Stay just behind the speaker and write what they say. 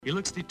He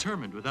looks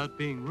determined without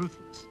being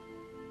ruthless.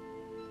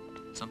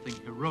 Something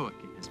heroic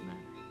in his manner.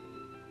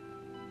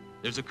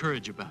 There's a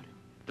courage about him.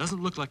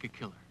 Doesn't look like a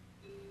killer.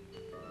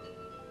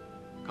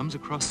 Comes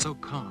across so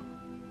calm.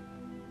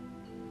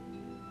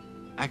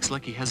 Acts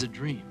like he has a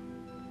dream.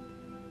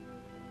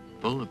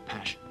 Full of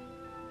passion.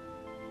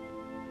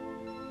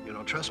 You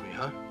don't trust me,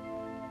 huh?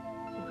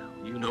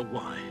 Well, you know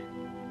why.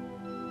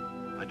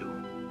 I do.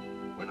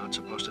 We're not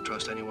supposed to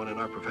trust anyone in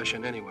our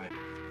profession anyway.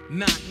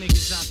 Knock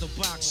niggas out the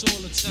box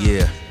all the time.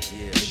 Yeah.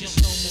 Yeah.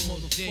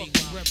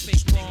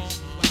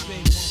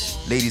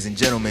 Ladies and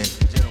gentlemen,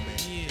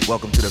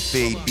 welcome to the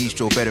Fade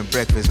Bistro Bed and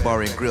Breakfast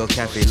Bar and Grill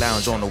Cafe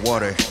Lounge on the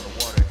water,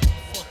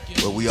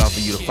 where we offer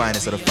you the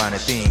finest of the finer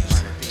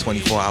things,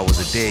 24 hours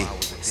a day,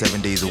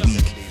 7 days a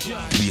week,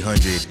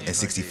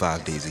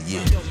 365 days a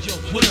year.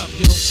 What up,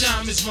 yo?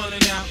 Time is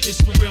running out,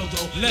 it's for real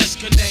though. Let's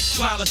connect,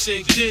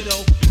 politics,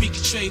 ditto. We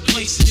can trade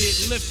places,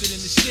 get lifted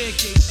in the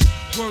staircase.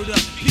 Word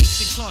up, peace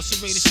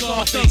incarcerated,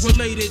 Scarface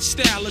related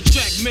style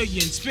attract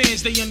millions.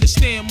 Fans, they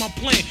understand my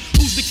plan.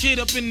 Who's the kid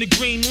up in the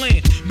green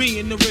land? Me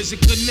and the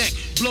RZA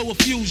connect. Blow a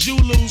fuse, you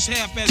lose.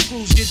 Half-ass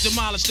crews get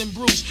demolished and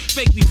bruised.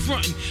 Fake be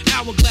frontin'.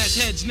 Hourglass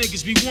heads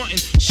niggas be wantin'.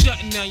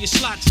 Shutting down your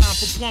slot time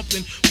for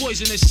pumping.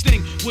 Poisonous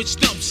sting,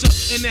 which dumps up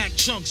and act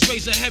chunks.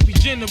 Raise a heavy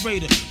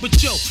generator. But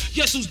yo,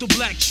 guess who's the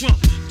black trump?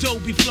 Dough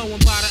be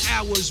flowing by the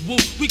hours. Woo,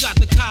 we got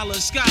the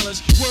collars,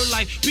 scholars. Word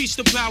like peace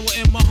to power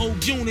and my whole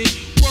unit.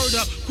 Word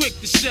up, quick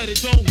to set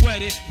it, don't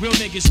wet it. Real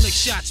niggas lick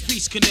shots,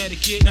 peace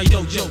Connecticut. Now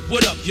yo,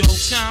 what up, yo?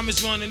 Time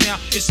is running out,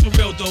 it's for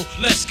real though.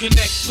 Let's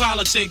connect,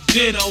 politics,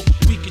 ditto.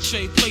 We can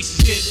trade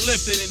places, get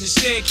lifted in the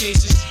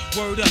staircases.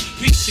 Word up,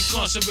 peace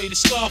incarcerated,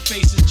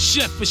 Scarfaces.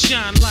 Chef for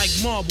shine like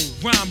marble,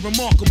 rhyme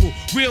remarkable.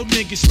 Real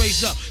niggas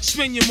raise up,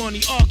 spend your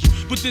money, argue.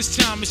 But this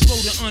time it's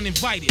for the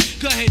uninvited.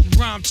 Go ahead and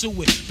rhyme to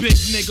it. Big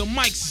nigga,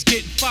 mics is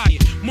getting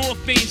fired.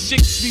 Morphine,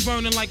 chicks be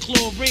burning like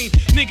chlorine.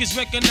 Niggas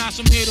recognize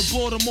from here to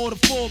Baltimore to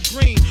Fort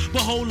Green.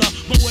 But hold up,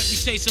 my wet be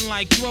tasting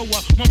like thrower.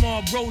 My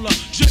mom roller,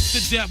 drip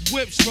to death,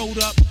 whips rolled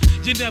up.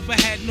 You never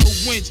had no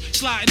wins,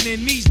 sliding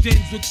in these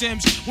dens with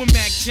Timbs, with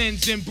Mac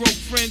 10s and broke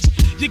friends.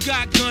 You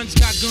got guns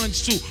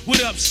too.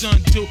 What up,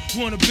 son, do?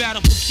 Wanna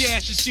battle for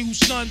cash and see who's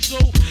son do?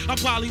 I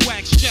probably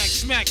wax jack,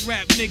 smack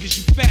rap niggas,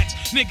 you facts.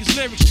 Niggas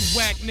lyrics, you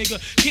whack nigga.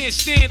 Can't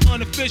stand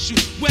unofficial,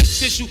 wet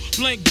tissue,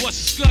 blank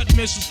busts, scud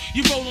missiles.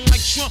 You rolling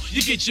like Trump,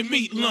 you get your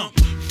meat lump.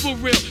 For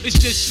real, it's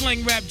just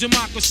slang rap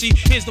democracy.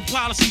 Here's the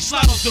policy,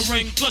 slide off the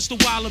ring, plus the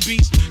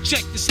wallabies.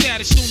 Check the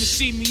status, soon to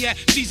see me at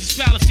Caesar's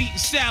Palace eating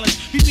salads.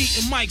 Be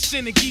meeting Mike,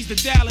 sending keys to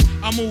Dallas.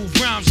 I move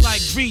rhymes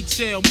like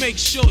retail, make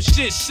sure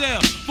shit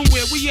sell. From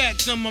where we at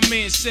to my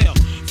man sell.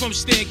 From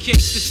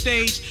staircase to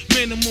stage,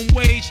 minimum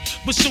wage.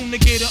 But soon to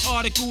get an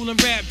article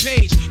and rap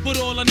page. But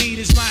all I need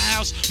is my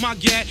house, my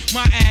gat,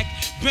 my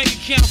act. Bank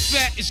account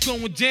fat, it's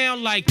going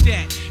down like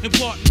that.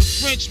 Important the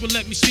French, but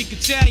let me speak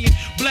Italian.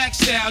 Black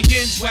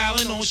stallions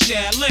wildin' on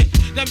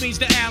Shaolin. That means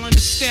the Allen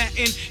is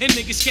Staten. And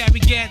niggas carry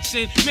gats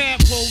in. Mad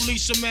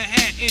police from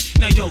Manhattan.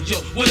 Now yo,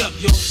 what up,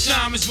 yo?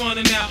 Time is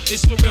running out,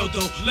 it's for real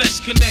though. Let's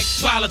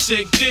connect,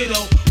 politics,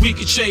 ditto. We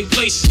can trade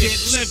places, get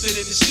lifted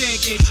in the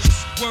staircases.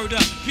 Word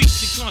up,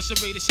 peace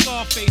incarcerated,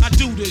 Scarface. I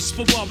do this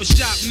for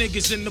barbershop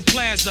niggas in the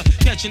plaza,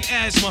 catching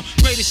asthma.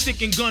 Greatest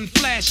stick and gun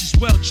flashes,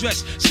 well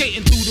dressed,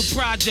 skating through the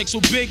projects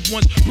with big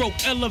ones. Broke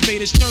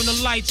elevators, turn the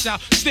lights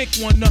out, stick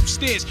one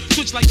upstairs.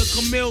 Switch like a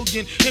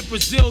chameleon, hit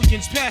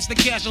Brazilians, pass the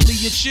cash, I'll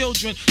leave your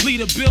children, lead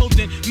a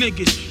building.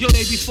 Niggas, yo,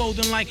 they be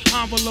folding like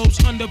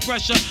envelopes under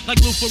pressure, like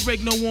Lou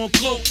Ferrigno on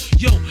coke.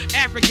 Yo,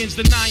 Africans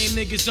denying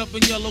niggas up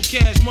in yellow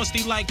cabs,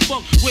 musty like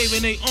fuck,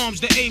 waving their arms,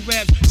 the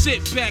Arabs.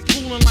 Sit back,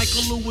 cooling like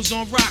Kaluas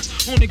on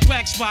rocks, on the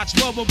crack spots,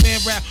 rubber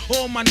band rap.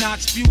 All my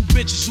knots, few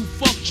bitches who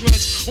fuck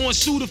dreads. On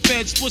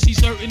Sudafeds,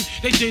 pussies hurting.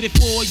 They did it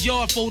for a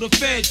yard for the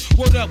feds.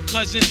 Word up,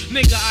 cousin,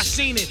 nigga, I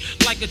seen it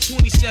like a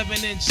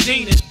 27-inch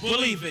Zenith.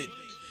 Believe it.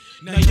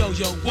 Now yo,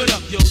 what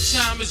up, yo?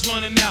 Time is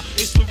running out,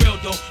 it's for real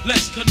though.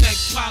 Let's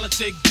connect,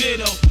 politics,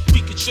 ditto.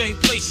 We can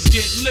trade places,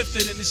 get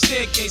lifted in the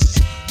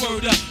staircases.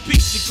 Word up,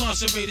 peace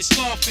incarcerated,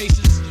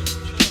 Scarfaces.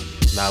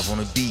 Live on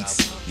the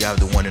beats, you have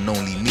the one and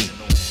only me.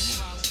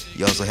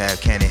 You also have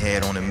Cannon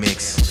Head on the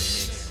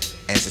mix.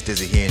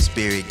 Ancestors are here in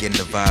spirit, getting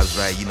the vibes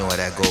right, you know how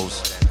that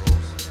goes.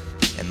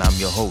 And I'm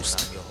your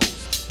host,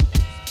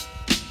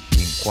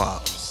 King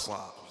Quabs.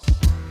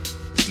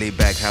 Just lay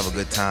back, have a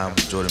good time,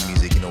 enjoy the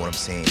music, you know what I'm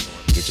saying.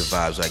 Get your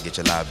vibes right, get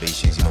your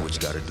libations, you know what you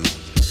gotta do.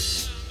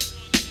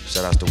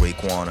 Shout outs to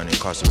Raekwon and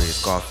incarcerated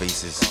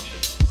Scarfaces.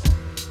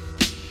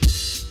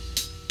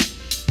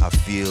 I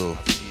feel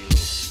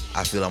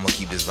I'm gonna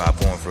keep this vibe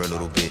going for a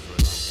little bit.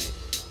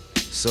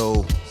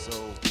 So,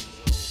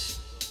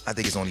 I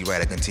think it's only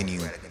right I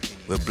continue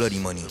with Bloody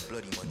Money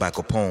by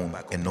Capone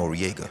and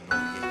Noriega.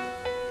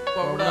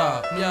 Word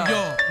up, New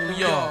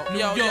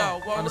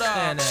York,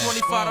 understand that.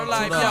 25 to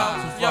life,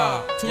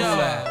 yo,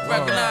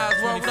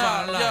 recognize, word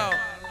up, yo,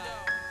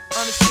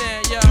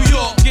 understand, yo. New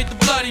York, get the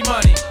bloody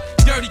money,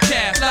 dirty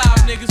cash, live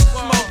niggas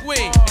smoke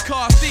weed,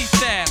 car thief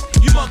staff,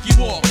 you monkey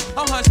walk,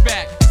 I'm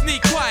hunchback.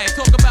 Sneak quiet,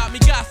 talk about me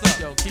gossip.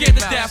 Get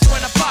the death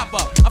when I pop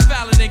up. I'm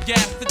fouler than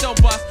gas that don't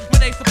bust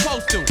when they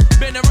supposed to.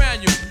 Been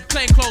around you,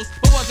 claim close,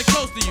 but wasn't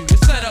close to you.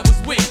 Your setup was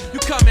weak. You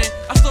come in,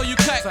 I saw you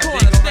cut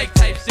corner, snake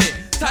type shit.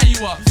 Tie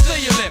you up,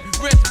 seal your lip,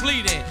 wrist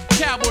bleeding.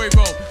 Cowboy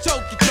rope,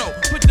 choke your throat,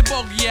 put the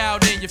bogey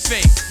out in your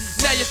face.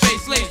 Now your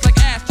face lays like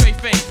ashtray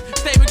face.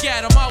 Stay with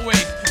gat on my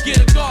waist, get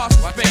a guard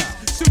for space.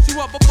 Shoot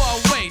you up above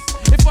waist.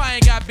 If I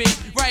ain't got beat,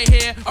 right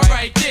here or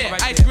right there.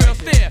 Ice grill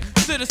stare,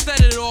 should've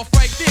set it off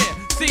right there.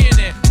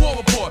 CNN, war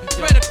report,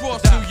 spread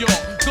across New York.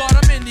 God,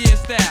 I'm Indian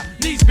style,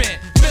 knees bent,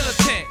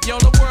 militant. Yo,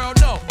 the world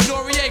know,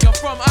 Noriega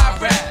from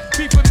Iraq.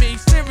 Be for me,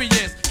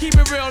 serious, keep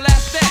it real,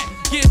 that's that.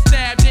 Get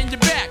stabbed in your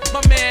back,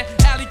 my man,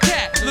 Alley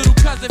Cat. Little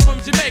cousin from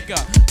Jamaica,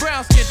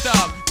 brown skin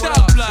thug,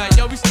 thug blood.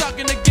 Yo, we stuck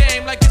in the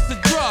game like it's a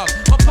drug.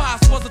 My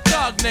pops was a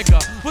thug nigga,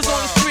 was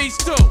on the streets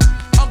too.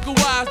 Uncle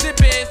Wise did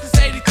biz since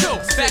 82.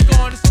 Back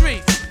on the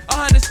streets,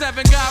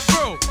 107 got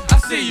brew. I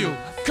see you,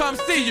 come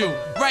see you.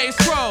 Right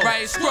scroll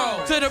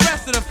to the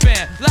rest of the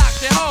fam. Lock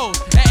their hoes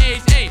at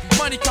age 8.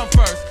 Money come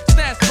first,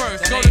 snatch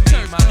first, go to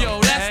church.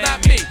 Yo, that's not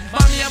me.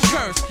 Mommy, I'm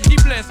cursed. He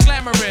bliss,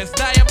 glamorous,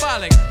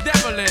 diabolic,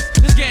 devilish.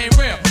 This game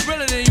real,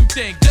 realer than you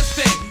think. Just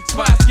think.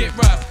 Spots get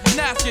rough,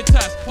 knives get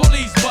touched,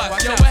 police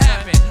bust. Yo, what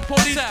happened?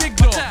 Police kicked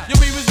door. Yo,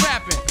 we was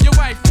rapping. Your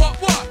wife, what?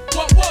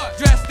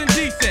 Dressed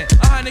indecent,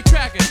 100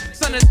 crackers.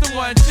 Son, it's the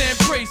 110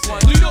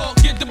 precinct. New York,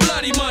 get the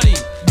bloody money.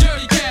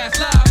 Dirty cash,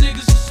 live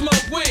niggas who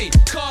smoke weed.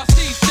 Car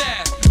seat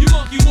staff, you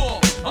monkey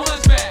walk, a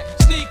hunchback.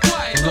 Sneak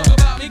quiet, talk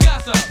about me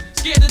gossip.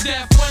 Scared to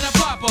death when I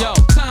pop up. Yo,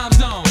 time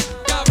zone,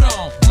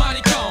 cabron,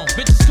 maricon.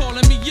 Bitches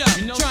calling me up,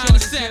 trying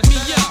to set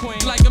me up.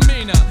 Like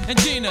Amina and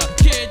Gina,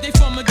 kid, they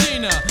from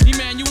Medina.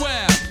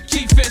 Emmanuel,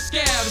 keep fish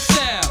scale to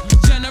sell.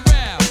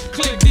 General,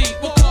 click deep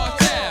with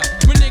cartel.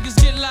 When niggas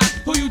get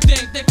locked, who you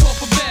think they call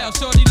for bail?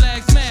 Shorty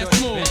legs, smash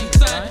move.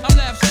 Son, I'm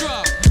left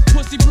struck.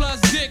 Pussy plus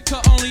dick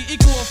could only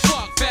equal a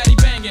fuck. Fatty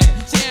banging,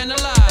 she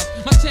analyze,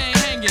 my chain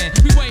hanging.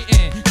 We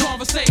waiting,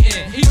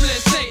 conversating,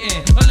 Iblis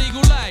Satan,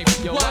 illegal life.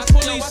 Watch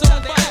police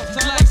on bikes,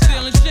 like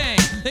stealing shame.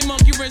 They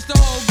monkey wrench the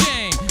whole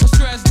game, a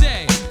stress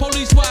day.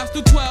 Police wives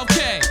through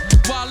 12K.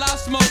 While I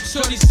smoke,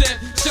 shorty sip,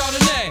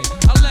 Chardonnay.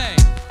 I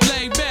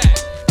lay back,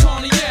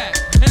 cognac,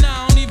 and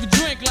I don't even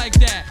drink like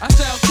that. I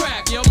sell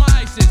crack, yo, my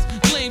ISIS,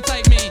 gleam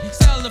type me,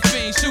 sell the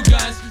fiend, shoot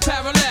guns,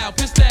 parallel,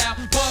 pistol,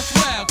 bust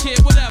well, kid,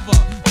 whatever.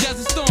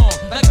 Desert storm,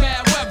 like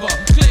bad weather,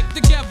 click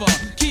together,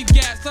 keep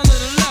gas under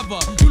the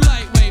lever. You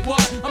lightweight,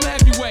 what? I'm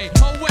heavyweight,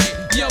 oh wait,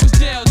 yo, it's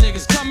jail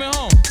niggas coming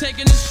home,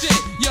 taking this shit,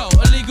 yo,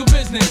 illegal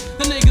business.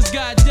 The niggas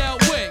got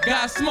dealt with,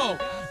 got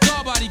smoke.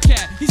 Body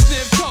cat, he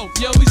sip coke,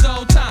 yo, he's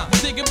old time.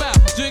 Think about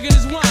drinking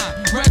his wine,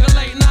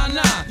 regulate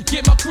 9-9.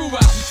 Get my crew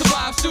out,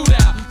 survive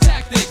shootout.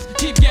 Tactics,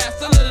 keep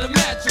gas under the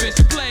mattress.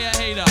 You play a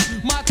hater,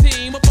 my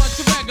team a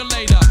bunch of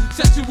regulator.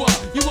 Set you up,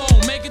 you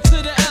won't make it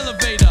to the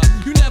elevator.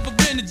 You never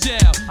been to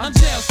jail, I'm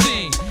jail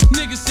scene.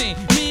 Niggas seen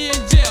me in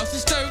jail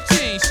since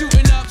 13,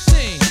 shooting up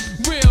scene.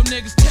 Real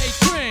niggas take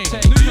cream.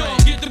 New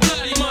York, get the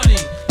bloody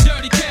money.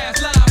 Dirty cash,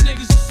 live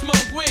niggas who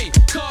smoke weed.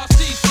 Car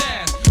seat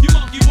stash, you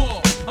monkey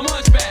walk, I'm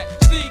hunchback.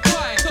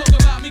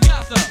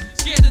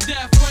 Scared to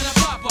death when I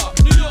pop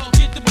up. New York,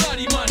 get the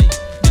bloody money.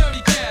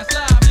 Dirty cash,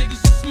 live niggas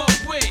who smoke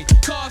weed.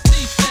 Car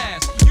seat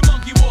stash, you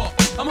monkey walk,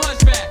 I'm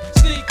hunchback.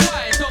 Sneak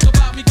quiet, talk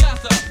about me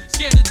gossip.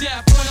 Scared to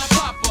death when I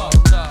pop up.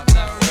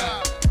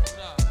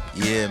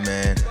 Yeah,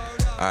 man.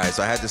 Alright,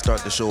 so I had to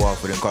start the show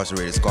off with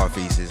Incarcerated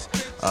Scarfaces.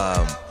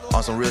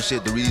 On some real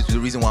shit, the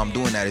reason why I'm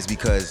doing that is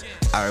because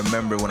I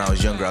remember when I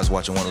was younger, I was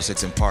watching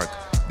 106 in Park.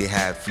 They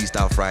had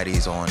Freestyle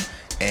Fridays on.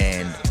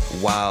 And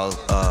while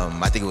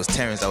I think it was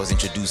Terrence that was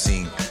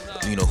introducing,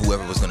 you know,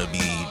 whoever was gonna be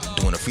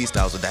doing the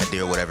freestyles with that day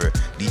or whatever,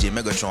 DJ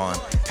Megatron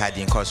had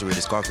the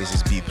Incarcerated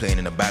Scarfaces beat playing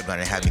in the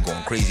background and had me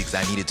going crazy because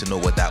I needed to know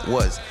what that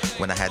was.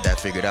 When I had that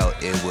figured out,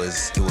 it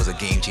was a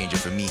game changer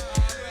for me.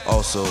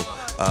 Also,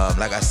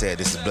 like I said,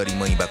 this is Bloody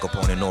Money by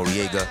Capone and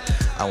Noriega.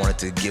 I wanted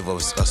to give a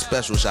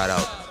special shout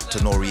out to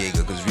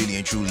Noriega because really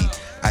and truly,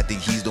 I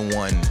think he's the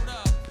one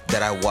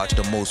that I watch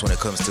the most when it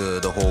comes to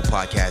the whole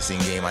podcasting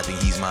game. I think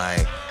he's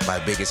my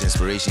biggest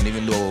inspiration.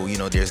 Even though, you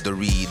know, there's The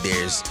Reed,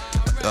 there's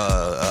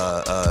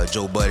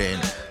Joe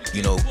Budden,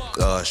 you know,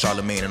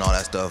 Charlemagne and all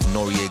that stuff.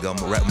 Noriega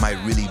might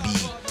really be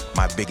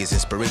my biggest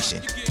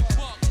inspiration.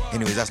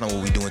 Anyways, that's not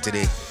what we're doing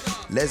today.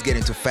 Let's get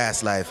into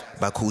Fast Life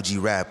by Cool G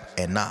Rap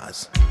and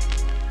Nas.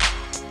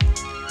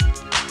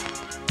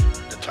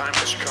 The time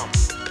has come.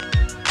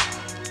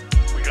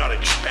 We gotta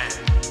expand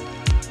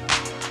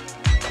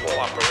the whole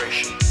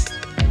operation.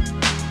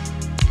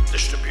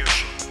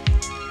 Distribution.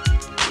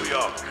 New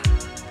York,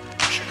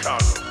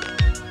 Chicago,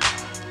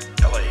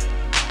 LA.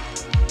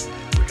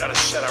 We gotta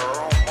set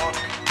our own mark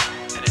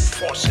and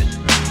enforce it.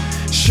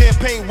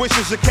 champagne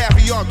wishes and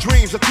caviar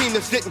dreams. A team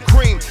that's getting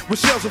cream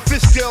with shells and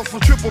fish scales from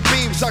triple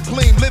beams. I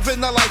gleam, living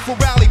the life for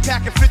rally,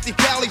 packing 50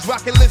 calories,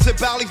 rocking lizard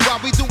valleys while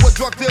we do a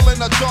drug deal in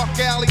a dark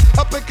alley.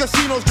 Up in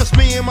casinos, just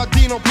me and my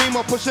Dino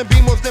Primo, pushing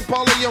Beamos, then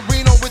Paulie and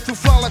Reno with 2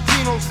 fly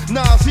Latinos.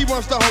 Nas, he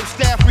runs the whole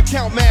staff. We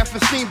count math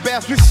and steam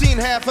baths. We've seen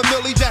half a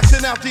Millie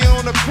Jackson out there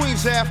on the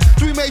Queens half.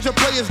 3 major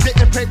players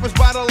getting papers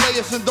by the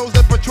layers, and those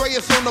that betray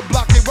us on the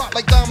block, they rock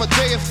like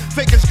Amadeus.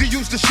 Fakers get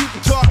used to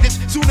shooting targets.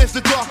 Soon as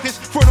the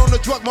darkest, front on the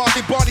drug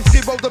market, bodies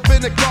get rolled up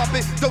in the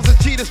carpet. Those are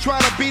cheaters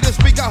trying to beat us.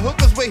 We got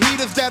hookers with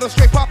heaters that'll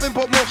straight poppin',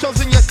 put more shows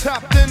in your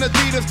top than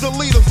Adidas. The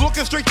leaders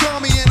looking straight to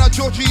me in our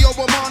Giorgio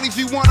Armani's.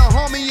 You wanna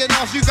harm me, and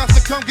now you got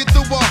to come get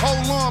through a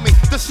whole army.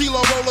 The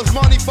CeeLo rollers,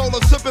 money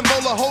folders, sipping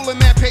bowler, holding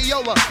that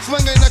payola,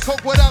 slinging the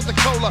coke without the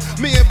cola.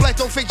 Me and Black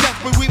don't fake jacks,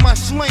 but we might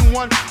sling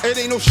one. It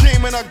ain't no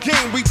shame in our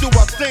game, we do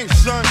our thing,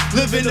 son.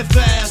 Living a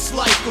fast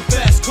life with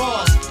fast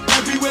cars.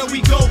 Everywhere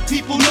we go,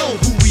 people know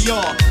who we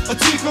are. A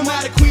team from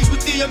out of Queens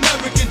with the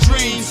American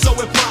dream. So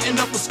we're plotting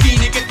up a scheme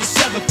to get the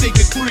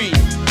 7-figure cream.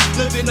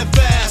 Living a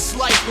fast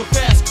life with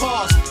fast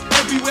cars.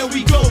 Everywhere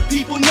we go,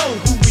 people know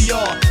who we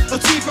are. A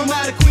team from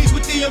out of Queens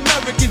with the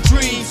American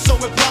dream. So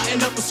we're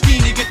plotting up a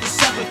scheme to get the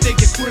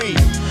 7-figure cream.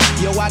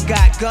 Yo, I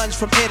got guns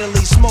from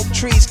Italy, smoke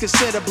trees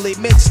considerably.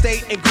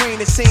 Mid-state and green,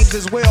 it seems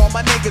is where all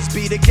my niggas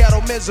be. The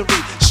ghetto misery,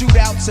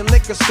 shootouts in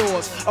liquor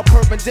stores. A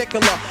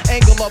perpendicular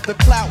angle of the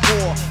clout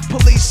war.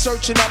 Police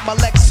searching up my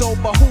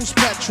Lexo, but who's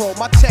petrol?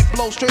 My tech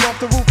blow straight off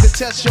the roof to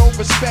test your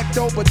respect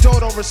over.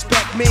 Don't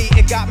respect me,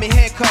 it got me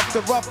handcuffed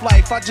to rough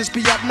life. I just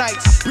be up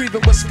nights,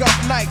 breathing with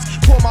scuff nights.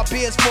 Pour my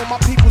beers for my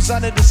peoples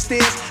under the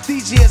stairs.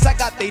 These years I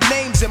got their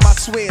names in my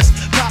swears.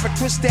 Popping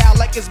crystal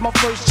like it's my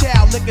first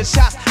child. Liquor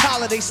shots,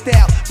 holiday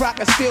style.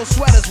 Rockin' steel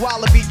sweaters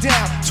while I be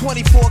down.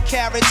 24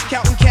 carats,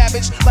 counting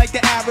cabbage like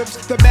the Arabs.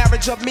 The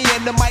marriage of me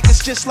and the mic is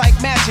just like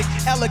magic.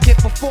 Elegant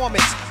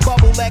performance,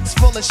 bubble X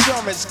full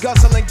assurance.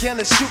 Guzzling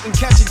Guinness, shooting,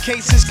 catching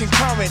cases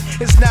concurrent.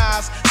 It's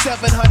Nas,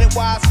 700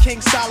 wise,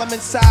 King Solomon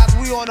size.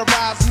 We on the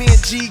rise, me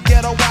and G,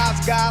 ghetto wise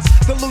guys.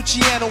 The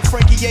Luciano,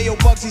 Frankie Yayo,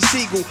 Bugsy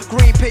Siegel.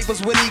 Green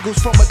papers with eagles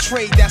from a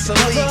trade that's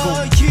illegal.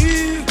 Brother,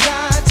 you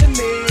got to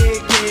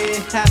make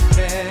it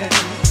happen.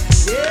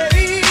 Yeah,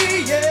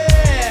 yeah.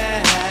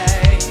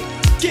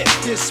 Get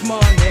this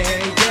money,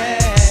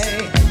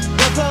 yeah.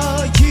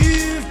 Brother,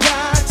 you've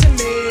got to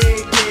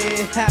make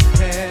it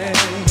happen.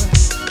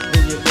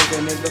 When you're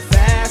living in the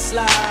fast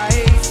life.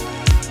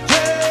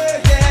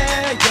 Yeah,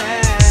 yeah,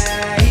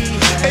 yeah.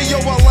 Hey yo,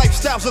 our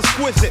lifestyle's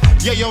exquisite.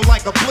 Yeah, yo,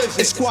 like a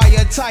blizzard.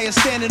 Esquire attire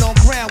standing on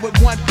ground with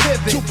one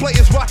pivot. 2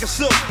 players rocking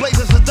silk,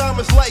 blazers and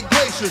diamonds like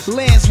glaciers.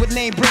 Lands with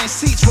name brand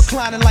seats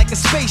reclining like a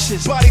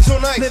spacious. Bodies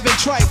on ice, living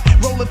tripe,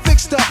 rolling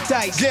fixed up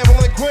dice.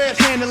 Gambling grants,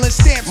 handling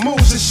stamps,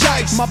 moves and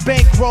shites. My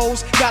bank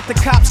rolls, got the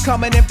cops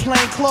coming in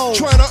plain clothes.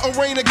 Trying to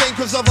arraign the game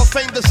cause of a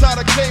fame that's how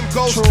the game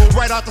goes. True.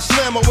 Right out the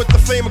slammer with the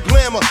fame of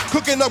glamour.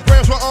 Cooking up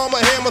grams with armor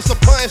hammer,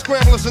 supplying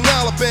scramblers in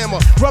Alabama.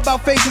 Rub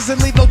out faces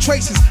and leave no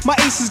traces. My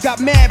aces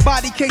got mad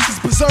body cases,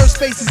 preserve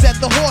spaces at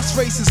the horse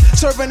races.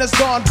 Serving us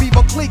Don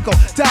Vivo Clico,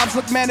 dimes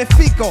look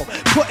magnifico.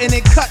 Putting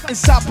in cut in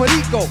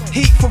Saparico.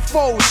 Heat for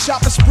foes,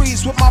 shopping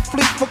sprees with my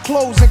fleet for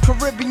clothes and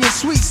Caribbean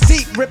sweets.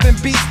 Deep ripping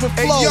beats with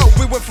flows. Hey yo,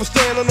 we went from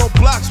standing on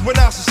blocks, went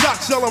out to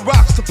socks, selling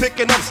rocks to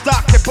picking up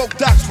stock at both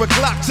docks with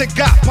Glocks. It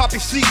got poppy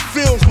seed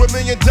fields with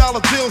 $1 million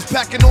deals,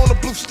 packing on the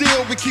blue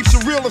steel. We keep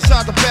some real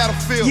inside the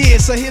battlefield. Yeah,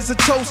 so here's a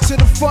toast to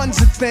the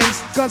funds and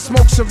things. Gun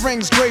smokes and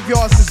rings,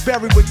 graveyards is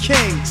buried with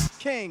kings.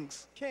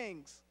 Kings,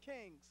 kings,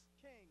 kings.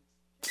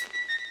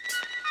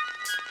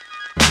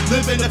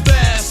 Living a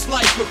fast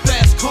life with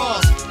fast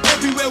cars.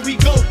 Everywhere we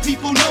go,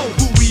 people know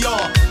who we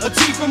are. A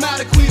team from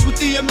out of Queens with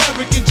the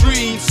American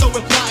dream. So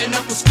we're plotting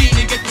up a scheme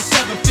to get the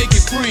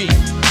 7-figure cream.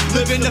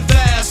 Living a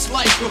fast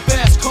life with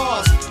fast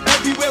cars.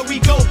 Everywhere we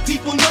go,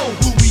 people know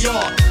who we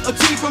are. A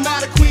team from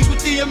out of Queens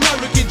with the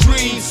American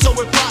dream. So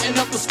we're plotting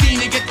up a scheme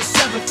to get the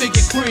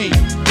 7-figure cream.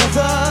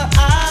 Brother,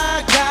 I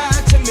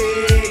got to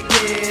make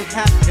it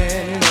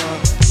happen.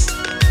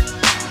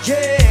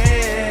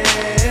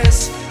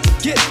 Yes,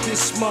 get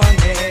this money,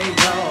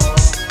 y'all.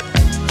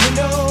 You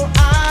know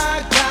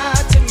I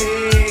got to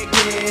make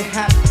it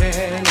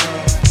happen.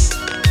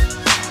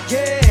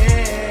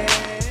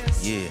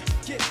 Yes. Yeah.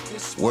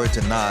 Word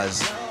to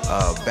Nas,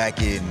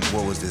 back in,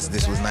 what was this?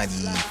 This was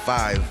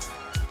 95.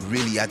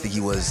 Really, I think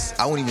he was,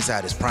 I wouldn't even say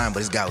at his prime, but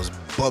this guy was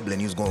bubbling.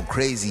 He was going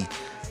crazy.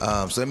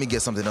 So let me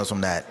get something else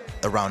from that,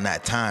 around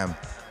that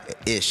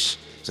time-ish.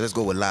 So let's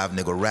go with Live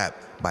Nigga Rap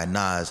by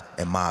Nas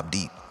and Mobb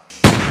Deep.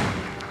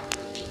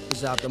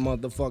 It's out the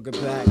motherfucking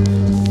pack.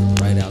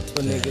 Right out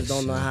the niggas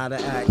don't know how to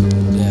act.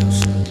 Damn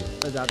son.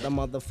 It's out the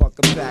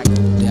motherfucking pack.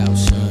 Damn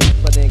son.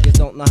 But niggas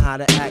don't know how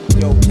to act.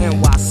 Yo,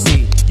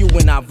 NYC. You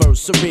and I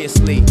verse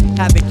seriously.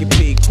 Havoc your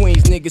peak,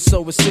 Queens niggas,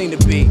 so it seem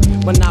to be.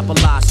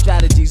 Monopolize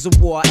strategies of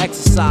war,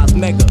 exercise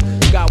mega.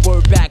 Got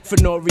word back for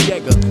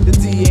Noriega. The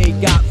DA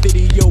got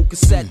video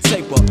cassette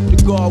taper.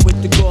 The guard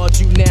with the guard,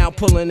 you now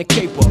pulling the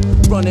caper.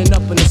 Running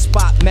up in the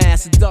spot,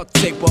 mass and duct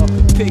taper.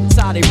 Pig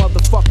tie they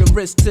motherfucking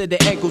wrist to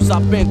the ankles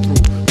I've been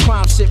through.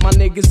 Crime shit my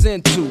niggas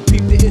into.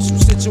 Peep the issue,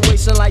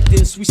 situation like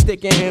this, we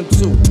sticking him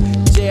too.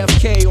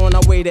 JFK on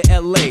our way to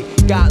LA.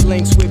 Got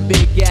links with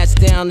big gas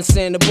down in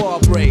Santa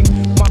Barbara.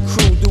 My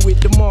crew do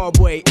it the Marb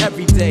way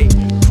every day.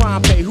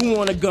 Crime pay, who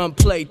want a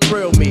gunplay?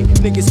 Thrill me,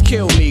 niggas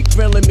kill me,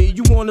 grilling me.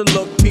 You wanna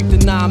look, peep the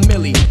 9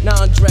 milli.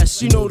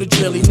 Non-dress, you know the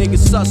drilly,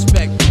 niggas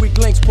suspect. Weak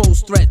links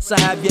pose threats. I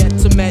have yet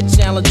to met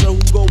challenger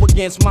who go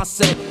against my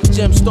set.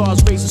 Gem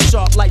stars razor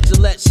sharp like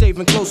Gillette,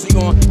 shaving closely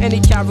on any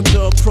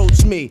character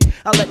approach me.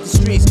 I let the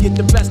streets get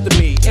the best of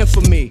me.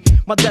 Infamy,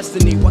 my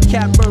destiny. While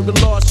cat burger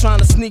laws trying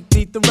to sneak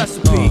deep the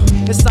recipe.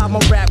 Inside my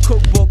rap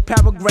cookbook,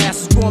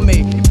 paragraphs is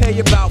gourmet. You pay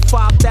about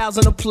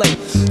 5,000 a plate.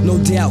 No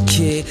doubt,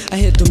 kid, I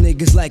hit them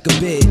niggas like a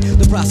bid.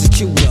 The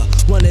prosecutor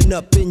running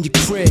up in your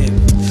crib.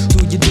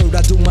 Do your dirt,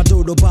 I do my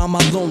dirt all by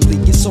my lonely.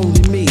 It's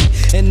only me,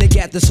 and the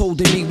gat that's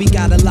holding me. We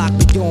gotta lock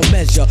me on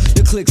measure.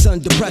 Your click's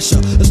under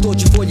pressure.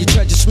 Extort you for your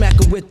treasure, smack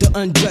 'em with the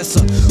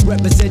undresser.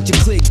 Represent your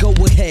click, go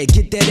ahead,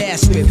 get that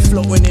ass whipped.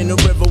 Floating in the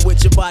river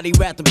with your body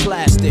wrapped in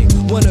plastic.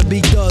 Wanna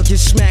be thug, get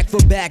smacked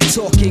for back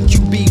talking.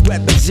 QB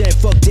represent,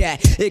 fuck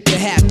that, it can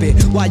happen.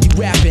 While you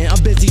rapping,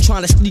 I'm busy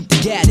trying to sneak the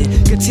gat in.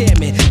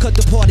 Containment, cut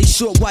the party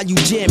short while you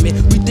jamming.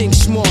 We think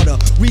smarter,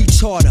 reach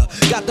harder.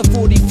 Got the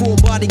 44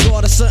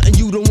 bodyguard or something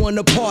you don't want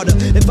a part of.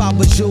 If I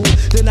was you,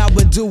 then I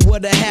would do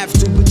what I have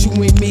to. But you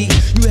ain't me,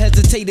 you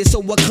hesitated,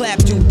 so I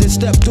clapped you. Then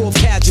stepped off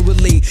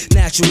casually,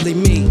 naturally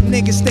me.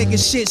 Niggas thinking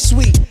shit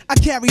sweet. I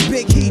carry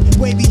big heat,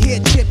 wavy hair,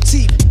 chipped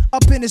teeth.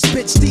 Up in this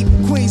bitch deep,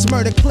 Queens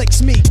murder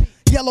clicks me.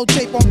 Yellow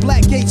tape on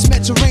black gates,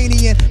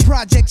 Mediterranean.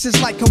 Projects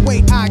is like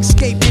Kuwait, I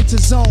escape into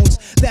zones.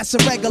 That's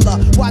irregular,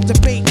 why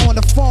debate on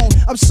the phone?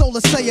 I'm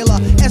solar cellular,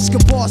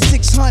 Escobar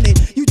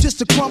 600. You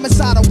just a crumb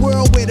inside a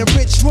world where the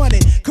rich run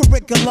it.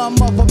 Curriculum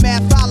of a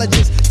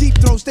mathologist. Deep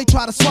throats, they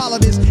try to swallow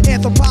this.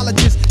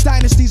 Anthropologists,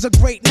 dynasties of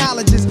great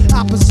knowledges.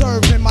 I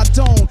preserve in my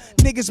dome.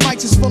 Niggas'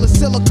 mics is full of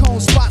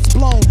silicone, spots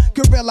blown.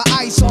 Gorilla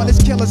ice on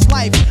this killer's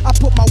life. I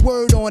put my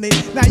word on it.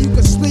 Now you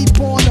can sleep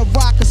on the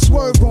rock or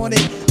swerve on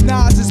it.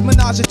 Nas is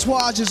menage a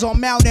trois on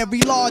Mount Every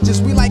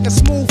largest. We like a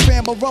smooth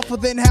fan, but rougher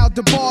than how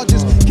the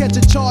barges.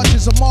 Catching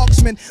charges, a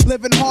marksman,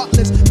 living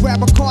heartless.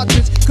 Grab a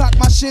cartridge, cock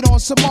my shit on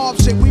some mob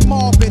shit. We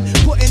mobbing,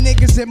 putting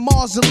niggas in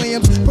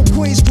mausoleums. From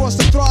Queens cross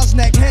the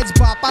Throsneck, heads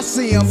bop, I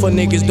see 'em. For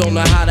niggas don't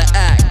know how to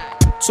act.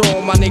 To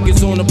all my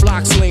niggas on the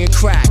block slinging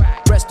crack.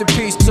 Rest in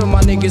peace to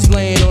my niggas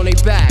laying on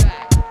their back.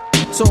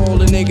 To all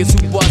the niggas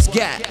who bust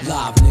gat.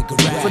 Live nigga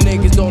rap. For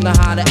niggas don't know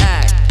how to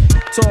act.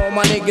 To all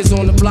my niggas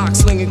on the block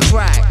slinging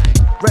crack.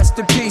 Rest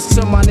in peace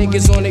to my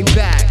niggas on their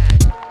back.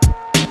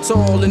 To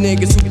all the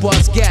niggas who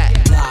bust gat.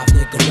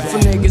 For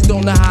niggas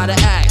don't know how to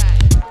act.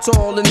 To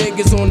all the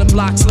niggas on the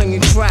block slinging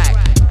crack.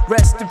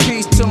 Rest in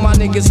peace to my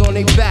niggas on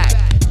their back.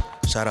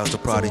 Shout out to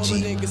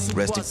Prodigy,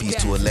 rest in peace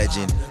to a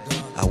legend.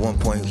 At one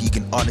point, he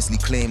can honestly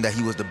claim that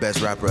he was the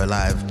best rapper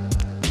alive.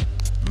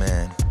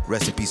 Man,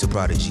 rest in peace to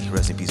Prodigy,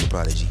 rest in peace to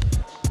Prodigy.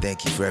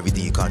 Thank you for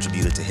everything you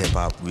contributed to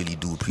hip-hop, really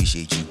do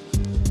appreciate you.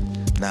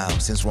 Now,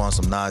 since we're on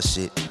some Nas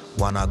shit,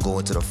 why not go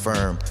into the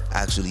firm?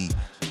 Actually,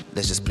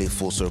 let's just play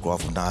full circle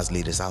off of Nas'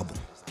 latest album,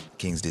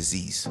 King's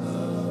Disease.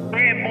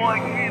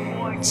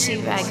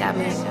 She-Rag got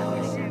me.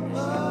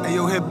 Hey,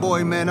 yo, Hit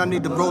Boy, man, I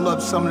need to roll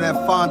up some of that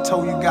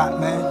Fonto you got,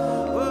 man.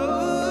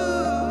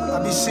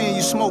 I be seeing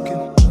you smoking.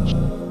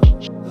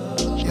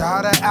 Yeah,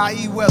 how that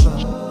IE weather?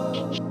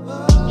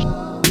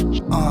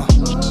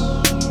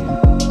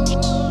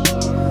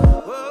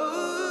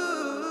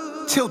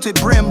 Tilted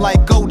brim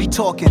like Goldie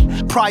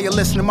talking. Prior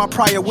listening, my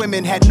prior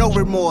women had no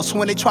remorse.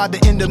 When they tried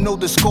to end them, no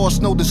discourse,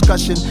 no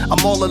discussion.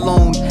 I'm all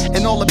alone,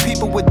 and all the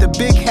people with the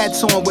big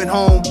hats on went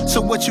home.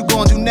 So what you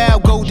gonna do now,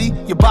 Goldie?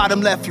 Your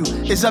bottom left you.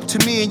 It's up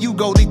to me and you,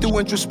 Goldie. Through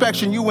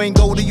introspection, you ain't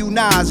Goldie, you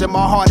Nas. And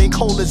my heart ain't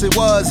cold as it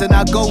was. And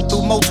I go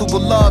through multiple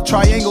love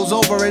triangles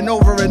over and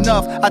over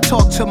enough. I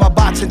talk to my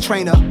boxing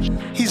trainer.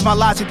 He's my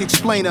logic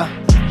explainer.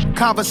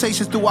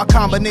 Conversations through our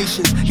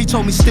combinations. He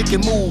told me stick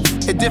and move,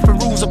 and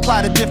different rules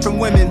apply to different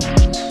women.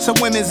 Some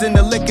women's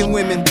into licking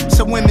women,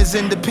 some women's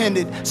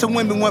independent. Some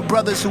women want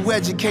brothers who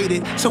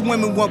educated. Some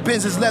women want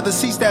business leather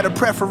seats that are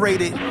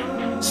perforated.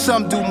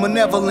 Some do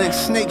malevolent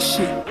snake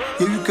shit.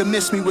 Yeah, you can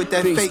miss me with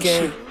that fake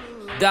shit.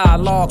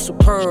 Dialogue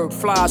superb,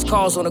 flies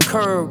cars on the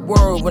curb.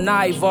 Word, when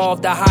I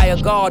evolved, the higher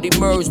guard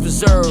emerged,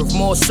 reserved,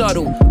 more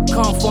subtle.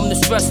 Come from the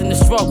stress and the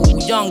struggle,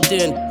 young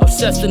then,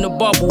 obsessed in a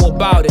bubble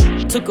about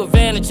it. Took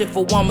advantage if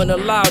a woman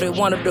allowed it.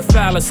 One of the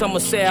foulest, some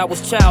would say I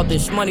was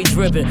childish, money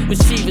driven,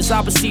 mischievous.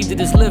 I perceived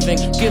it as living.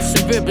 Gifts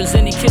and ribbons,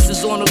 any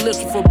kisses on the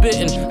lips were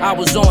forbidden. I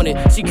was on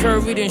it. She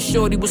curried and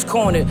shorty was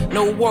cornered.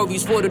 No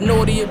worries for the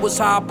naughty, it was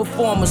high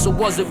performance, or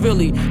was it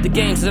really? The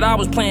games that I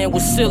was playing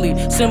was silly,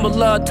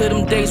 similar to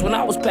them days when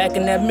I was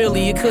packing that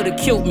millie. It could've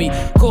killed me.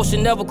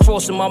 Caution never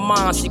crossing my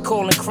mind. She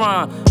calling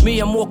crime. Me,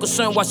 I'm more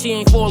concerned why she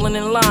ain't falling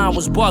in line.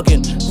 Was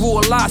bugging. Grew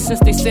a lot since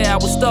they said I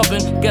was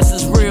stubborn. Guess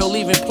it's real,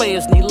 even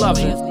players need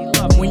loving.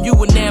 When you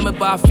enamored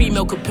by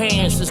female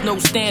companions, there's no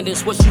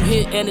standards. What you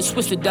hit and it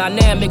switch the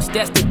dynamics,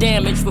 that's the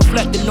damage.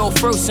 Reflecting no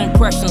first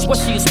impressions. What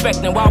she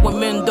expecting? Why when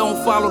men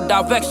don't follow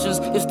directions?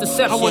 It's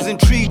deception. I was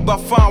intrigued by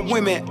fine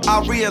women.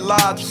 I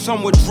realized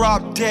some were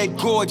drop dead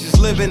gorgeous,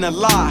 living a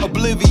lie.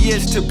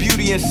 Oblivious to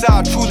beauty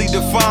inside truly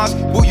defines.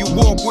 Will you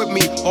walk with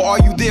me or are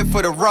you there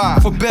for the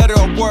ride? For better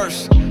or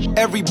worse,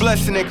 every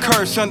blessing and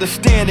curse.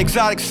 Understand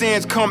exotic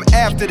sands come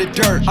after the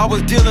dirt. I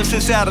was dealing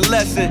since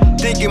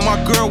adolescent, thinking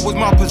my girl was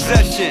my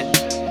possession.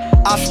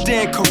 I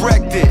stand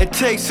corrected. It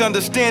takes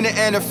understanding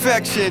and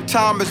affection.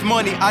 Time is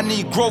money, I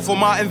need growth for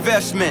my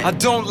investment. I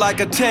don't like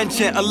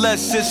attention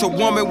unless it's a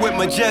woman with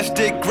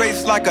majestic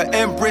grace like an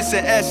empress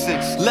in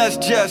essence. Let's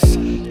just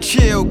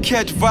chill,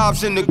 catch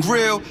vibes in the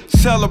grill,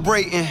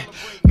 celebrating.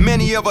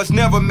 Many of us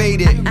never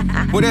made it.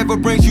 Whatever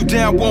brings you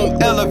down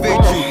won't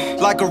elevate you.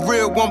 Like a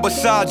real one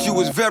besides you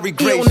is very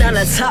gracious. Yo, now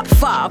the top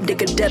 5,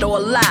 nigga dead or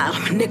alive.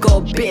 Nigga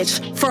or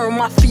bitch, firm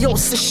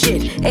mafiosa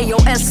shit. Ayo,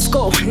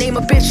 Esco, name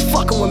a bitch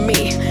fucking with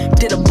me.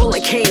 Did a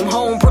bullet, came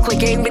home, Brooklyn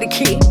gave me the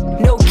key.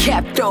 No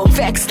cap though,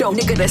 facts though,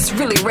 nigga that's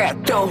really rap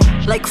though.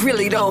 Like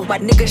really though, my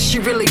nigga she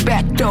really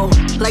back though.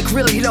 Like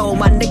really though,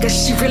 my nigga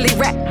she really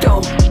rap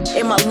though.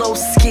 In my low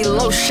ski,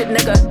 low shit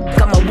nigga.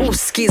 Got my woo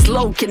skis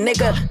low kid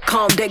nigga.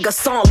 Calm de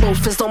garçon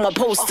loafers on my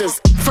posters.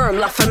 Firm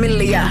La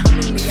Familia.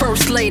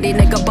 First lady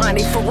nigga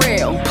Bonnie for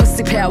real.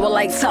 Pussy power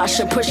like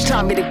Tasha, push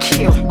Tommy to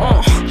kill.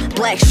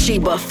 Black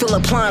Sheba,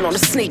 Philip Klein on the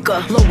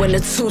sneaker. Low in the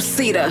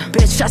 2-seater,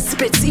 bitch I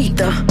spit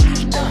ether.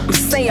 I'm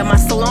saying my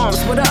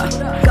salams, what up?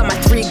 Got my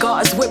 3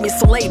 guards with me,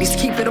 so ladies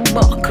keep it a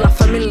buck. La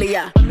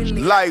Familia.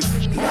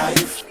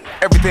 Life.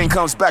 Everything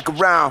comes back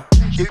around.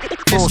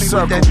 Full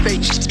circle.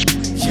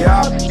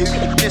 Yeah.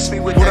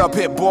 What up,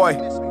 hit boy?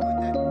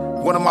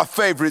 One of my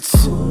favorites.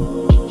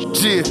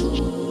 Yeah.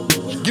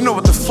 You know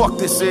what the fuck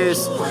this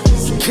is?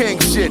 King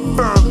shit,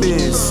 firm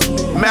biz.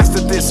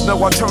 Master this,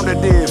 no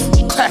alternative.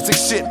 Classic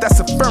shit, that's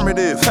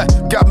affirmative.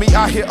 Got me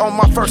out here on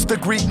my first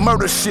degree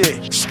murder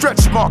shit.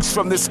 Stretch marks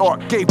from this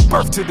art gave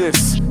birth to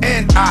this.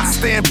 And I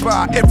stand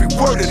by every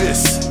word of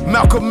this.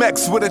 Malcolm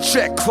X with a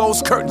check,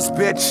 closed curtains,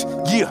 bitch.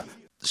 Yeah.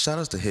 Shout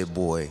outs to Hit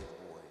Boy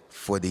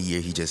for the year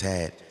he just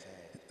had.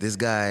 This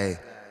guy,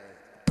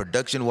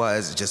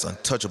 production-wise, is just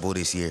untouchable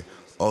this year.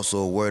 Also,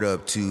 a word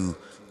up to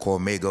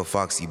Cormega,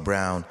 Foxy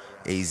Brown,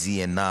 AZ,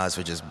 and Nas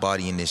for just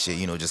bodying this shit,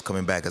 you know, just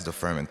coming back as the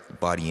firm and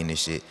bodying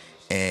this shit.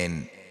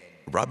 And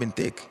Robin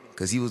Thicke,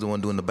 because he was the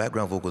one doing the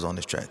background vocals on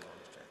this track.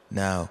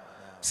 Now,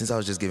 since I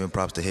was just giving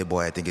props to Hit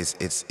Boy, I think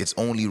it's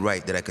only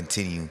right that I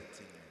continue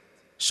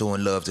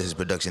showing love to his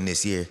production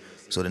this year.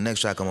 So the next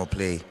track I'm gonna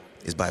play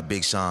is by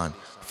Big Sean,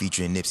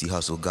 featuring Nipsey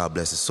Hussle, God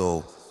bless his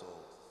soul,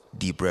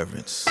 Deep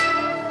Reverence.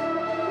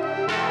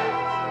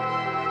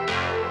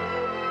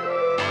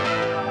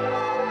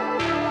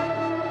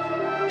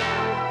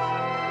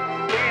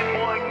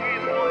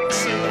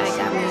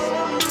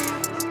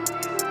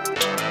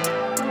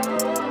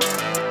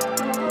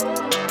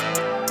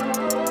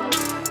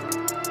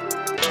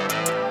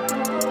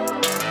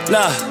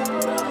 Look,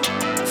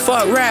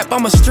 fuck rap,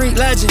 I'm a street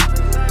legend.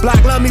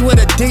 Block love me with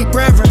a deep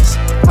reverence.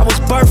 I was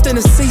birthed in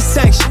a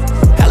C-section.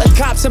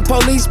 Helicopters and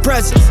police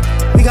presence.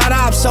 We got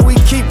ops, so we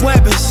keep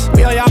weapons.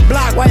 We on y'all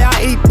block while y'all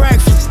eat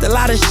breakfast. A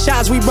lot of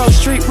shots, we broke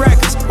street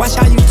records. Watch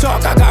how you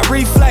talk, I got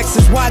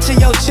reflexes. Watching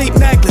your cheap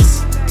necklace.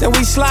 Then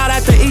we slide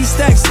at the east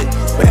exit.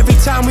 But every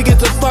time we get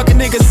the fucking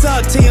niggas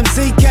up,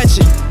 TMZ catch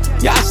it.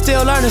 Y'all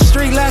still learning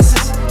street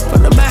lessons?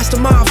 From the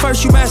mastermind,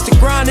 first you master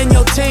grind and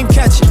your team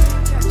catch it.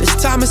 This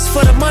time it's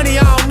for the money,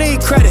 I don't need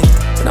credit.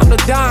 And I'm the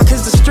Don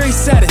cause the street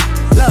said it.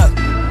 Look,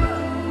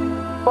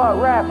 fuck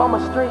rap, I'm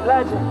a street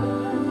legend.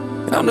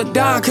 And I'm the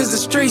Don cause the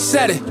street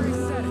said it.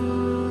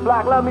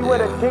 Block love me with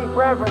a deep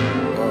reverence.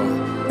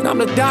 And I'm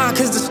the Don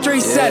cause the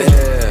street said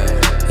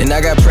it. And I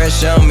got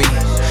pressure on me.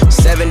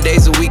 7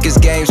 days a week is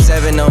game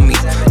 7 on me.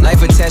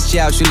 Life will test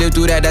you out, you live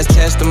through that, that's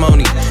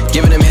testimony.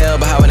 Giving them hell,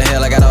 but how in the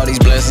hell I got all these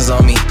blessings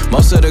on me?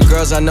 Most of the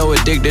girls I know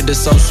addicted to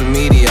social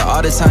media.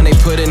 All the time they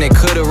put in, they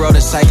could've wrote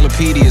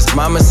encyclopedias.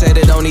 Mama said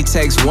it only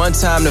takes one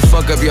time to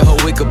fuck up your whole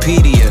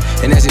Wikipedia.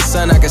 And as your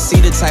son, I can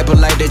see the type of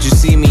life that you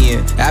see me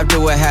in. After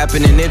what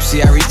happened in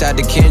Nipsey, I reached out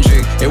to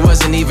Kendrick. It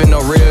wasn't even no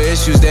real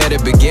issues there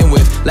to begin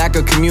with. Lack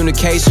of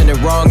communication and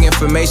wrong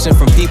information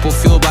from people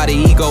fueled by the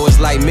ego is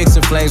like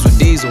mixing flames with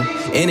diesel.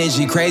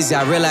 Energy crazy,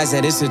 I realize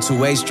that it's a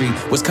two-way street.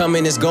 What's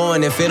coming is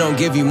going, if it don't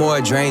give you more,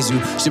 it drains you.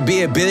 Should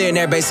be a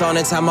billionaire based on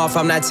the time off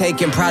I'm not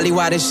taking. Probably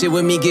why this shit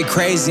with me get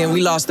crazy and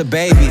we lost a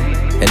baby.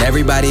 And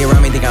everybody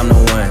around me think I'm the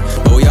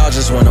one, but we all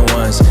just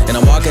one-on-ones. And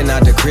I'm walking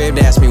crib,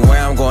 they ask me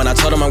where I'm going. I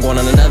told them I'm going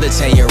on another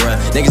 10-year run.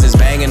 Niggas is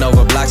banging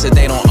over blocks that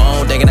they don't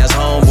own, thinking that's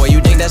home. Boy, you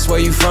think that's where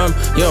you from?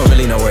 You don't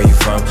really know where you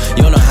from.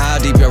 You don't know how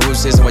deep your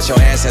roots is and what your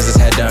ancestors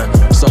had done.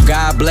 So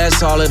God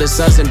bless all of the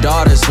sons and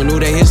daughters who knew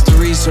their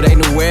history, so they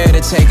knew where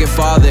to take it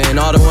farther. And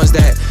all the ones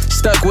that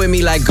stuck with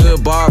me like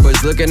good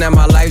barbers. Looking at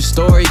my life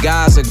story,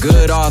 God's a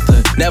good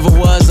author. Never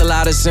was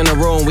allowed us in a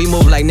room, we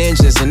move like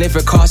ninjas. And if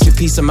it costs you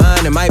peace of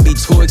mind, it might be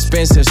too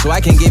expensive. So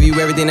I can give you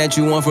everything that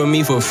you want from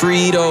me for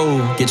free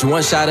though. Get you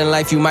one shot in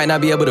life, you might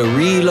not be able to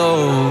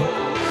reload.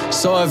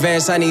 So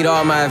advanced, I need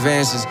all my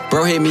advances.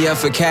 Bro hit me up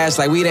for cash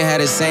like we done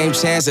had the same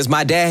chances.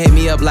 My dad hit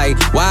me up like,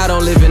 why I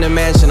don't live in a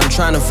mansion? I'm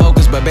trying to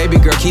focus, but baby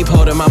girl keep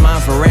holding my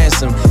mind for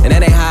ransom. And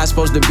that ain't how it's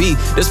supposed to be.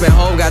 This man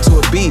Hov got to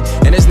a beat,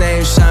 and his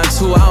name Sean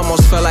too. I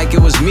almost felt like it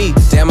was me.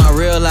 Damn, I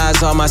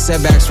realized all my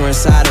setbacks were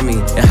inside of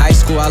me. In high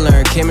school, I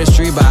learned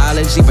chemistry,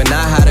 biology, but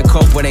not how to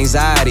cope with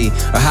anxiety,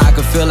 or how I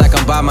could feel like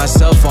I'm by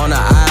myself on an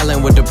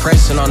island with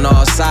depression on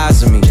all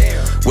sides of me.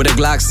 With a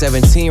Glock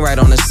 17 right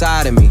on the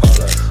side of me.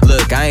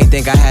 Look, I ain't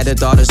think I had the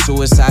thought of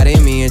suicide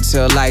in me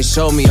until life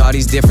showed me all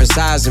these different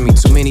sides of me.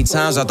 Too many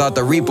times I thought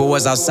the Reaper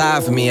was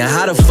outside for me. And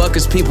how the fuck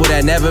is people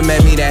that never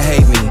met me that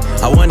hate me?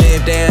 I wonder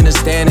if they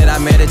understand that I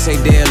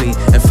meditate daily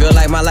and feel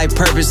like my life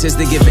purpose is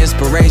to give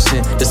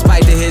inspiration.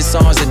 Despite the hit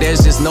songs that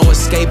there's just no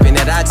escaping,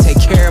 that I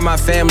take care of my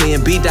family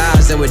and beat the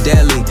odds that were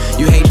deadly.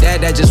 You hate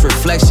that, that just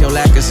reflects your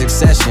lack of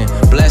succession.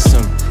 Bless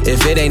them.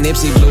 If it ain't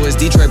Nipsey Blue, it's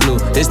Detroit Blue.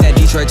 It's that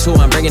Detroit too.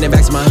 I'm bringing it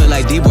back to my hood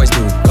like D-Boys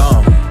do.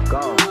 Gone.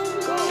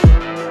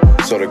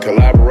 So the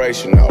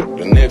collaboration though,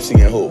 the Nipsey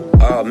and who?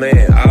 Oh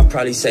man, I'll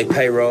probably say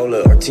Payroll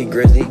or T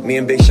Grizzly. Me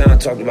and Big Sean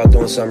talked about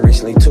doing something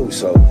recently too.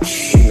 So,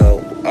 you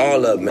know,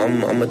 all of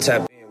them. I'm gonna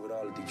tap in with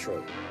all of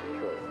Detroit.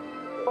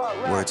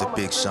 Word to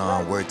Big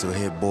Sean, word to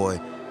Hit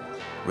Boy.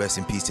 Rest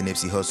in peace to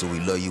Nipsey Hussle. We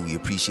love you, we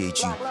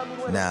appreciate you.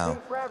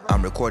 Now,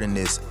 I'm recording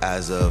this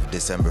as of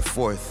December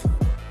 4th,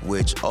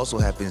 which also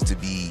happens to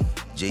be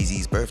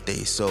Jay-Z's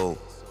birthday. So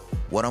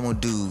what I'm gonna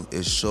do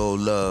is show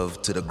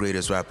love to the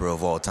greatest rapper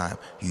of all time.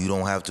 You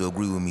don't have to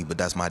agree with me, but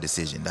that's my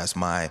decision. That's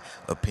my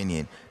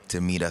opinion. To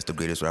me, that's the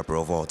greatest rapper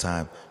of all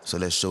time. So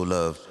let's show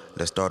love.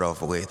 Let's start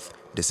off with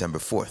December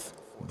 4th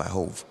by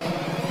Hov.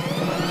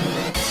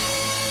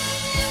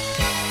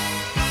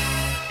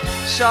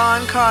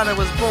 Sean Carter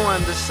was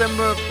born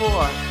December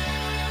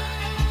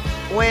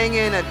 4th, weighing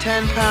in at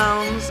 10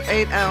 pounds,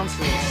 8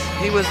 ounces.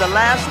 He was the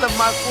last of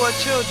my 4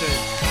 children,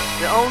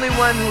 the only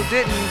one who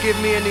didn't give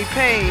me any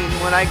pain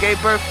when I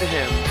gave birth to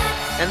him.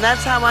 And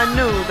that's how I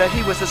knew that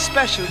he was a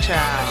special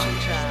child.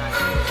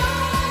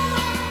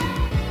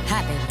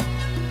 Hi,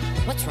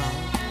 baby. What's wrong?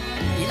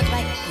 You look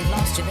like you've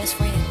lost your best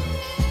friend.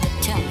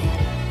 Tell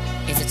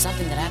me, is it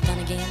something that I've done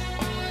again?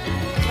 You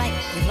look like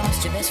you've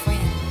lost your best friend.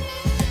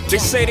 They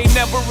say they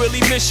never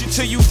really miss you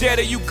till you dead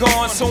or you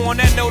gone. So on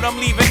that note, I'm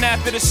leaving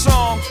after the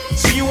song.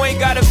 So you ain't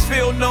gotta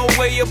feel no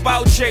way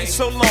about Jay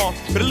so long.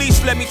 But at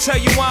least let me tell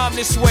you why I'm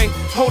this way.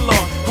 Hold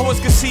on. I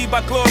was conceived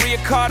by Gloria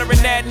Carter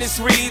and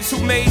Agnes Reeves,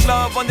 who made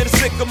love under the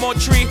sycamore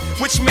tree,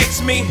 which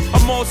makes me a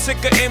more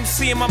sicker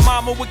MC. And my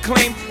mama would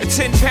claim at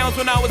 10 pounds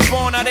when I was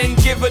born, I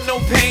didn't give her no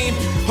pain.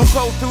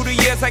 Although through the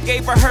years I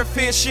gave her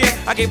fair share.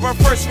 I gave her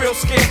first real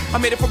scare. I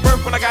made it for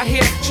birth when I got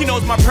here. She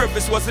knows my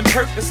purpose wasn't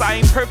purpose. I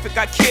ain't perfect,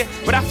 I care,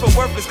 but I feel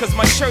worthless cause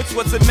my shirts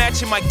wasn't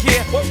matching my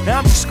gear. Now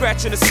I'm just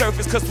scratching the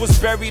surface cause what's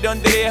buried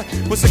under there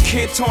was a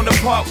kid torn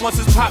apart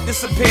once his pop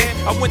disappeared.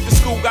 I went to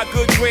school, got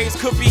good grades,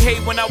 could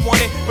behave when I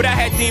wanted, but I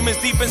had demons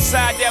deep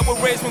inside that were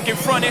raised when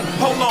confronted.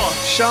 Hold on.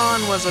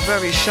 Sean was a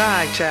very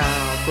shy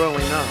child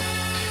growing up.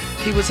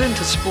 He was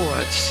into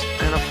sports,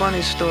 and a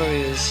funny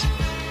story is,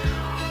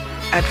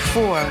 at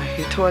 4,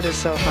 he taught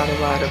himself how to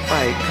ride a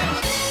bike,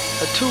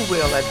 a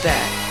 2-wheel at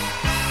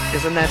that.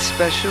 Isn't that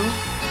special?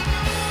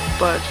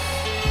 But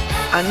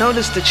I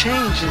noticed a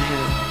change in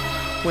him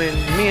when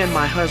me and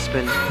my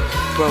husband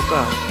broke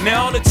up.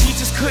 Now all the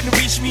teachers couldn't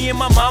reach me and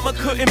my mama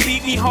couldn't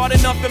beat me hard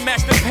enough to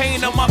match the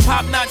pain of my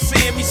pop not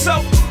seeing me.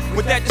 So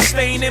with that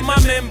disdain in my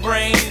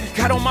membrane,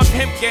 got on my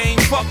pimp game,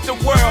 fuck the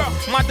world,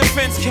 my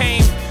defense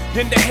came.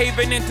 Then the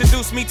Haven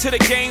introduced me to the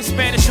game.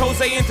 Spanish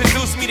Jose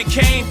introduced me to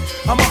Kane.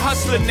 I'm a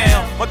hustler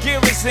now. My gear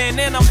is in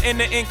and I'm in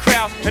the in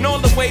crowd. And all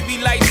the wavy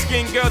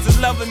light-skinned girls is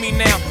loving me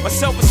now. My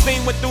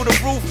self-esteem went through the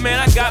roof, man.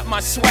 I got my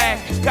swag.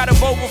 Got a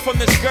Volvo from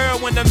this girl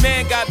when the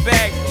man got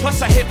back.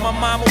 Plus I hit my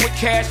mama with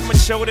cash from a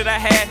show that I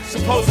had.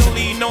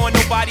 Supposedly knowing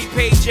nobody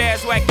paid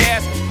jazz whack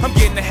ass. I'm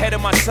getting ahead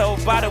of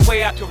myself by the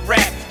way I could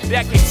rap.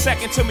 That came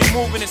second to me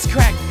moving this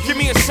crack. Give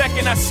me a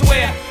second, I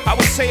swear. I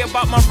would say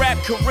about my rap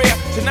career.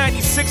 To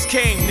 96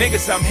 came,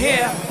 niggas, I'm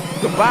here.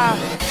 Goodbye.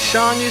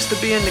 Sean used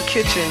to be in the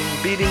kitchen,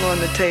 beating on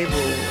the table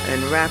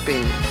and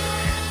rapping,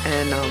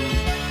 and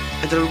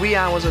until the wee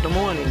hours of the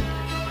morning.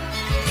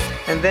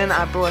 And then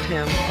I brought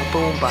him a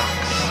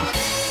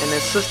boombox, and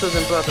his sisters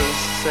and brothers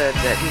said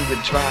that he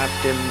would drive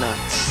them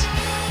nuts.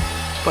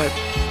 But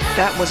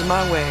that was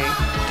my way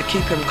to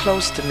keep him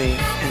close to me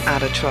and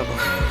out of trouble.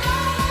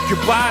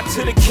 Goodbye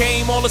to the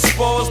game, all the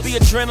spores, the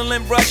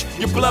adrenaline rush.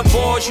 Your blood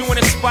boils, you in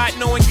a spot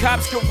knowing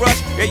cops can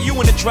rush. Yeah, you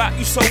in the drop,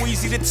 you so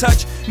easy to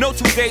touch. No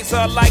 2 days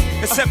are alike,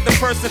 except the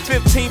first and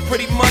 15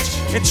 pretty much.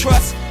 And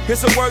trust,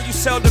 here's a word you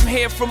seldom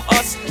hear from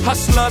us.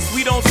 Hustlers,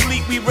 we don't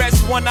sleep, we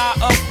rest one eye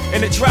up.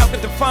 And the drought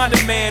can define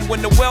a man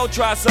when the well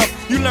dries up.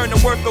 You learn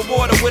the worth of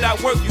water,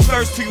 without work you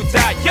thirst till you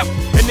die. Yep,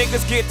 and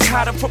niggas get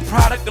tied up for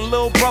product. And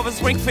little brothers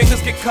ring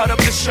fingers get cut up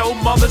to show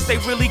mothers they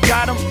really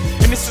got them.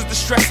 And this is the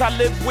stress I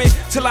live with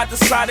till I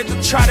decided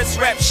to try this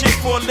rap shit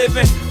for a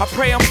living. I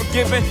pray I'm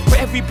forgiven for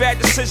every bad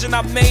decision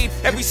I made,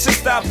 every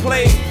sister I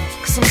played.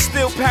 Cause I'm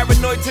still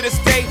paranoid to this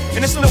day,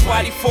 and it's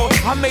nobody's fault.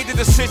 I made the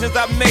decisions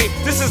I made.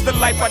 This is the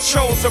life I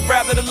chose, or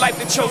rather the life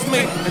that chose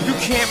me. If you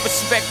can't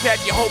respect that,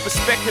 your whole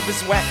perspective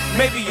is whack.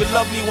 Maybe you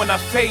love me when I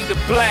fade to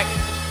black.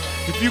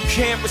 If you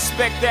can't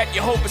respect that,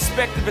 your whole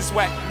perspective is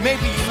whack.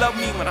 Maybe you love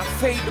me when I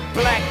fade to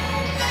black.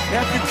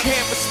 Now if you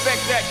can't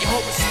respect that, your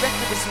whole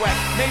perspective is whack.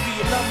 Maybe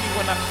you love me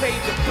when I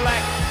fade to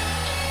black.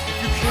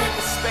 If you can't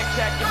respect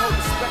that, your whole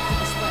perspective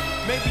is whack.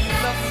 Maybe you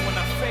love me when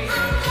I fade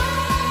to black.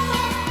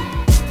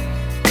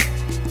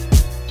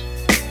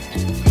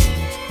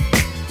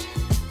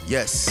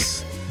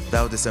 Yes,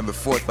 that was December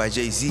 4th by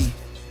Jay-Z.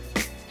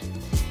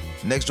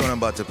 Next joint I'm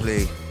about to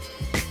play.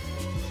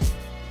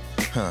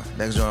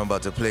 Next joint I'm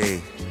about to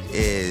play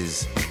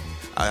is...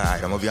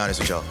 Alright, I'm gonna be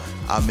honest with y'all.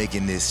 I'm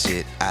making this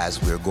shit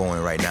as we're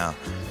going right now.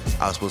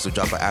 I was supposed to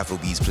drop an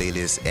Afrobeats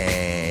playlist,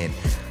 and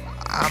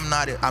I'm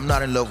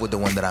not in love with the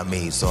one that I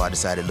made. So I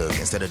decided, look,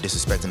 instead of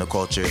disrespecting the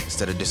culture,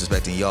 instead of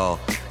disrespecting y'all,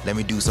 let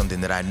me do something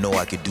that I know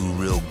I could do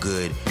real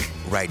good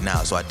right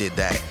now. So I did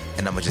that,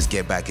 and I'm gonna just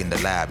get back in the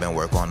lab and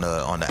work on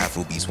the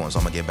Afrobeats one. So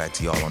I'm gonna get back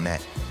to y'all on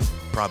that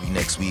probably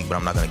next week, but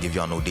I'm not gonna give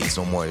y'all no dates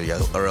no more,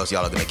 or else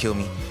y'all are gonna kill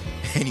me.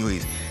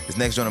 Anyways, this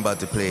next one I'm about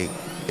to play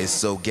is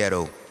So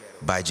Ghetto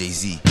by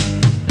Jay-Z.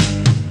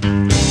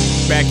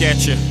 Back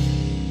at you.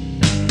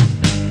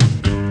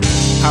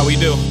 How we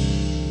do?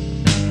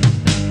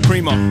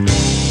 Primo.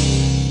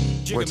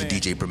 Word to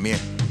DJ Premier.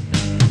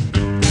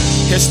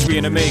 History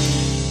in the making.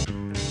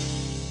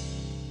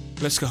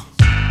 Let's go.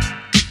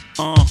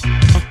 I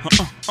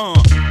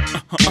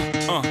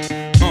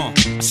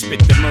spit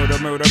the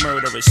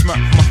murderous,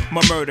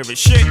 my murderous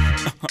shit.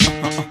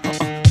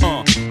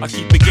 I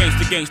keep the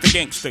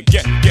gangster,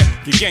 get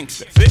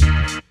gangster, fit?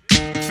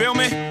 Feel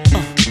me?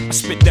 I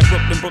spit that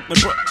Brooklyn.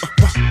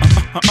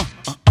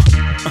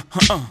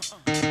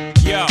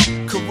 Yo,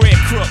 career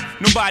crook,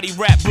 nobody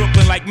rap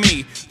Brooklyn like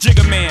me.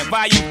 Jigga Man,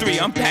 Volume 3,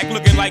 unpack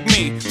looking like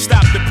me.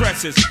 Stop the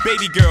presses,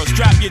 baby girls,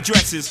 drop your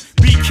dresses.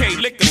 BK,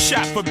 lick a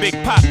shot for Big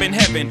Pop in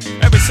heaven.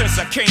 Ever since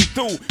I came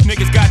through,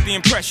 niggas got the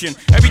impression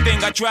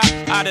everything I drop,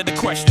 out of the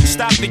question.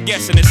 Stop the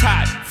guessing, it's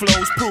hot,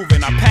 flow's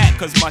proven. I pack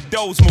cause my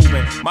dough's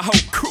moving. My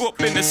whole crew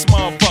up in this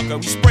motherfucker.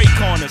 We spray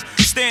corners,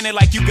 standing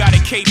like you got a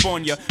cape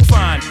on you.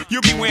 Fine,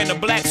 you'll be wearing a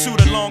black suit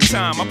a long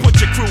time. I put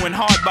your crew in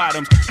hard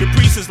bottoms. The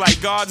priest is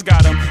like God's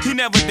got him. He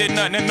never did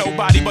nothing to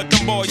nobody, but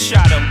them boys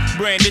shot him.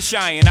 Brandish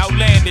iron,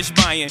 outlandish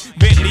buying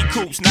Bentley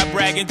coupes, not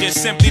bragging,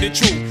 just simply the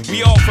truth.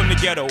 We all from the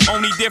ghetto,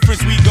 only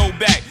difference we go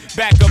back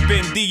up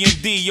in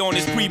D&D on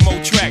this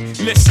primo track.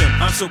 Listen,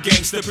 I'm so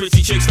gangster,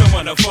 pretty chicks don't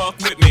wanna fuck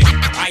with me.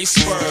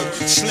 Iceberg,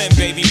 slim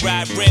baby,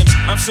 ride rims.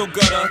 I'm so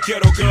gutter,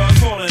 ghetto girls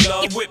fall in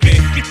love with me.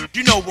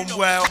 You know them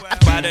well,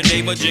 by the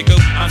name of Jigga.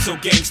 I'm so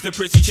gangster,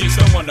 pretty chicks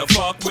don't wanna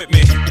fuck with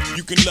me.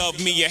 You can love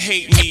me or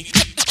hate me.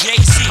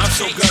 I'm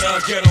so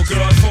gutter, ghetto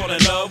girls fall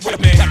in love with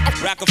me.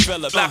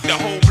 Rockefeller, block the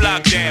whole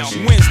block down.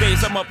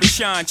 Wednesdays I'm up to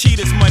shine,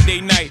 Cheetahs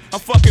Monday night. I'm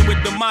fucking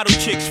with the model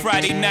chicks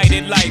Friday night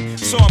at life.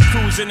 So I'm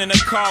cruising in a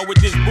car with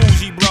this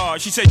bougie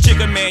broad. She said,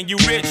 Jigga Man, you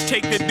rich,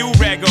 take the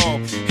do-rag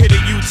off. Hit a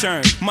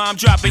U-turn, mom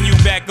dropping you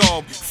back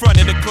off. Front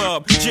of the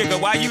club,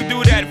 Jigga, why you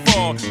do that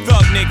for?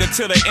 Thug nigga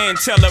till the end,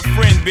 tell a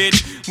friend,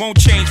 bitch. Won't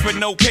change for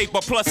no paper,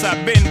 plus I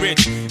been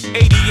rich.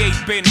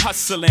 88 been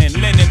hustling,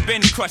 Lennon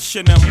been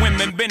crushing them.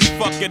 Women been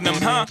fucking them,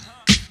 huh?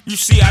 You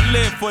see, I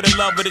live for the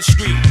love of the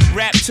street.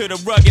 Rap to the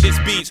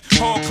ruggedest beats.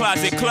 Whole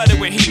closet cluttered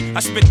with heat. I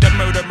spit that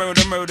murder,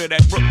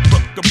 that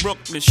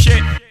Brooklyn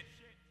shit.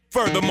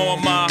 Furthermore,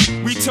 ma,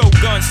 we tote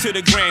guns to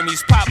the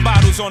Grammys, pop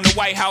bottles on the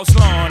White House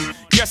lawn.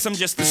 Guess I'm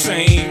just the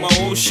same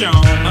old Sean.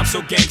 I'm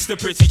so gangster,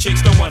 pretty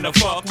chicks don't wanna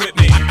fuck with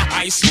me.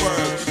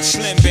 Iceberg,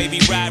 slim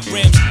baby, ride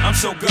rims. I'm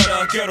so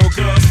gutter, ghetto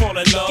girls fall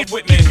in love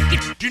with me.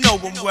 You know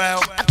them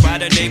well, by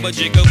the name of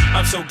Jigga.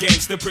 I'm so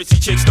gangster, pretty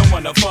chicks don't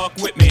wanna fuck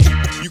with me.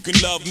 You can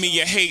love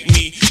me or hate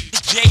me.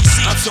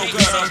 I'm so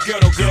gutter,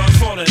 ghetto girls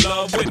fall in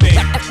love with me.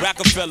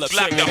 Rockefeller,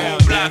 block the whole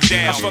block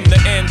down. I'm from the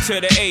M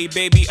to the A,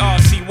 baby,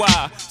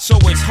 RCY. So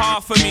it's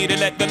hard for me to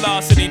let the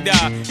velocity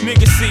die.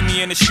 Niggas see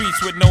me in the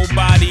streets with no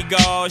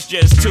bodyguards,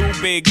 just two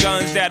big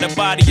guns that'll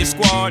body your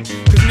squad.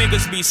 Cause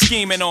niggas be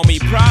scheming on me,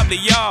 probably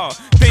y'all.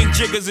 Think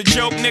Jigga's a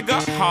joke, nigga?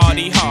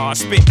 Hardy hard.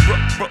 Spit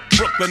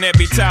Brooklyn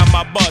every time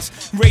I bust.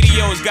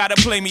 Radios gotta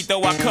play me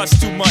though I cuss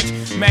too much.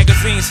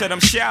 Magazines said I'm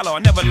shallow, I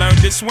never learned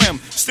to swim.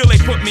 Still they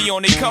put me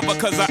on their cover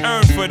cause I earned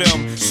burn for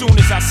them. Soon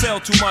as I sell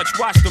too much,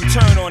 watch them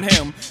turn on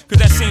him. Cause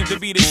that seems to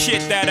be the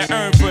shit that I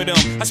earn for them.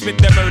 I spit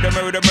that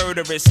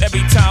murderous.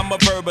 Every time a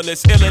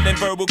verbalist, iller than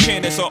verbal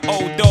Kenneth or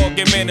old dog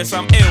and menace.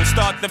 I'm ill,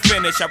 start to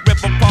finish. I rip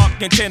apart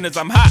contenders,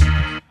 I'm hot.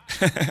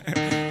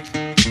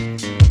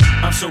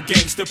 I'm so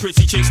gangster,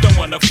 pretty chicks don't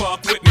wanna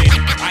fuck with me.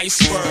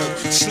 Iceberg,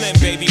 slim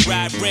baby,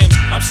 ride rims.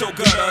 I'm so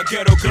gutter,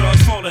 ghetto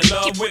girls fall in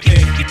love with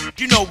me.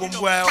 You know them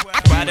well.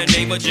 By the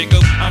name of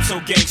Jigga. I'm so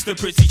gangster,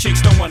 pretty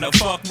chicks don't wanna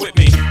fuck with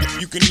me.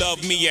 You can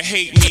love me or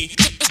hate me.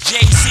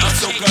 Jay-Z. I'm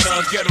so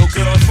gutter, ghetto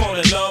girls fall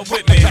in love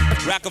with me.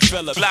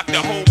 Rockefeller, block the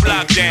whole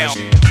block down.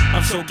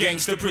 I'm so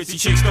gangster, pretty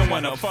chicks don't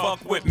wanna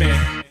fuck with me.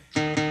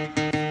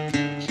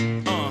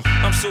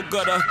 I'm so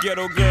gutter,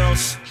 ghetto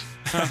girls.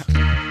 Yeah.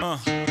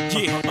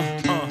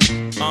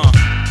 A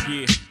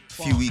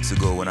few weeks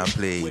ago when I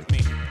played What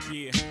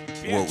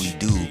We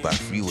Do by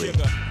Freeway,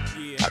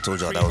 I told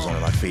y'all that was one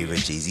of my favorite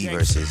Jay-Z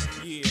verses.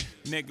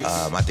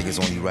 I think it's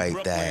only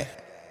right that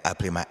I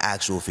play my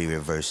actual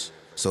favorite verse.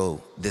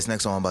 So this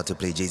next song I'm about to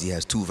play, Jay-Z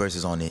has 2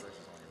 verses on it.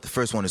 The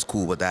first one is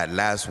cool, but that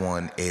last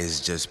one is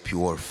just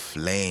pure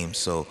flame.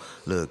 So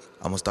look,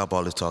 I'm gonna stop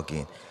all this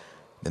talking.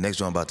 The next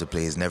one I'm about to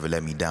play is Never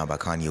Let Me Down by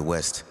Kanye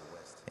West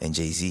and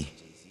Jay-Z.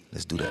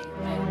 Let's do that.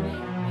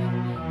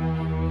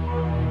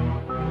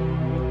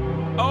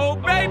 Oh,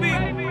 baby!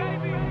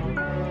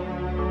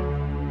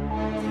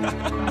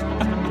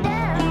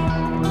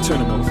 Turn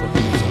them over.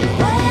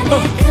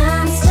 When it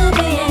comes to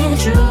being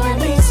true, at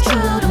least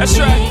true to That's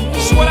me. right.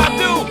 That's what I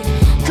do.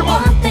 Come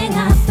on. One thing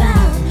I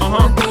found.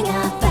 One thing I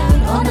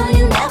found. Oh no,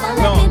 you never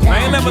let me down. I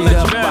ain't never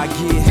let you down.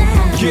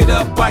 Get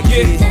up, I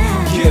get.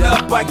 Get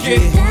up, I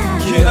get.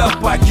 Get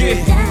up, I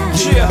get.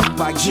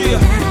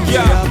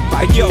 Yeah.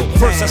 Yo,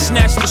 first I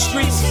snatched the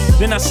streets,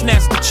 then I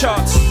snatched the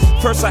charts.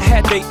 First I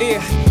had their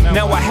ear,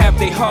 now I have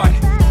their heart.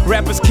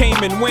 Rappers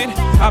came and went,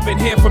 I've been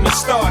here from the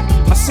start.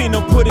 I seen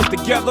them put it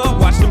together,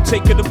 watch them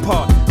take it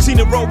apart. Seen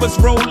the rovers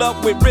roll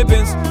up with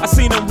ribbons. I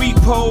seen them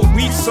repo,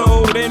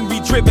 resold, and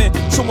re-driven.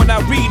 So when I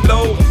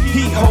reload,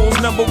 he holds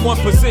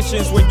 #1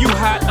 positions. When you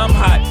hot, I'm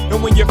hot.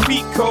 And when your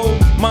feet cold,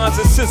 mine's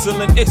a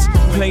sizzling. It's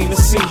plain to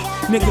see.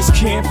 Niggas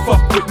can't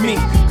fuck with me,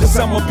 cause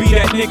I'ma be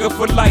that nigga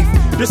for life.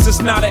 This is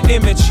not an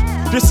image,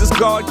 this is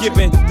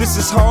God-given. This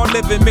is hard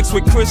living mixed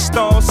with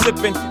crystal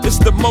sipping. It's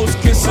the most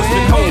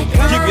consistent home,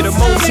 give you the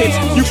most hits.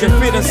 You can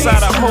fit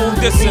inside a whole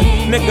distance.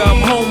 Nigga,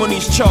 I'm home on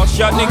these charts,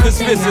 y'all niggas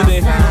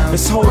visiting.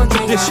 It's whole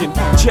tradition,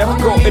 Jeff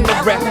go in the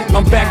rap.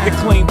 I'm back to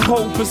claim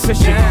pole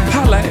position.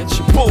 Holla at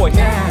your boy.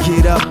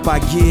 Get up, I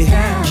get.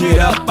 Get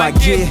up, I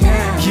get.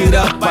 Get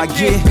up, I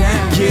get.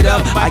 Get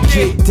up, I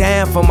get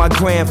down for my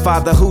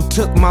grandfather who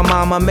took my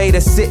mama, made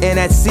her sit in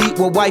that seat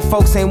where white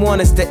folks ain't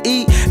want us to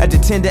eat. At the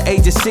tender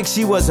age of 6,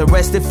 she was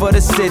arrested for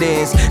the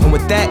sit-ins. And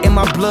with that in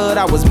my blood,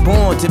 I was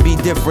born to be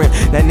different.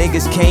 Now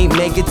niggas can't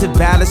make it to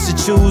balance to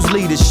choose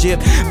leadership,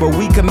 but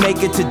we can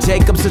make it to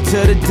Jacobs or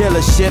to the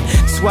dealership.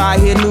 That's why I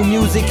hear new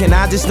music and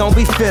I just don't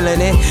be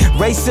feeling it.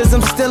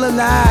 Racism still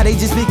alive, they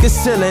just be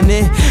concealing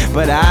it.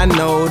 But I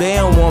know they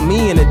don't want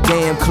me in a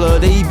damn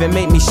club. They even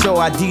make me show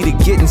ID to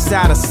get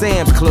inside a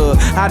Sam's Club.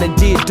 I done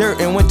did dirt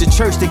and went to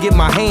church to get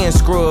my hands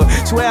scrubbed.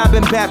 Swear I've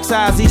been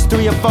baptized these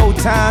 3 or 4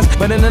 times.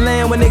 But in the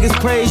land where niggas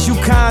praise you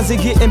cons and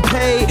getting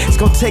paid, it's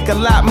gonna take a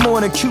lot more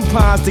than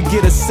coupons to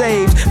get us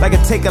saved. Like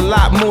it take a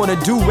lot more than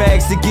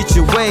do-rags to get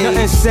your way.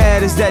 Nothing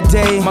sad as that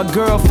day my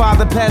girl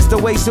father passed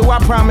away, so I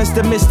promised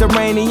to Mr.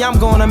 Rainey I'm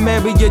gonna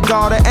marry your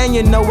daughter. And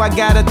you know I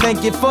gotta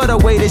thank you for the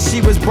way that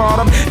she was brought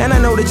up. And I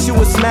know that you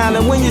was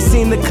smiling when you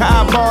seen the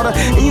car bought her.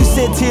 And you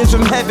sent tears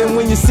from heaven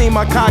when you seen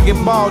my car get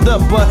balled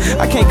up. But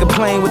I can't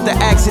complain what the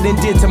accident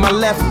did to my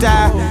left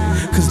eye,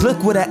 cause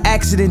look what an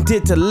accident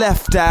did to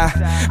left eye.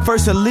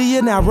 First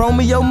Aaliyah, now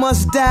Romeo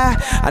must die.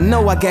 I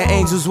know I got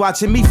angels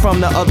watching me from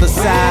the other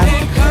side. When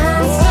it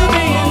comes to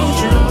being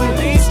true, at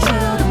least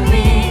true to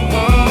me.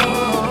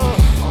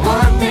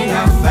 One thing I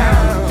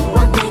found.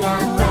 One thing I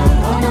found.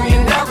 Oh no, you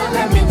never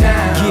let me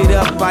down. Get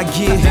up, I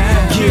get.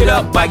 Get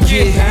up, I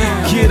get.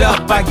 Get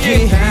up, I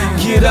get.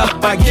 Get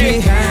up, I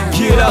get.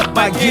 Get up,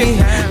 I get.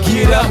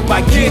 Get up,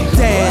 I get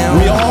down.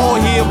 We are all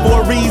here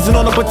for a reason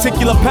on a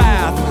particular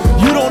path.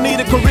 You don't need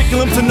a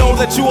curriculum to know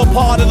that you are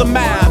part of the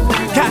math.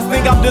 Cats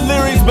think I'm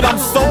delirious, but I'm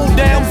so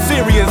damn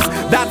serious.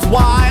 That's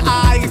why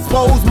I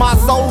expose my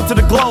soul to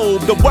the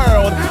globe, the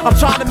world. I'm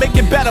trying to make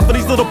it better for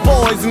these little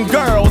boys and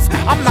girls.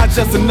 I'm not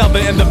just another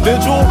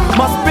individual.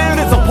 My spirit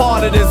is a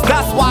part of this.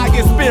 That's why I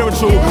get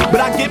spiritual.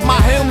 But I get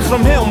my hymns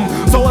from him.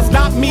 So it's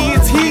not me,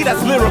 it's he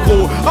that's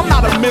lyrical. I'm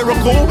not a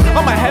miracle,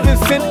 I'm a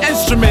heaven-sent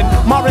instrument.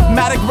 My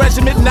rhythmic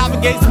regiment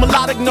navigates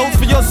melodic notes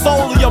for your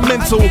soul or your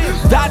mental.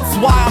 That's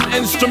why I'm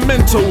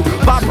instrumental.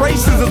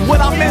 Vibrations is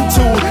what I'm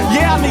into.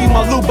 Yeah, I need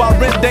my Luba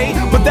Rende,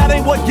 but that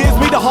ain't what gives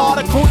me the heart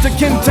of Kunta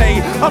Kinte.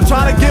 I'm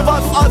trying to give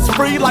us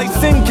free like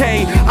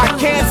Sinke. I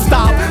can't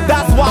stop,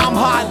 that's why I'm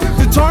hot.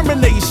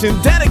 Determination,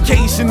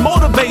 dedication,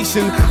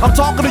 motivation. I'm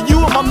talking to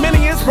you and my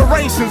many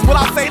inspirations. When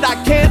I say that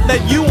I can't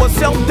let you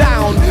yourself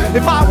down.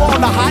 If I were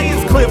on the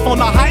highest cliff, on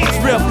the highest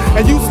rift,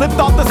 and you slipped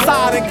off the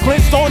side and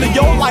clinched onto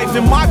your life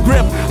words in my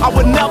grip. I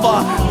would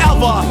never,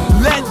 ever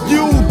let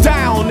you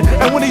down.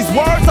 And when these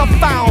words are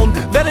found,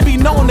 let it be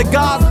known that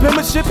God's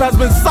penmanship has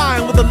been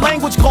signed with a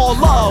language called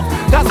love.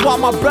 That's why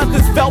my breath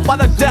is felt by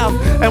the deaf,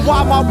 and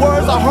why my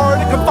words are heard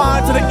and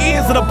confined to the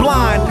ears of the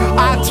blind.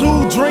 I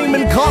too dream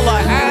in color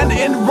and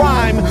in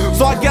rhyme,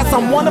 so I guess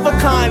I'm one of a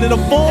kind in a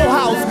full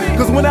house.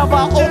 Cause whenever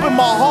I open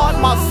my heart,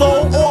 my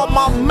soul, or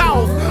my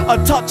mouth,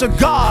 a touch of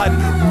God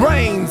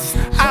rains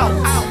out.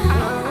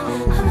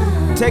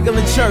 Take them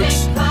to church.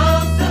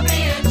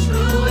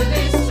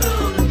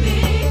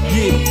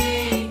 Yeah.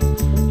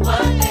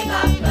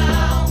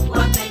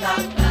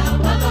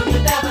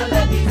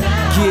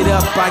 Get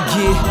up, I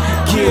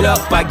get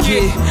up, I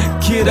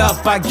get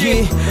up, I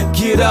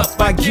get up,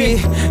 I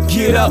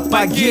get up,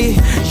 I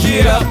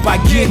get up, I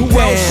get Who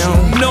else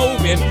you know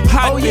and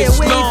how this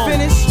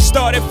long?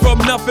 Started from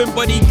nothing,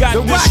 but he got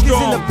this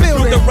strong.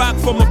 Threw the rock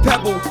from a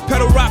pebble,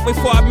 pedal rock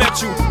before I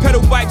met you.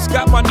 Pedal bikes,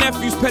 got my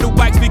nephews pedal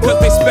bikes because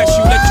they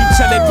special. Let you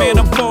tell it, man,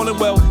 I'm falling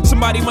well.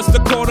 Somebody must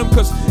have called him,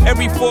 cause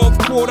every fourth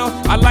quarter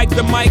I like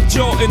the Mike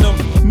Jordan them.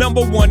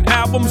 #1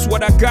 albums,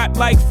 what I got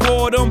like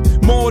for them.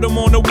 More of them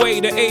on the way,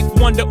 the 8th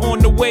wonder on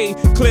the way.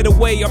 Clear the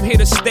way, I'm here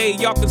to stay.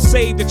 Y'all can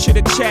save the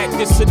chitter chat,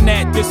 this and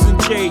that, this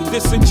and J.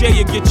 This and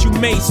J will get you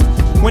maced.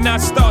 When I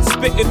start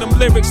spitting them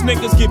lyrics,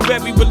 niggas get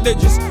very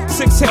religious.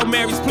 6 Hail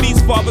Marys,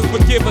 please, fathers,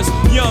 forgive us.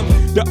 Young,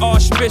 the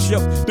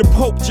Archbishop, the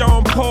Pope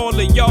John Paul,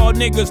 and y'all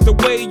niggas, the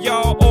way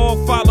y'all all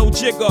follow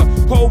Jigger.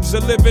 Hove's a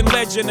living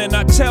legend, and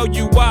I tell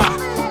you why.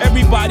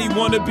 Everybody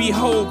wanna be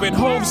Hove, and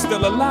Hove's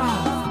still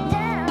alive.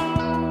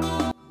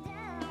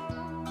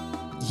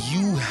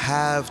 You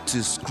have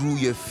to screw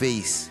your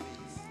face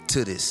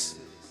to this.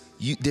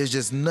 There's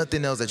just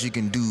nothing else that you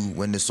can do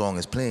when the song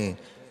is playing.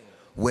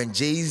 When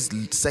Jay's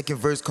second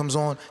verse comes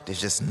on,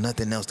 there's just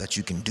nothing else that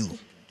you can do.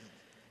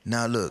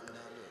 Now look,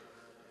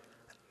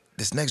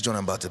 this next joint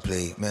I'm about to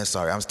play, man,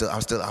 sorry, I'm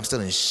still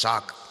in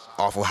shock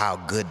off of how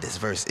good this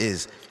verse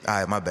is. All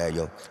right, my bad,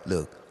 yo.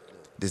 Look,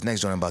 this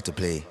next joint I'm about to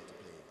play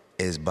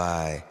is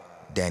by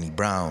Danny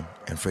Brown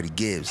and Freddie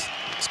Gibbs.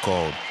 It's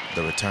called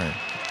The Return.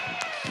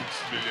 $6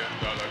 million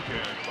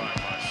can't buy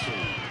my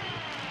soul.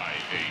 I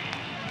ain't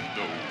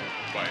no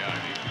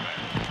bionic man.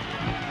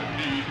 I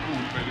need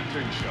good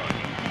meditation.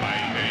 I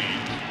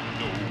ain't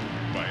no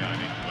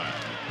bionic man.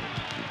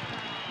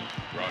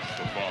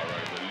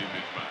 Rastafari, the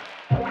limit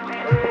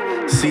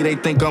man. See, they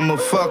think I'm a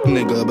fuck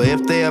nigga, but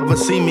if they ever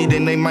see me,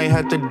 then they might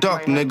have to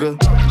duck, nigga.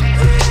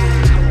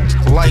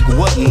 Like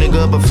what,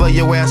 nigga? But for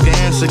your ass can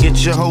answer, get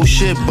your whole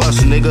shit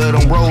bust, nigga.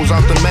 Them rolls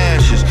out the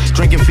mashes,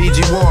 drinking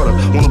Fiji water.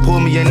 Wanna pull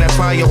me in that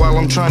fire while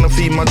I'm trying to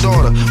feed my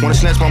daughter. Wanna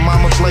snatch my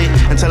mama plate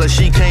and tell her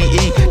she can't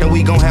eat. Then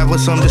we gon' have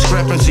us some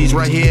discrepancies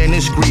right here in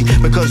this street.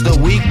 Because the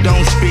weak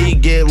don't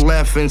speak, get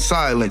left in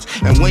silence.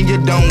 And when you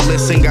don't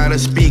listen, gotta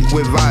speak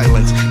with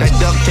violence. That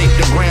duct tape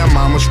the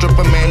grandmama,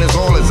 stripper man is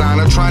all his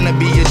honor. Trying to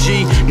be a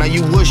G, now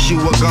you wish you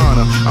were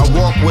gonna. I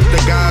walk with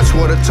the God,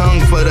 swore the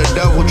tongue for the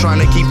devil. Trying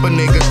to keep a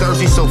nigga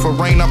thirsty, so for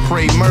rain I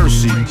pray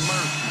mercy. $6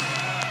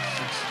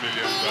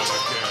 million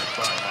can't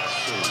buy my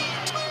soul.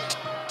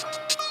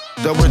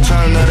 The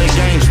return of the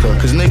gangster,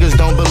 cause niggas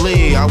don't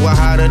believe I will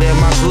hide it in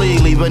my sleeve,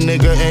 leave a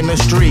nigga in the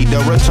street. The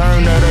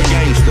return of the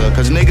gangster,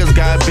 cause niggas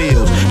got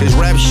bills. This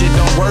rap shit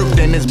don't work,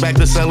 then it's back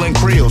to selling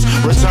krills.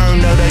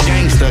 Return of the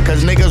gangster,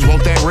 cause niggas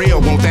want that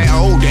real, want that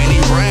old Danny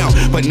Brown.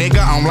 But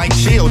nigga, I'm like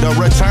chill. The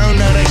return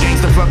of the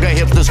gangster, fuck a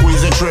hip to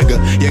squeeze a trigger.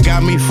 You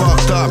got me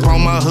fucked up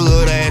on my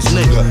hood ass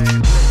nigga.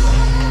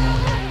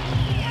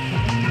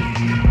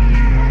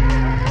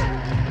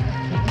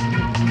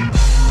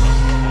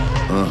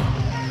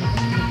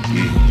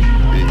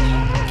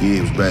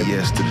 Gibbs back,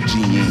 yes to the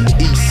GM.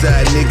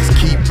 Eastside niggas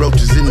keep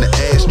roaches in the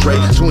ashtray.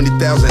 20,000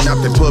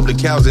 out there public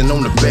housing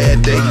on a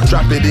bad day.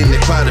 Drop it in the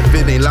pot if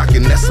it ain't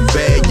locking, that's a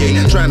bad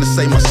yeah. Trying to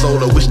save my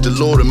soul, I wish the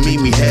Lord would meet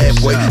me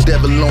halfway.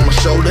 Devil on my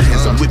shoulder,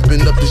 as I'm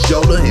whipping up the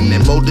shoulder. And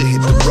that motor hit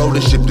the road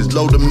and ship this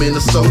load to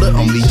Minnesota.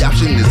 Only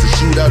option is a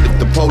shootout if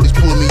the police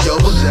pull me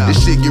over.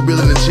 This shit get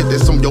real in the shit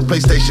that's on your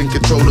PlayStation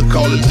controller.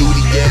 Call of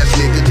Duty ass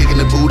nigga, kicking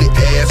the booty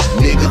ass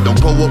nigga. Don't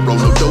pull up, roll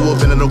no dough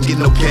up, and I don't get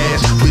no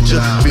cash with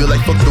ya. Feel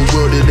like fuck the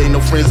world, it ain't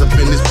no friends up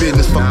in this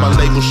business. Fuck my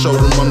label, show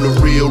them I'm the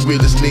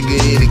realest nigga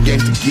in the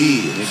gangsta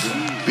Gibbs,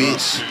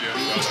 bitch.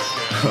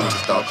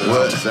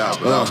 What?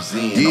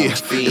 Yeah,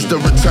 it's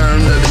the return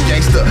of the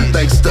gangster,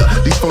 thankster.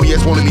 These phony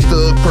ass wanna be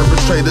thug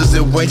perpetrators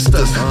and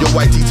wanksters. Your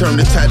white tee turned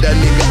to tie that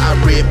nigga, I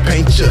red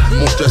paint ya.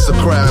 Won't stress or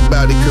cry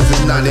about it cause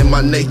it's not in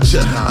my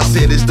nature. I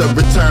said it's the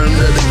return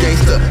of the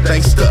gangster,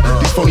 thankster.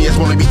 These phony ass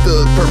wanna be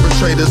thug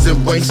perpetrators and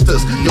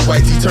wanksters. Your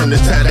white tee turned to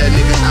tie that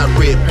nigga, I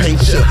red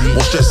paint ya.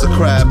 Won't stress or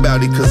cry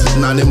about it cause it's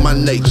not in my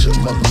nature,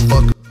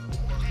 motherfucker.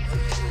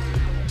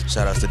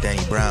 Shout outs to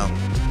Danny Brown.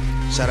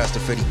 Shout outs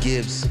to Freddie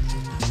Gibbs.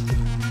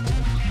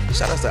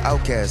 Shout outs to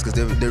Outkast, because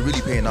they're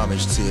really paying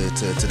homage to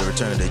the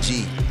Return of the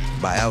G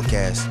by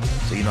Outkast.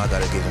 So you know I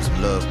gotta give him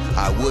some love.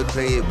 I would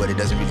play it, but it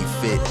doesn't really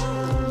fit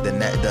the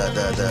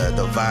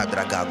vibe that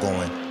I got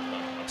going.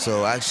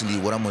 So actually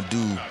what I'm gonna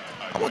do,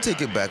 I'm gonna take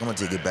it back.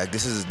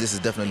 This is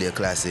definitely a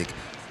classic.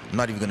 I'm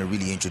not even gonna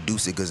really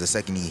introduce it because the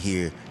second you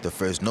hear the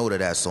first note of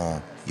that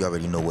song, you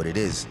already know what it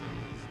is.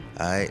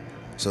 Alright?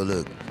 So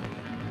look,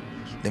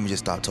 let me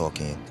just stop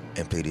talking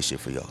and play this shit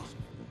for y'all.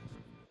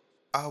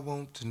 I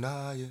won't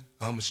deny it,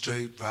 I'm a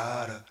straight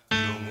rider. You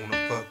don't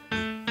wanna fuck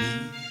with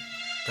me.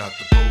 Got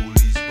the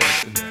police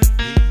busting at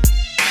me,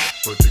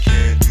 but they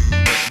can't do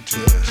nothing to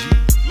me.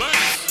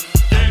 Let's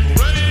get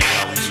ready to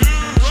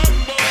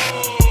rumble.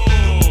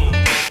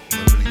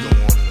 What really go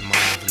on in the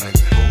mind of a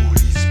nigga?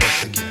 Police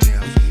busting get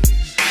down for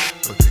this,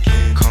 but they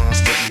can't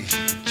constantly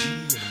hit the G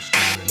and I'm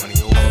screaming money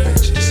over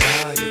bitches.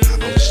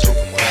 I'm just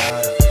over my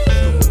rider. You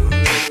don't wanna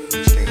fuck with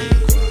me, stand in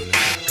the ground,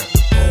 nigga. Got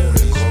the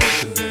police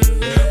busting at me.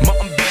 My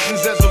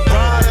ambitions as a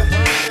rider.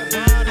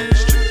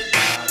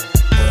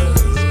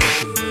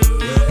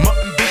 My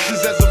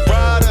ambitions as a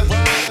rider.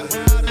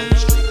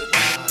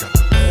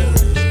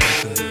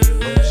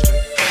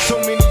 So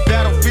many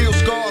battlefield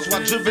scars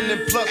while driven in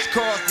plus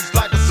cars. This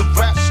life is a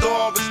rap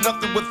star. It's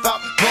nothing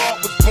without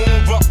God. Was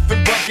born rough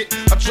and rugged.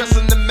 I dress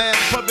in the mass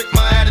public.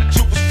 My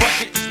attitude was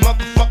fuck it. These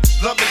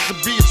motherfuckers love it to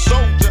be a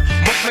soldier.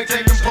 Must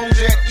maintain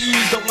composure at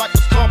ease. Though life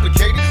is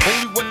complicated.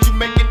 Only what you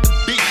make it to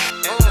be.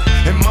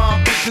 And my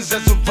ambitions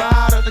as a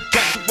rider. To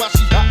catch her while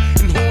she hot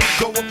and horns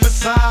go up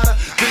inside her.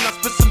 Then I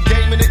spit some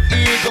game in the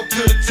ear. Go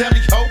to the telly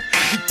ho.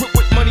 He put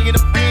with money in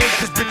the bins.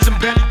 Cause bitch I'm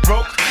belly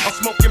broke. I'm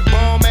smoking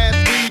bomb ass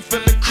weed.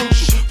 Feeling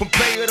crucial. From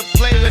player to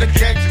player. The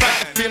game's like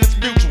the feelings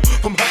mutual.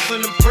 From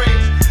hustling and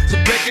prayers to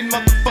begging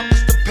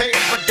motherfuckers to pay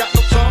us. I got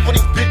no time for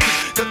these bitches.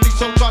 Cause these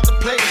hoes try to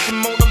play us.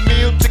 I'm on a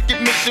meal. Ticket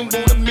mission.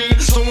 Want a meal.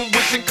 So I'm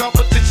wishing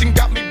competition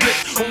got me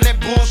blitzed. On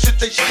that bullshit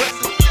they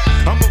stressing.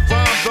 I'm a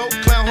rhyme though.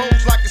 Clown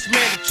hoes like it's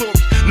mandatory.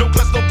 No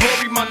class, no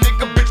glory. My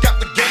nigga bitch got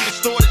the game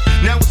distorted.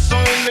 Now it's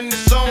on and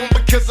it's on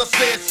because I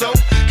said so.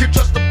 Can't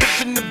trust a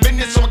bitch in the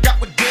business, so I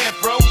got with death,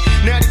 bro.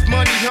 Now these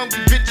money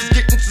hungry bitches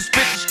getting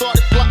suspicious.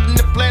 Started plotting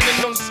and planning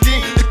on the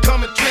scheme to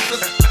come and twist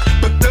us.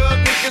 But thug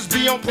niggas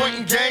be on point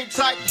and game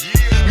tight.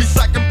 Me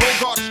psyching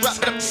Bogart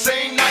strapped up the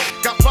same night.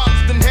 Got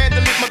problems, then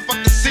handle it,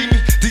 motherfuckers see me.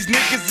 These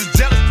niggas is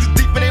jealous, too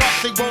deep in their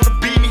hearts, they wanna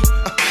be me.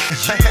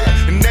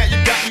 And now you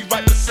got me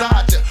right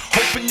beside you.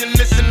 Hoping you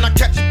listen, I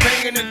catch you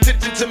paying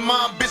attention to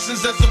my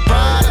ambitions as a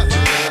rider.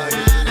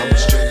 I'm a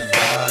straight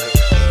rider.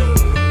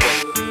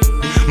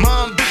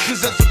 My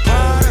ambitions as a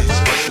rider.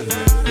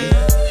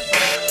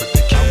 But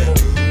they can't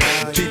do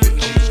nothing to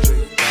me.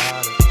 Straight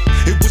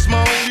rider. It was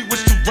my only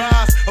wish to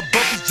rise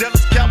above these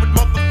jealous coward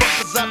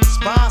motherfuckers I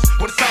despise.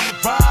 When it's time to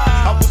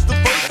ride, I was the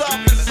first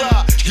off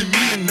inside. Give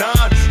me the 9.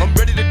 I'm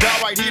ready to die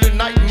right here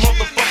tonight and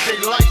motherfuck they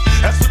life.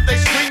 That's what they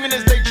screaming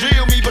as they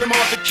drill me, but I'm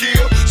hard to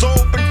kill. So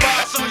open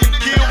fire so you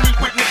kill me,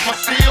 witness my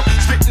steel.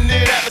 Spitting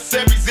it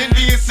adversaries,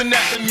 envious and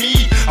after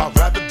me. I'd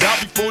rather die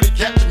before they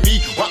capture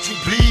me. Watch me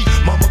bleed.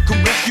 Mama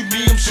come rescue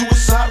me, I'm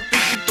suicidal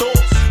thinking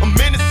thoughts. I'm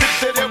innocent,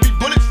 said every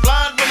bullet's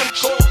flying when I'm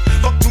caught.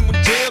 Fuck doing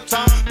jail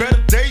time,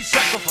 better days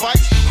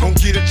sacrifice. Don't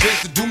get a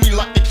chance to do me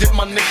like they did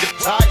my nigga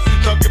Tyson.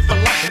 Thug it for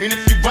life, and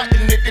if you right,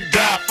 the nigga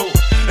die for it.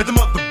 Let the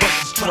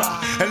motherfuckers try,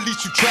 at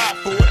least you try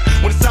for it.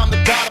 When it's time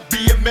to die, to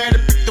be a man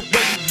and pick the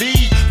way you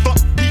lead. Fuck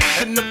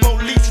peace and the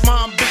police,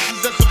 my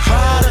ambitions as a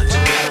rider.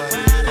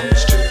 I'm a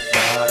straight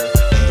rider.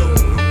 You don't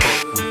wanna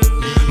fuck with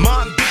me.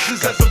 My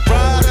ambitions as a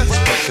rider.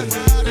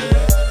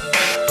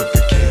 But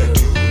they can't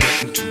do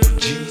nothing to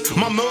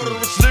me. My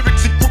murderous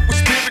lyrics equipped with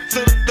spirit to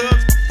the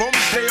thugs before me.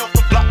 Stay off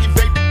the block,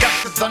 evade the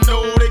cops, cause I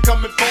know they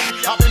coming for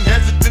me. I've been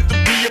hesitant to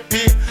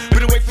reappear,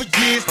 been away for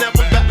years. Now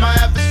I'm back, my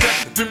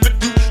adversaries been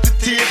reduced to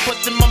tears.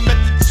 Questing my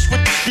method to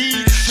switch the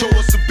speed. Show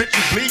us a bitch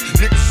and bleed.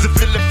 Niggas are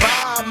feeling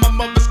fine. My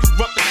mother's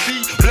corrupt and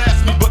see.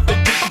 Blast me, but they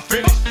didn't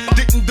finish.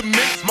 Didn't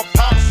diminish my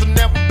power, so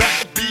now I'm back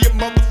to be a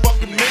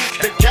motherfucking menace.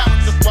 They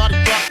cowards, that's why they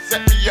try to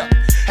set me up.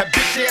 Had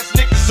bitch ass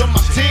niggas on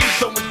my team,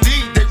 so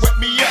indeed they wet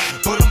me up.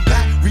 But I'm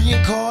back,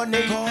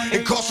 reincarnated,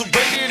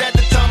 incarcerated at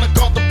the time I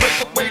called the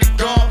breakaway to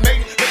God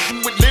made it.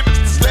 Listen with lyrics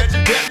that's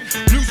legendary,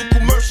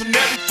 musical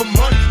mercenary for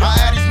money. I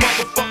had these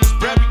motherfuckers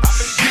buried,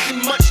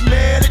 getting much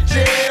mad at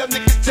jail.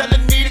 Niggas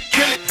telling me to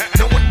kill it,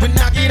 knowing when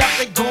I get out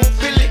they gon'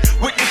 feel it.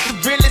 Witness the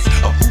realest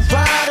of who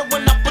rider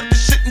when I put the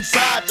shit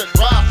inside you.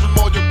 Rise from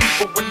all your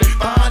people when they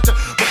find you.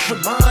 But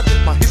remind you,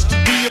 my history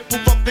will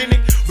prove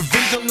authentic.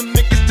 Revenge on the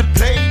niggas that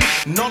played me,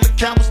 and all the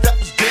cowards that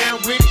was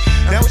down with it.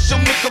 Now it's your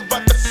nigga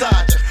right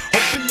beside you.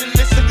 Hoping you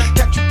listen,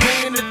 got you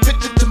paying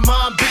attention to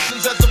my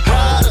ambitions as a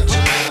rider.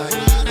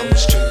 I'm a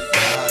straight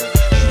rider.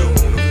 You don't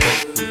wanna fuck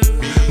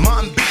with me. My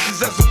ambitions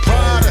as a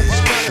rider.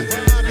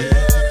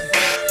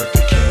 But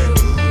they can't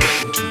do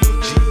nothing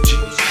to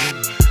me.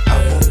 I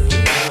won't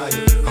deny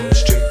it. I'm a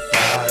straight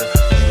rider.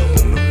 You don't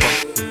wanna fuck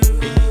with me.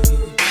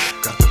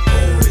 Got the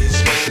police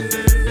busting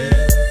at me,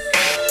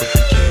 but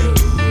they can't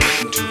do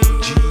nothing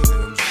to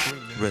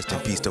me. Rest in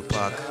peace to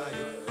Pac.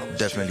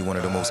 Definitely one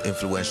of the most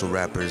influential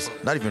rappers.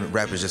 Not even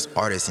rappers, just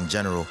artists in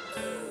general.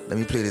 Let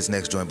me play this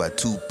next joint by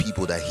two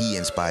people that he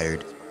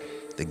inspired.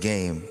 The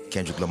Game,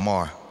 Kendrick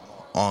Lamar,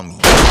 On Me.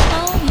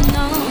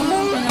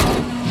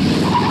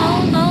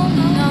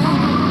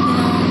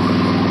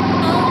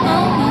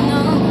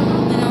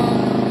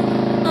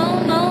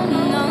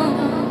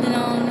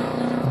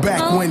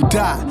 Back when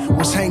Dot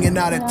was hanging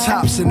out at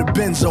Tops in the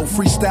Benzo,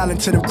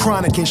 freestyling to them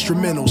chronic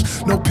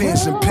instrumentals. No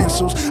pens and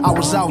pencils, I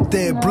was out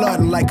there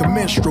blooding like a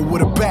minstrel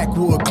with a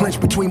backwood clenched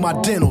between my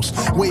dentals.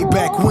 Way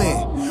back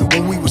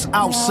when we was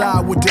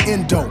outside with the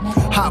endo,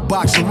 hot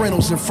boxing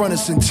rentals in front of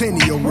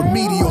Centennial.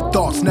 Remedial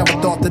thoughts, never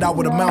thought that I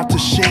would amount to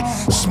shit.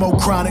 Smoke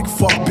chronic,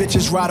 fuck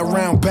bitches, ride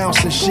around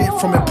bouncing shit.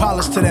 From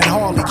Impalas to that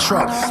Harley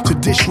truck, to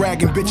dish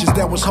ragging bitches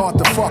that was hard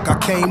to fuck. I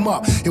came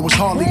up, it was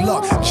hardly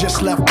luck,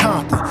 just left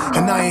Compton,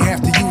 and I ain't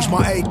have to use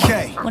my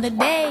AK. What a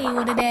day,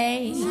 what a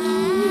day.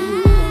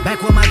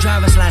 Back when my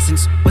driver's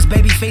license was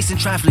baby facing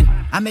trifling,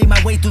 I made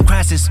my way through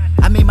crisis.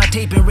 I made my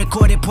tape and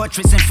recorded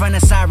portraits in front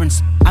of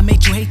sirens. I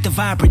made you hate the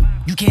vibrant,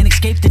 you can't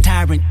escape the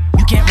tyrant.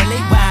 You can't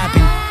relate what I've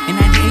been. In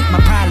 98 my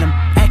problem,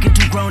 acting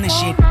too grown and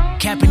shit.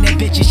 Capping that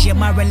bitch and shit,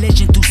 my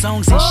religion through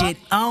songs and shit.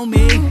 On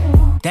me,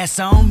 that's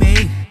on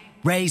me.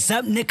 Raise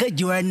up, nigga,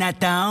 you are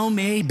not the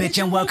homie.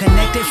 Bitch, I'm well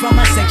connected from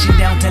my section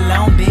down to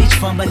Long Beach.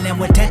 Fumbling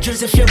with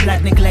Tetris if you're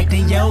black,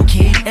 neglecting your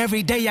kid.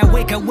 Every day I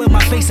wake up with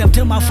my face up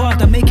to my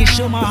father, making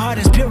sure my heart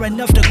is pure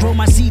enough to grow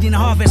my seed and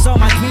harvest all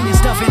my green and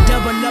stuff. And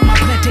double up my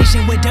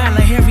plantation with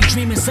dollar. Every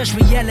dream is such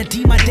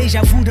reality. My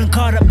deja vu done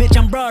caught up, bitch,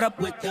 I'm brought up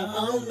with the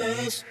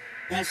homies.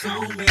 That's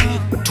on me.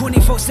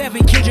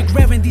 24/7, Kendrick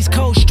revving these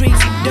cold streets.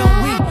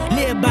 Don't we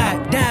live by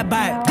it, die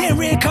by it, then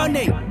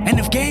reincarnate? And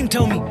if game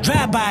told me,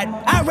 drive by it,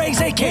 I raise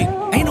AK.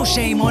 Ain't no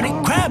shame on it,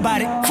 cry about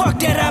it. Fuck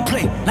that, I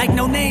play like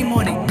no name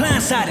on it.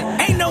 Blindsided,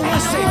 ain't no one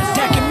safe.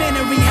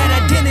 Documentary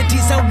had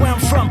identities of where I'm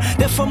from.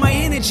 Therefore my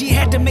energy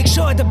had to make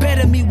sure the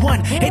better me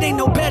won. It ain't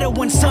no better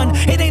one, son.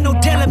 It ain't no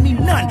telling me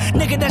none.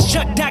 Nigga, that's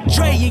Chuck, Doc,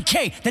 Dre, and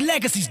K. The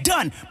legacy's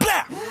done.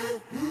 Blah.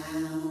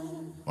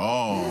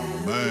 Oh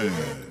man.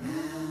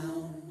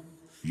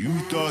 You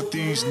thought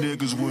these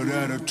niggas with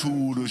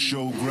attitude or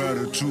show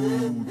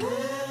gratitude?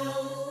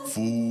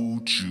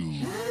 Fooled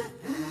you.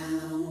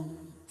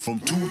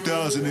 From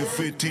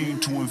 2015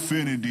 to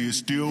infinity, it's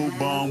still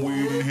bomb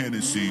weed and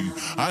Hennessy.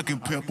 I can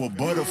pimp a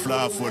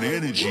butterfly for the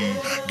energy.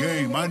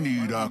 Game, I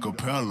need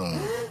acapella.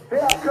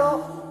 Here I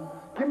come.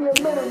 Give me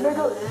a minute,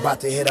 nigga. About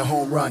to hit a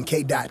home run,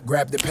 K-Dot,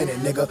 grab the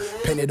pennant, nigga.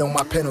 Pin it on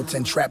my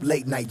Pendleton, trap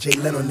late night, Jay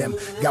Leno and them.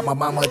 Got my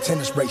mama a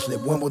tennis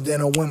bracelet,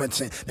 Wimbledon or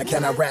Wilmington. Now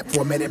can I rap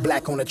for a minute,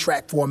 black on the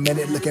track for a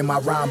minute? Look at my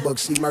rhyme book,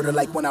 see murder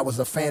like when I was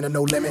a fan of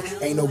No Limit.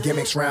 Ain't no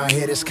gimmicks round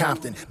here, this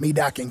Compton. Me,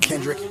 Doc, and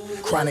Kendrick.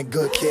 Chronic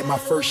good kid, my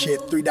first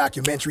shit, 3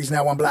 documentaries,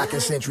 now I'm blocking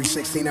Century.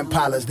 16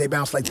 Impalas, they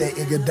bounce like they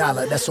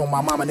Iguodala. That's on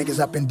my mama, niggas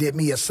up and did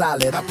me a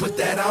solid. I put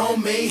that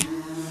on me.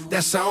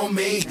 That's on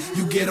me.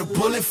 You get a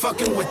bullet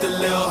fucking with the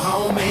lil'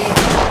 homie.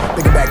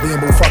 Thinking back, being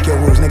boo, fuck your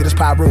rules, nigga, this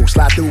Pyru.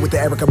 Slide through with the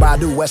Erykah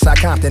Badu,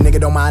 Westside Compton. Nigga,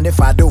 don't mind if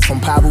I do.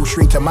 From Pyru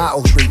Street to my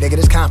old street, nigga,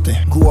 this Compton.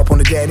 Grew up on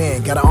the dead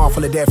end, got an arm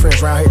full of dead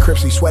friends round here,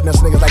 Cripsy. Sweating us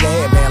niggas like a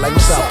headband, like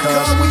what's up,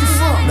 cuz? Where you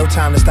from? No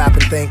time to stop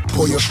and think.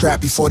 Pull your strap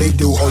before they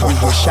do, or you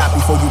get shot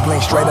before you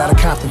blink. Straight out of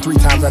Compton, 3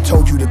 times I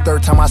told you. The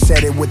 3rd time I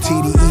said it with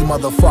TDE,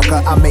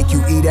 motherfucker. I make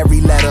you eat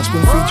every letter.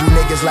 Spoon feed you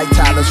niggas like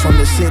Tyler's from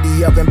the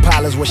city of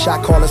Impalas, where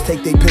shot callers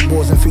take they pit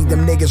bulls and feed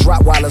them niggas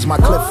Rottweilers. My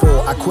clip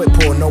full, I quit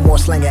pull, no more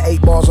slinging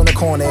 8 balls on the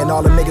corner. And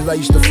all the niggas I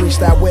used to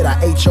freestyle with, I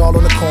ate y'all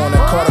on the corner.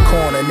 Caught a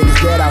corner,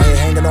 niggas dead out here,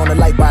 hanging on the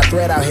light by a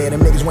thread out here. Them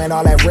niggas wearing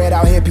all that red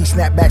out here, be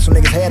snapbacks on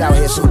niggas head out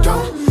here. So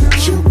don't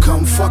you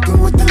come fucking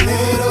with the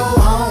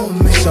little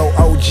homie. So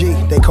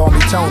OG, they call me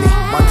Tony.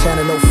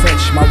 Montana, no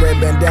French, my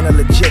red bandana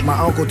legit. My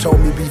uncle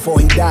told me before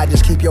he died,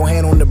 just keep your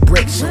hand on the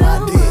brick. So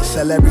I did,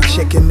 sell every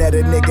chicken that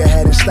a nigga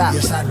had in stock.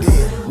 Yes I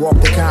did,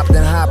 walk the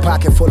Compton, high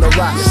pocket full of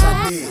rocks. Yes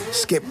I did.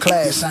 Skip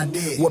class, yes, I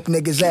did. Whoop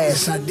niggas'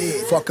 ass, yes, I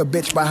did. Fuck a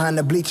bitch behind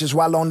the bleachers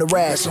while on the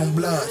rack. That's on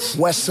Bloods.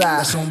 West Side,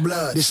 that's on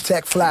Bloods. This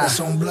Tech Fly, that's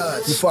on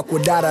Bloods. You fuck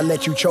with Dot, I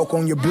let you choke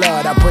on your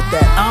blood. I put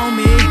that on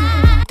me,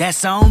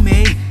 that's on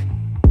me.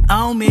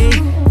 On me,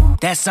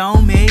 that's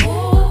on me.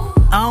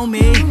 On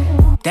me,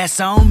 that's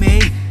on me.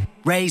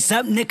 Raise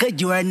up,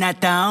 nigga, you are not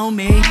the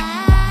homie.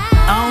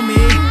 On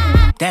me,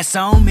 that's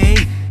on me.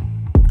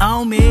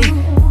 On me,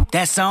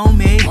 that's on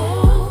me.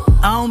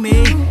 On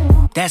me,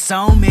 that's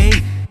on me.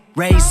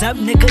 Raise up,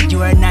 nigga,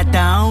 you are not the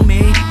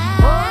homie.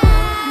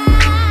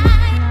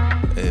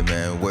 Hey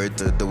man, word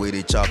to the way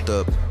they chopped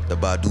up the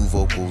Badu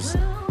vocals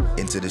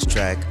into this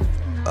track.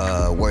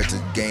 Word to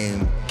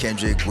Game,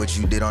 Kendrick, what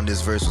you did on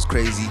this verse was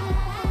crazy.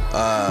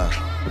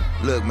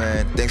 Look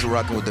man, thanks for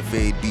rocking with the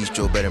Fade,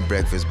 Bistro, Bed and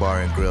Breakfast,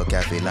 Bar and Grill,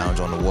 Cafe,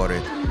 Lounge on the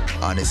water.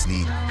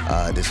 Honestly,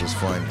 this was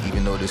fun.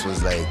 Even though this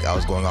was like, I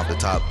was going off the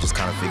top, just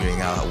kind of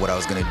figuring out what I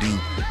was gonna do.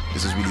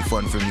 This was really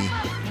fun for me.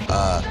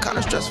 Kind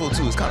of stressful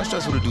too. It's kind of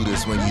stressful to do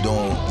this when you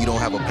don't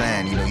have a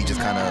plan. You know, you just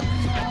kind of,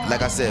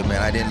 like I said,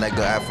 man, I didn't like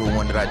the Afro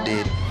one that I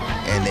did,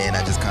 and then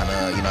I just kind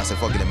of, I said,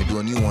 fuck it, let me do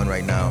a new one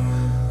right now.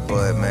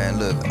 But man,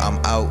 look, I'm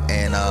out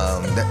and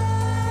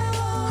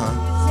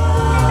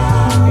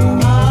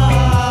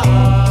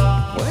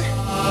What?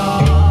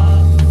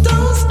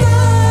 Don't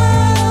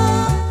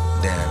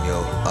stop. Damn, yo.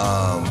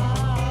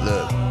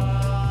 Look,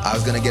 I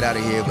was gonna get out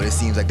of here, but it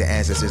seems like the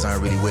ancestors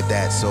aren't really with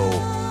that, so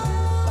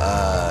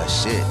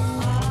shit.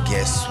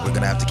 Guess we're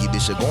gonna have to keep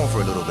this shit going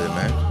for a little bit,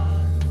 man.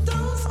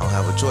 I don't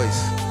have a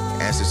choice.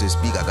 Ancestors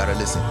speak, I gotta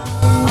listen.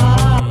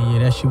 Yeah,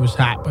 that shit was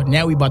hot. But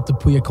now we about to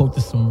put your coat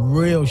to some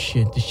real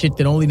shit. The shit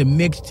that only the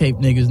mixtape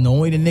niggas know.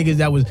 Only the niggas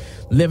that was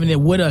living it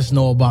with us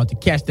know about. The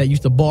cats that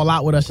used to ball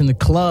out with us in the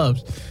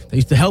clubs. They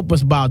used to help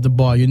us about the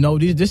bar. You know,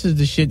 this is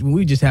the shit when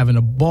we just having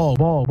a ball.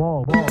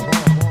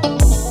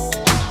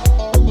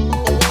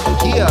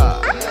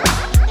 Yeah.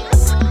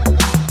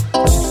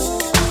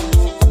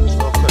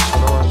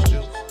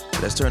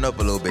 Let's turn up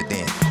a little bit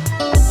then.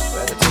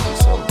 Better tell you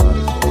somebody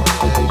for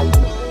one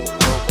day.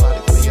 Nobody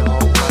for your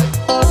whole life.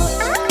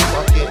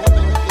 Fuck it.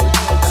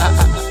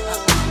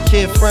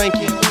 Kid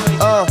Frankie.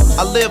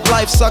 I live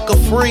life sucker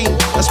free.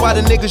 That's why the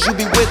niggas you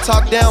be with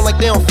talk down like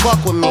they don't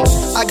fuck with me.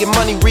 I get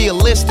money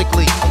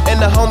realistically, and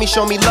the homies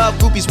show me love.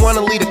 Groupies wanna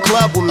lead a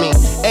club with me.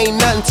 Ain't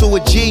nothing to a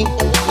G.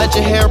 Let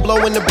your hair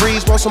blow in the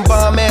breeze, want some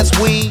bomb ass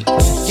weed.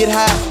 Get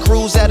high,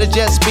 cruise at a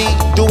jet speed.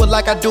 Do it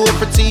like I do it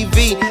for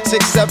TV.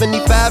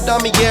 675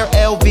 Damier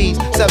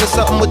LVs, 7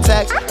 something with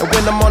tax. And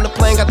when I'm on the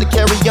plane, got to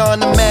carry on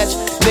the match.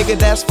 Nigga,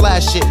 that's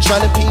flash shit.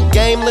 Tryna peep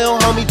game, lil'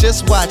 homie,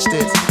 just watch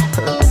this.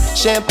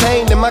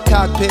 Champagne in my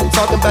cockpit,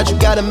 talking about you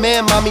got a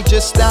man, mommy,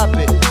 just stop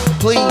it,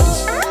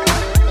 please.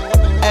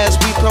 As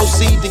we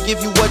proceed to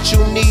give you what you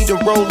need to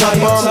roll up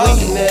on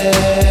weed.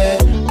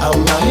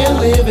 I'm out here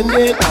living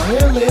it,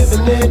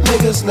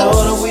 Niggas know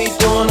that we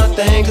doing our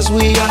thing, cause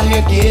we out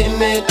here getting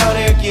it,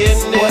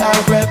 Boy,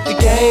 I rep the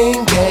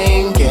gang.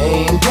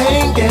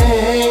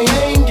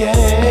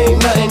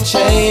 Nothing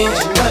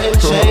changed.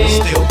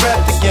 Still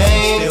rep the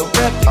game,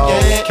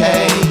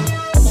 okay.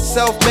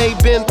 Self-made,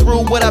 been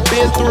through what I've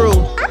been through,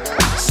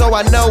 so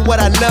I know what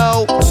I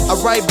know. I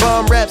write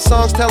bomb rap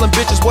songs telling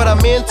bitches what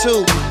I'm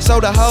into, so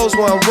the hoes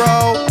won't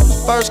roll.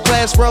 First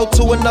class road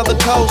to another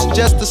coast,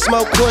 just to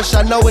smoke kush.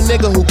 I know a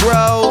nigga who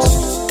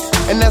grows,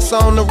 and that's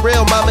on the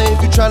real. Mama,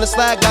 if you tryna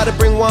slide, gotta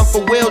bring one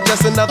for Will.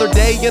 Just another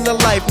day in the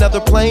life,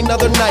 another plane,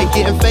 another night.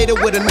 Getting faded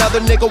with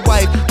another nigga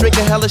wife.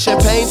 Drinking hella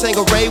champagne,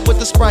 Tanqueray with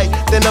the Sprite.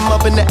 Then I'm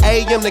up in the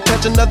AM to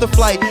catch another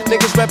flight.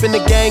 Niggas repping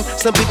the gang,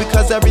 simply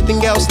because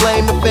everything else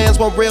lame. The fans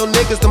want real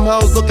niggas, them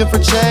hoes looking for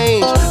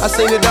change. I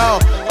seen it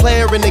all,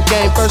 player in the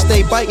game. First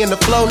they biting the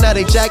flow, now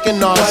they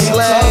jacking our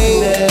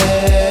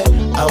slave.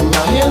 I'm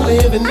out here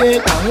living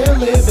it,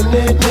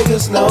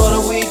 Niggas know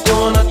that we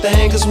doing our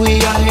thing, cause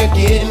we out here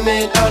getting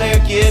it, Boy,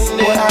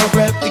 I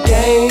rep the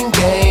gang.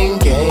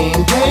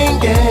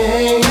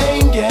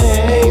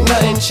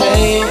 Nothing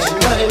changed.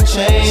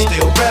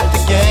 Still rep the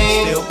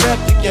game.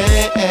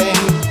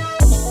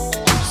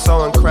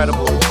 So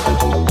incredible.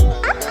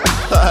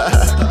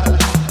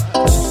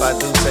 If I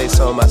do say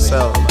so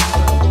myself.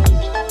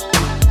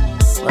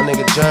 My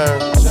nigga Jern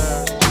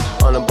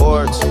on the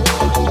boards.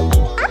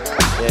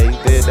 Yeah, you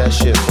did that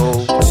shit,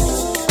 fool.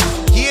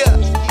 Yeah.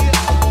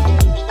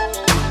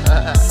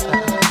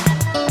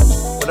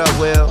 What up,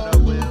 Will?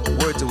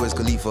 Word to Wiz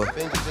Khalifa.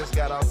 Benji just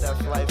got off that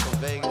flight from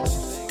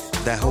Vegas.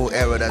 That whole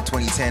era, that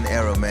 2010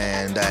 era,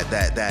 man. That.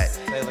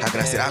 How can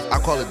I say? I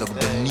call it the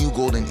new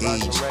golden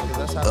age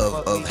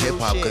of hip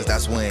hop, because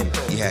that's when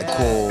you had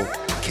Cole,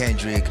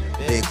 Kendrick,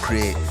 Big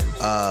Crit,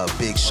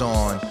 Big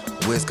Sean,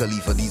 Wiz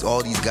Khalifa.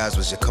 All these guys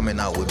was just coming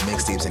out with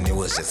mixtapes, and it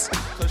was just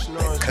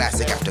like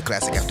classic after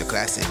classic after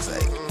classics.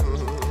 Like,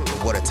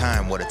 what a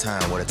time.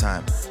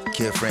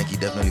 Kid Frankie,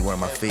 definitely one of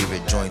my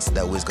favorite joints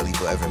that Wiz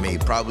Khalifa ever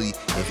made. Probably,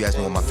 if you ask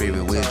me what my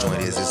favorite Wiz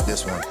joint is, it's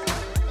this one.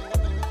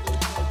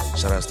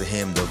 Shout outs to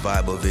him, the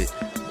vibe of it,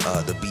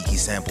 the beat he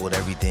sampled,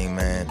 everything,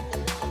 man.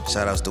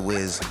 Shout outs to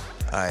Wiz.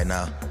 Alright,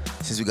 now,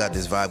 since we got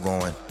this vibe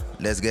going,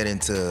 let's get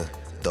into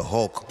The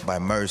Hulk by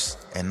Merce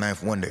and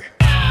Ninth Wonder.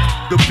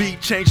 The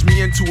beat changed me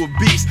into a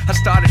beast. I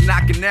started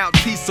knocking out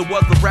teeth so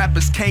other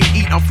rappers can't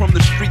eat. I'm from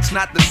the streets,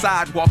 not the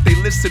sidewalk. They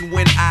listen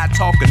when I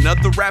talk.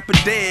 Another rapper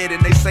dead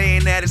and they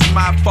saying that it's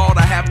my fault.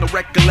 I have no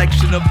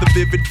recollection of the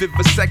vivid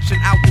vivisection.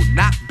 I will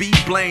not be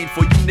blamed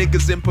for you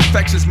niggas'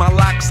 imperfections. My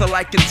locks are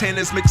like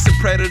antennas, mixing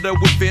predator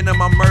with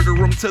venom. I murder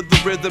them to the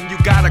rhythm. You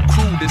got a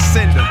crew to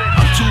send them.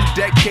 I'm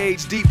 2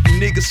 decades deep. You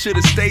niggas should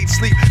have stayed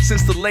asleep.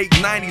 Since the late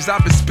 90s,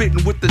 I've been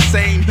spitting with the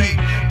same heat,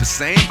 the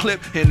same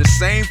clip, and the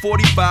same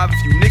 45.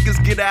 If you niggas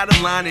get out of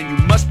line and you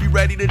must be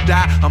ready to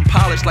die. I'm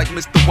polished like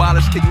Mr.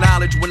 Wallace. Kick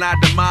knowledge when I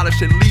demolish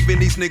and leaving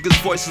these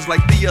niggas' voices like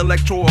the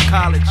Electoral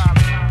College.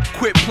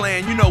 Quit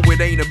playing, you know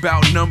it ain't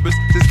about numbers.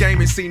 This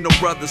game ain't seen no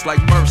brothers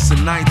like Merce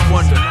and Ninth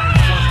Wonder.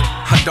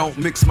 I don't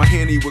mix my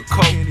Henny with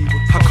Coke.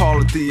 I call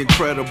it the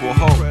Incredible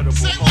Hulk.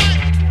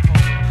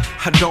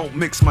 I don't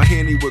mix my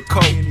Henny with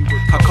Coke.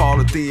 I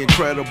call it the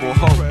Incredible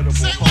Hulk.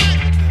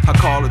 I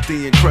call it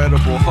the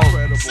Incredible Hulk.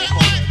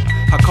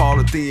 I call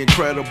it the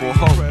Incredible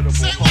Hulk.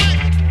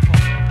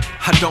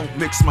 I don't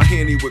mix my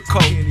Henny with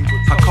Coke.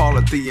 I call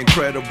it the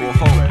Incredible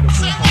Hulk.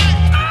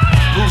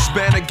 Bruce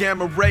Banner,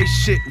 Gamma Ray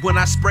shit. When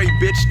I spray,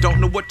 bitch, don't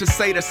know what to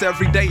say. That's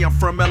every day. I'm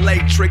from LA,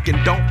 tricking.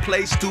 Don't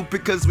play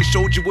stupid, cause we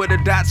showed you where the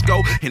dots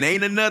go. And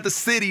ain't another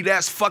city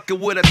that's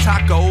fucking with a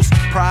tacos.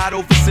 Pride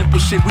over simple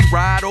shit. We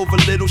ride over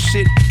little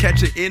shit.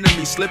 Catch an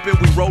enemy slipping.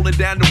 We rolling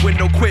down the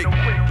window quick.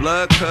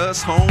 Blood,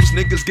 cuss, homes,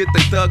 niggas get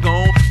they thug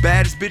on.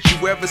 Baddest bitch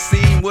you ever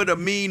seen with a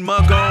mean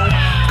mug on.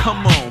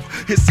 Come on,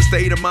 It's the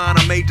state of mind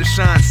I made to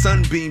shine.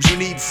 Sunbeams, you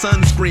need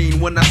sunscreen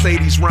when I say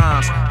these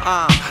rhymes.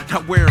 I'm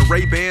not wearing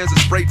Ray-Bans and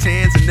spray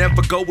tans and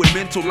never going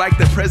mental like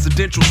the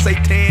presidential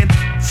Satan.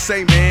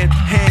 Say man,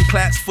 hand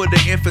claps for the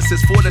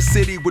emphasis. For the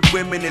city with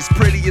women as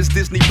pretty as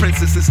Disney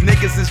princesses.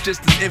 Niggas is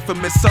just as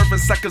infamous, serving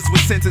suckers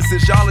with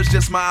sentences. Y'all is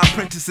just my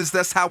apprentices,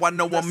 that's how I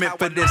know I'm meant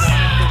for this.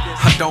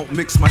 I don't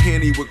mix my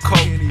Henny with Coke,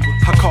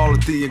 I call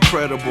it the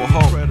Incredible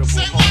Hulk.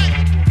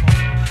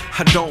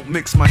 I don't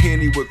mix my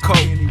Henny with Coke,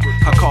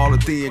 I call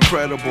it the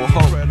Incredible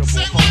Hulk.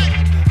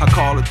 I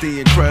call it the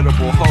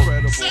Incredible Hulk.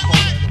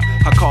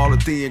 I call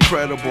it the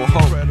Incredible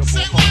Hulk.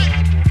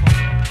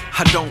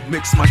 I don't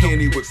mix my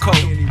Henny with Coke,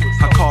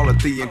 I call it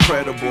the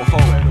Incredible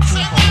Hulk.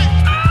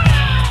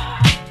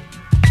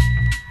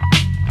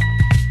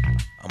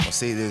 I'm gonna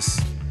say this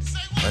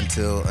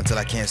until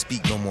I can't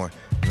speak no more.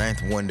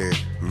 Ninth Wonder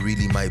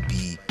really might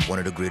be one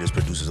of the greatest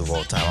producers of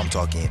all time. I'm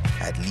talking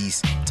at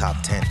least top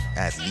 10.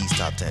 At least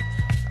top 10.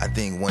 I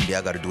think one day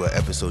I gotta do an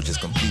episode just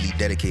completely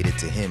dedicated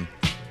to him,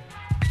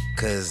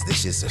 cause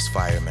this shit's just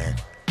fire, man.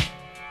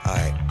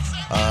 Alright,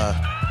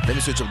 let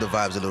me switch up the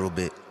vibes a little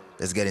bit.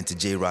 Let's get into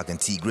J-Rock and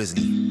T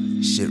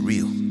Grizzly. Shit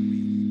real.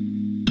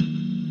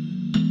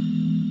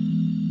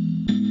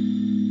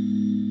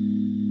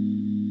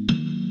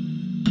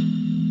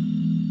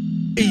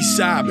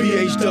 Eastside,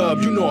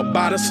 BH-Dub, you know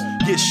about us.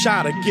 Get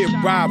shot or get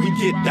robbed, we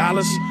get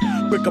dollars.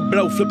 Brick a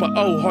blow, flip a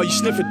O, how you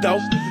sniff it though?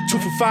 2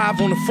 for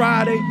 5 on a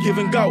Friday, give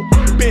and go.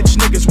 Bitch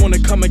niggas wanna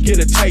come and get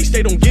a taste.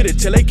 They don't get it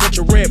till they catch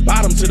a red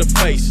bottom to the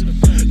face.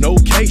 No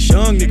case,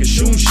 young niggas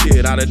shooting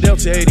shit out of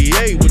Delta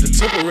 88 with a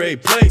temporary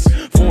place.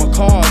 Foreign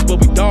cars, but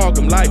we dog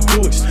them like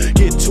Buicks.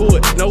 Get to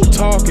it, no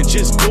talking,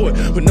 just do it.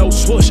 With no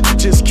swoosh,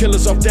 just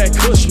killers off that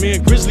kush. Me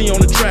and Grizzly on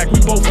the track, we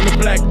both on the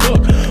black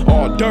book.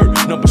 All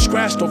dirt, number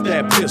scratched off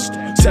that pistol.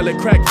 Selling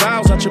crack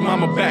vials out your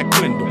mama back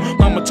window.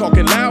 Mama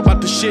talking loud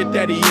about the shit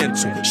that he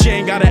into. She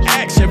ain't gotta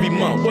ask every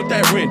month what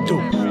that rent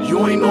do.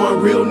 You ain't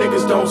knowing real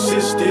niggas don't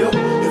sit still.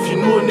 If you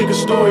knew a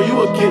nigga's story, you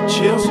would get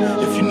chills.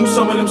 If you knew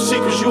some of them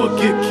secrets, you would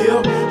get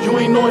killed. You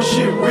ain't knowing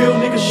shit real,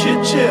 nigga,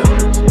 shit chill.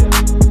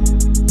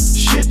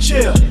 Shit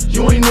chill.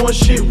 You ain't knowing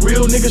shit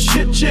real, nigga,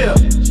 shit chill.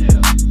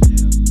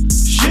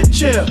 Shit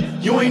chill.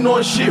 You ain't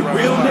knowing shit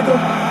real, nigga.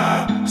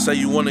 Say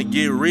you wanna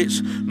get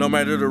rich, no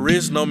matter the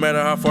risk, no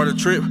matter how far the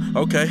trip.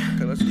 Okay,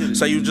 let's get it.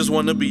 Say you just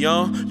wanna be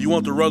on, you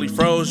want the rollie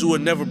froze, you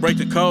would never break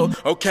the code.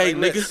 Okay,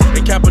 nigga.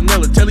 In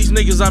Campanella, tell these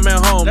niggas I'm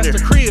at home. That's there.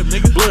 The crib,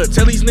 nigga. Blood,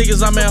 tell these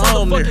niggas I'm at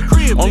home there.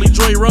 Crib, only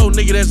Joy Road,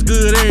 nigga, that's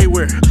good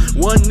everywhere.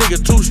 One nigga,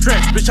 2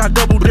 straps, bitch, I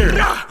double dare.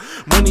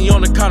 Money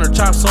on the counter,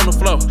 chops on the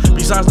floor.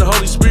 Besides the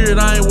Holy Spirit,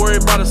 I ain't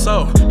worried about a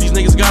soul. These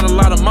niggas got a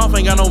lot of mouth,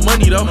 ain't got no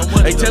money though.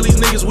 Hey, tell these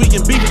niggas we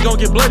can beat, it's gon'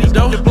 get bloody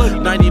though.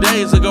 90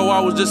 days ago,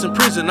 I was just in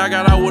prison. I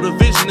got out with a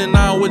vision and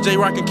now I'm with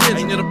J-Rock and kids.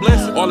 Ain't it a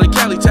blessing? All in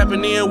Cali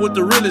tapping in with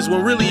the realest,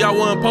 when really I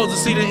wasn't supposed to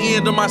see the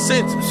end of my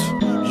sentence.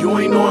 You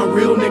ain't knowing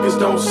real niggas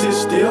don't sit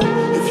still.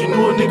 If you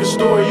knew a nigga's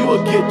story, you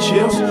would get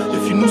chills.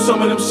 If you knew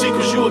some of them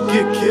secrets, you would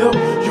get killed.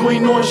 You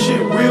ain't knowing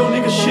shit real,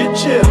 nigga, shit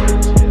chill.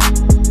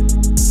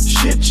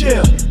 Shit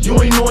chill.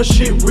 You ain't knowing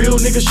shit real,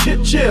 nigga,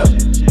 shit chill.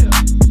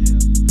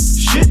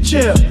 Shit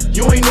chill.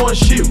 You ain't knowing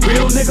shit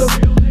real, nigga.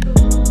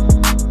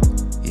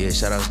 Yeah,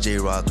 shout out to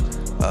J-Rock.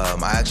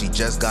 I actually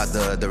just got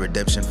the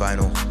Redemption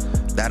vinyl.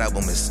 That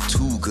album is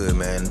too good,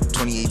 man.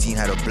 2018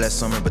 had a blessed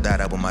summer, but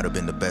that album might have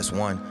been the best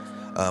one.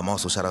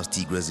 Also, shout out to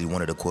T Grizzly,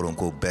 one of the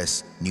quote-unquote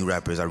best new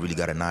rappers. I really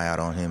got an eye out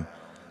on him.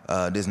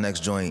 This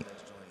next joint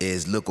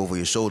is Look Over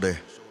Your Shoulder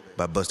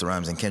by Busta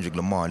Rhymes and Kendrick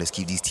Lamar. Let's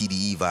keep these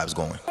TDE vibes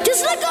going.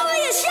 Just look over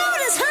your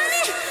shoulders,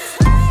 honey.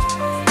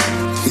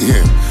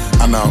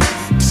 Yeah, I know.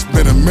 It's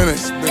been a minute.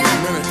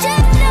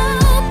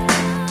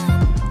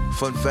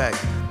 Fun fact,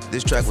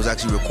 this track was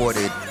actually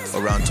recorded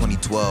around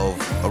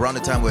 2012, around the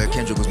time where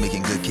Kendrick was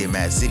making Good Kid,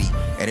 Mad City,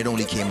 and it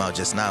only came out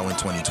just now in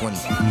 2020.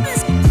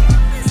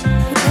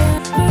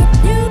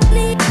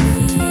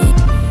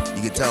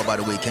 You can tell by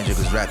the way Kendrick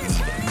was rapping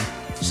even.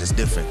 It's just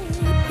different.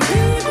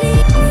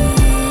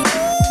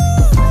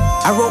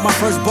 I wrote my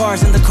first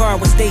bars in the car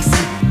with Stacy.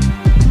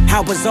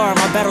 How bizarre,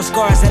 my battle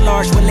scars at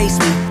large will lace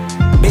me.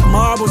 Big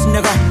marbles,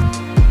 nigga.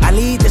 I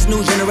lead this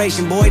new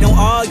generation, boy, don't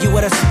argue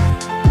with us.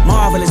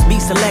 Marvelous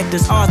beat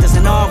selectors, authors,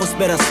 and novel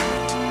spitters.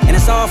 And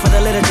it's all for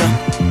the literature.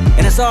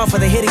 And it's all for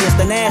the hideous,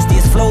 the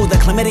nastiest flow, the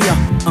chlamydia.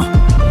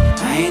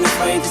 I ain't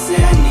afraid to say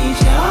I need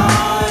you,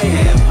 oh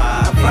yeah.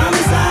 I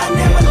promise I'll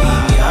never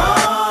leave you,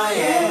 oh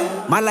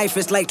yeah. My life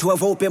is like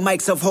 12 open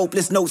mics of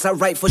hopeless notes. I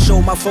write for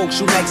show, my folks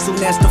shoot like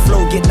soon as the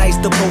flow get nice.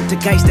 The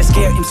poltergeist that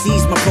scare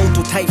MCs, my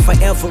prototype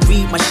forever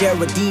read. My share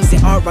of D's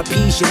and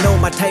RIPs, you know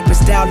my type of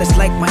style is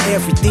like my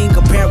everything.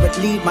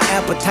 Apparently, my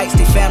appetites,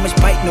 they famished,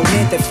 bite no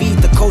hand that feed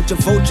the culture,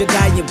 vulture,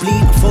 die and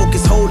bleed.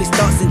 Focus, hold his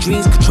thoughts and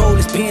dreams, control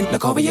his pen.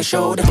 Look over your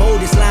shoulder,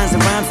 boldest lines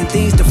and rhymes and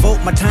things.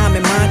 Devote my time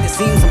and mind, it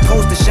seems I'm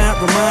supposed to shine.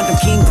 Remind them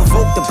king,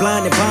 provoke the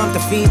blind and bomb the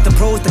fiends. The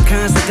pros, the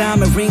cons, the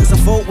diamond rings.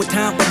 Unfold with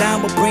time, but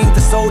I will bring the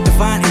soul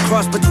divine and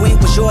cross between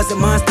what's yours and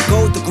mine's the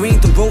gold, the green,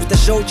 the rose that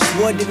showed just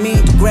what it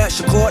means to grab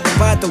your cord,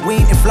 divide the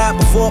wing and fly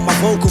before my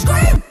vocals.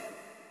 Scream!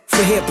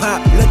 with hip hop.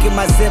 Look at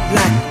my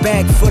Ziploc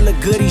bag full of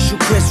goodies. You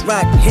Chris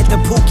Rock. Hit the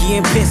Pookie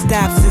and pit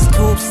stops. It's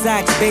tube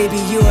socks, baby.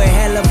 You a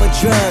hell of a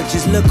drug.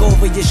 Just look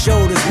over your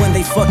shoulders when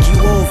they fuck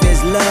you over.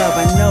 It's love,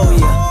 I know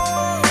ya.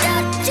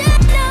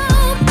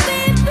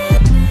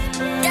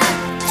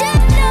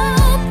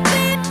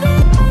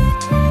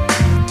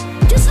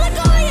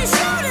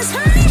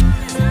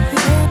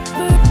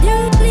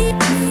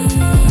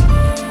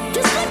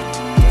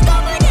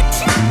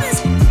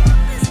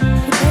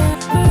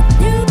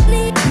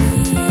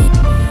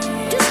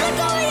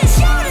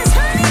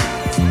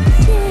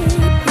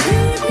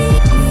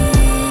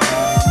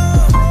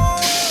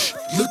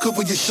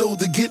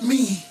 Shoulder get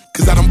me,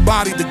 cause I done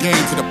bodied the game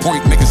to the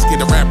point niggas scared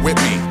to rap with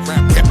me.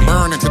 Kept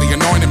burning till they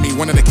anointed me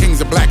one of the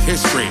kings of black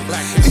history.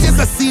 And yes,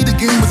 I see the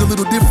game was a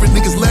little different,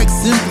 niggas lack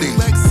simply.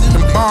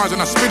 Them bars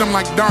and I spit them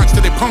like darts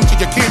till they puncture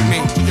your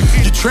kidney.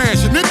 You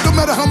trash and it no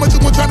matter how much you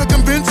want trying to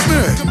convince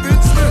me.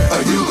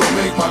 You gon'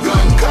 make my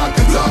gun cock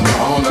and talk a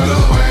whole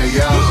other way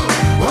out.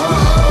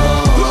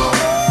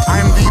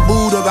 I am the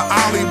Buddha, the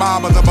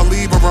Alibaba, the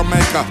believer, a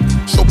maker.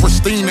 So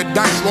pristine, the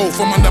dice roll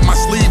from under my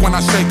sleeve when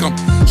I shake them.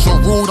 So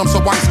rude, I'm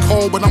so ice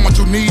cold, but I'm what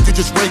you need to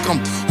just rake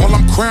them. All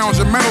them crowns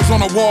and medals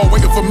on the wall,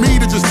 waiting for me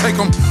to just take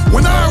them.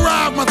 When I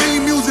arrive, my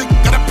theme music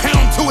got a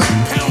pound to it.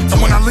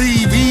 And when I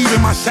leave, even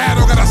my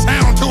shadow got a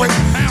sound to it.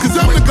 Cause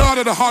I'm the god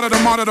of the heart of the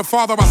martyr, the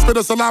father. I spit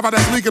a saliva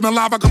that's leaking the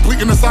lava,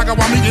 completing the saga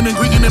while meeting and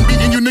greeting and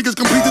beating you niggas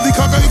completely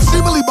conquer.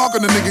 Extremely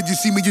barking the nigga, you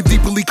see me, you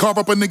deeply carve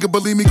up a nigga.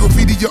 Believe me,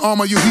 graffiti your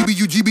armor, you Hebe,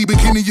 you GB,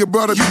 bikini, your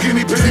brother. You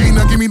guinea pig,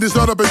 now give me this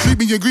up and treat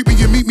me and greet me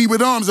and meet me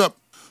with arms up.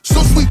 So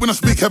sweet when I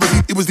speak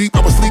heavily, it was deep, I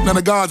was sleep, now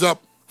the gods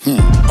up.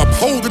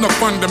 Upholding the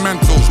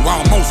fundamentals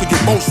while most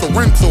get most a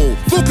rental.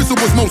 Focus on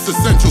what's most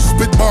essential.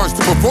 Spit bars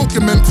to provoke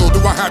your mental. Do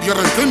I have your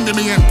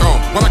entendimiento?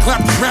 While I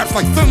clap these raps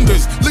like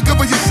thunders. Look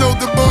over your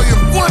shoulder, boy,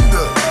 and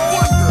wonder.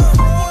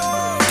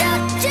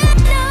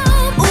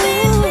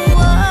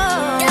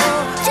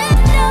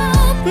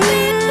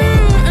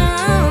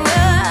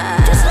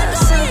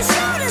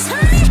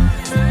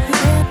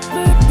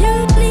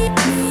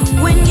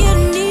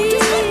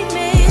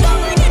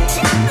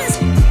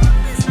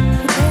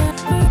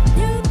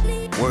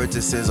 Word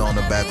to Sis on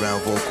the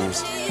background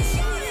vocals.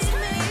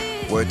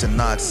 Word to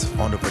Knots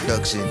on the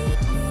production.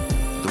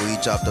 The way he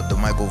chopped up the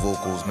micro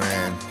vocals,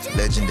 man.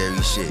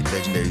 Legendary shit,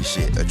 legendary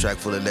shit. A track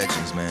full of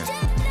legends, man.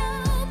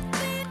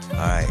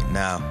 Alright,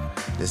 now,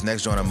 this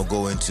next joint I'm gonna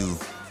go into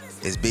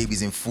is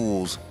Babies and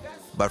Fools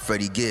by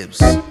Freddie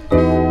Gibbs.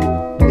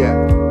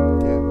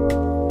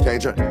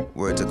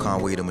 Word to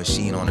Conway the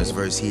Machine on this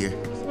verse here.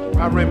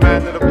 I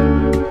reminded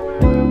him.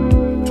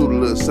 To the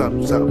little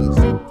something.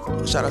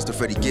 Shout outs to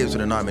Freddie Gibbs for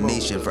the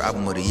nomination for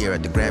Album of the Year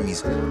at the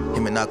Grammys.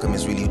 Him and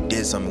Alchemist really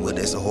did something with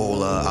this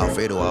whole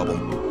Alfredo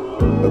album.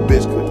 A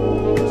bitch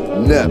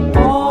could never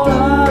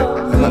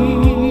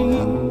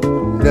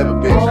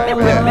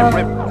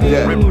bitch.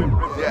 Yeah.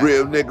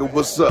 Real nigga,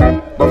 what's up?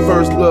 My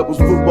first love was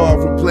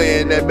football from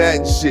playing that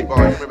Madden shit.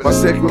 My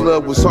second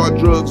love was hard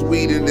drugs,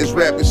 weed, and this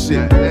rapping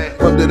shit.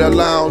 Under that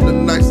lie on the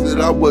nights that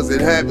I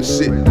wasn't having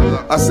shit.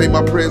 I say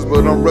my prayers,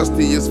 but I'm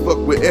rusty as fuck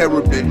with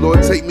Arabic.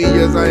 Lord, take me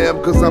as I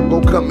am, cause I'm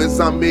gon' come as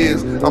I'm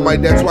is. I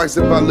might die twice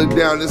if I look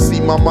down and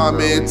see my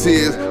mama in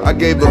tears. I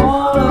gave her,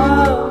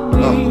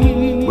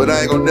 but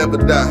I ain't gon' never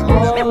die.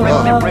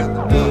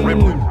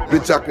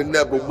 Bitch, I can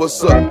never,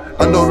 what's up?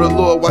 I know the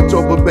Lord watch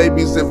over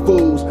babies and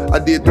fools. I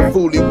did the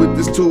foolie with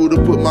this tool to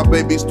put my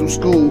babies through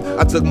school.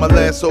 I took my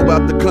last soul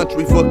out the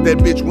country, fuck that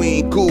bitch, we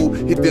ain't cool.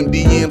 Hit them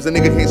DMs, a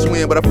nigga can't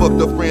swim, but I fucked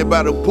a friend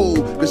by the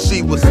pool. Cause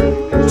she was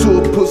too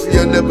a pussy,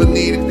 I never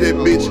needed that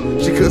bitch.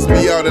 She cussed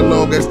me out in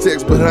long ass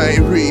text, but I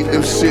ain't read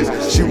them shits.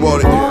 She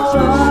wanted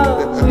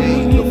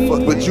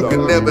but you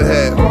can never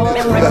have.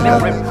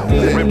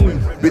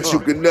 Bitch, you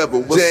can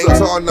never. James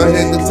Harden, I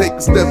had to take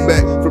a step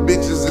back from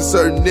bitches and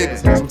certain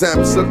niggas.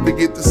 Sometimes it suck to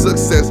get the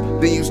success,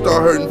 then you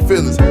start hurting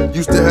feelings.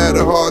 Used to have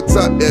a hard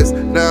top S,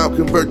 now I'm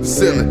convert to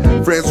ceiling.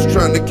 Friends was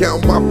trying to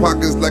count my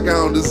pockets like I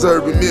don't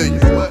deserve a million.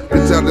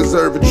 Bitch, I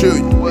deserve a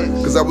trillion.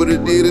 Cause I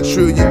would've did a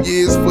trillion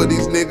years for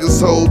these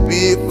niggas. Whole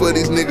bid for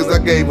these niggas, I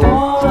gave them.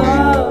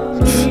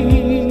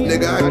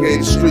 Nigga, I gave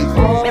the street.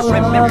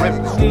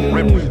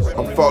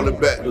 I'm falling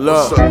back.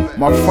 Look,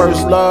 my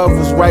first love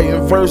was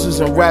writing verses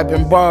and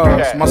rapping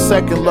bars. My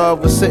second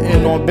love was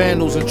sitting on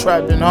bundles and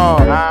trapping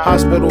hard.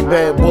 Hospital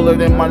bed, bullet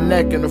in my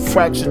neck and a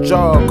fractured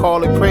jaw.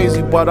 Call it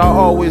crazy, but I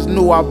always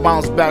knew I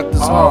bounced back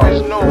this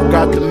hard.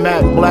 Got the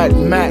Mac, Black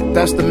Mac,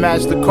 that's the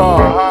match the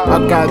car.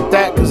 I got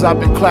that cause I've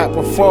been clapped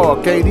before.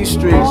 Gave these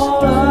streets.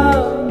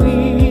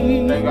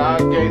 Nigga, I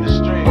gave the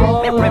streets.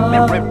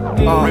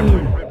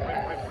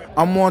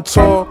 I'm on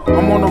tour,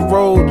 I'm on the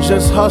road,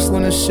 just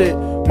hustling and shit.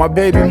 My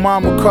baby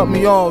mama cut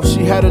me off,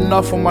 she had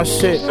enough of my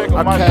shit.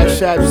 I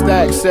cash app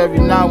stacks every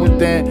now and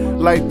then,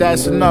 like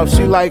that's enough.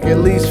 She like at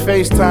least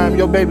FaceTime,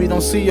 yo baby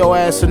don't see your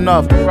ass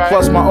enough.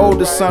 Plus my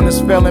oldest son is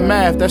failing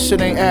math, that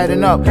shit ain't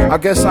adding up. I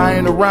guess I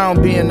ain't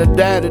around being a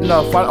dad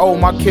enough, I owe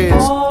my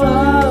kids.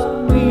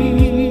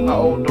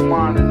 hold the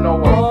mind and know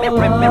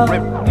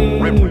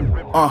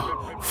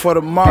for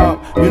the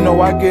mob, you know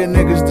I get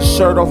niggas the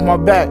shirt off my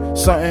back.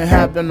 Something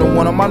happened to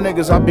one of my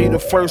niggas, I'll be the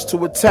first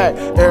to attack.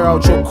 Air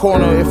out your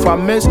corner, if I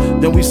miss,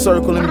 then we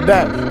circling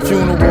back.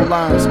 Funeral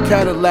lines,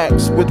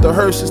 Cadillacs, with the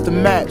hearses to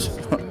match.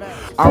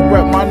 I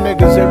rep my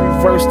niggas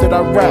every verse that I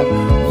rap.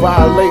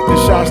 Violate the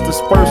shots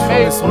dispersed from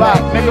this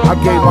map. I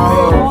gave my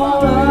hood.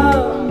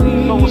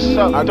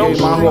 I gave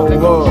my whole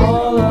hood.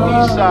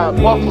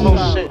 Eastside Buffalo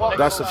shit.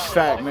 That's a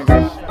fact,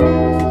 nigga.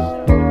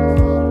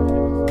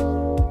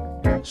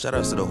 Shout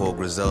outs to the whole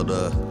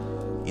Griselda,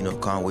 you know,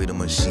 Conway the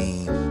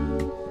Machine,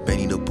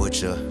 Benny the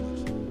Butcher,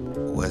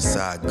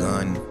 Westside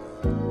Gun.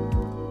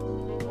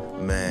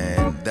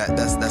 Man,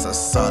 that's a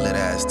solid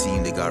ass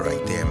team they got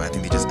right there, man. I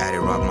think they just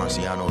added Rock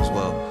Marciano as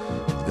well.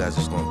 You guys are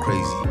just going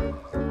crazy.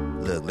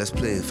 Look, let's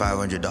play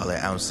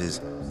 $500 Ounces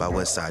by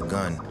Westside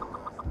Gun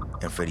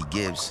and Freddie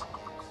Gibbs.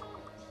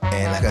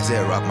 And like I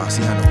said, Rock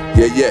Marciano.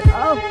 Yeah.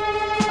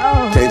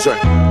 Can't try.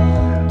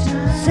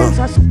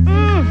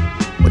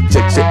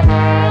 Check.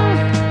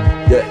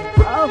 Yeah.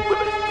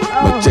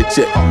 My check.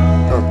 Yeah.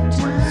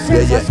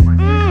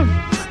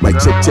 My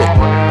check.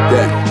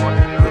 Yeah.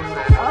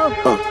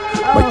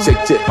 My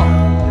check.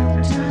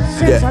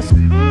 Yeah.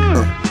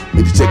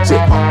 Need to check.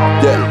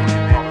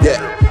 Yeah.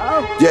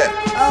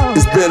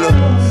 It's been a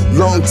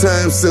long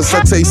time since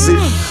I tasted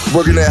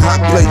working that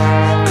hot plate,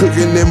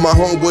 cooking in my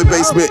homeboy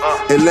basement,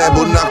 and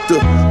Lambo knocked the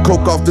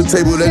coke off the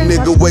table, that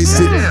nigga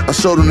wasted. I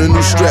showed him the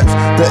new straps,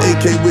 the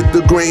AK with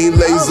the green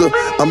laser.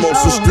 I'm on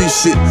some street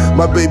shit,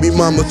 my baby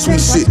mama tweet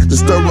shit to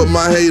stir up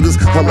my haters.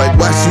 I'm like,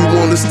 why she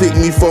wanna stick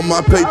me for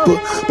my paper?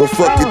 But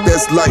fuck it,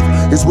 that's life,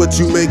 it's what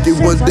you make it.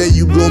 One day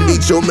you gon'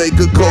 meet your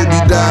maker. Kobe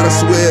died, I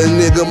swear a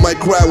nigga might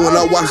cry when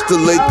I watch the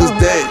Lakers.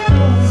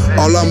 Damn,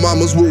 all our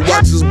mamas would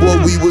watch us, boy,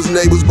 we was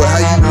neighbors. But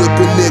how you look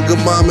a nigga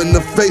mom in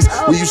the face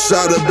when you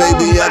shot her,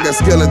 baby? I got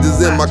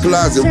skeletons in my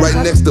closet right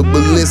next to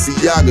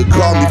Balenciaga.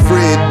 Call me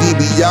Fred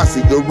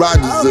DiBiase, garage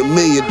is $1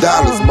 million,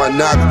 my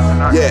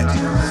nigga. Yeah,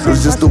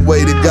 it's just the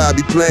way that God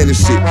be planning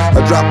shit.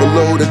 I drop a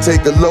load and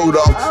take a load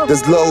off,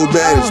 that's load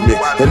management.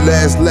 At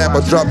last lap,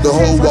 I dropped the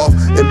hoe off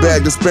and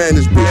bagged the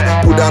Spanish bitch.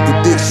 Put out the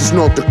dick, she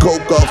snort the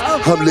coke off.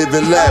 I'm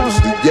living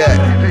lavishly, yeah,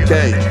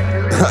 okay.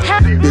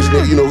 Bitch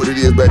nigga, you know what it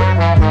is, baby.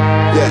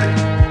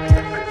 Yeah.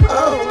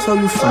 Tell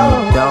you from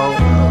the door,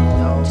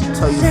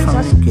 tell you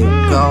from the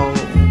get-go.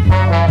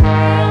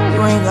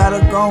 You ain't gotta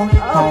go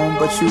home,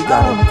 but you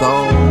gotta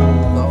go.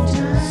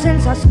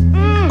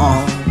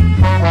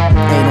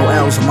 Ain't no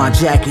L's on my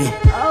jacket.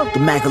 The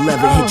Mac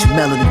 11 hit your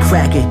melody,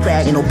 crack it.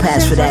 Ain't no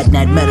pass for that in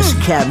that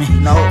medicine cabinet.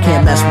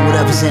 Can't mess with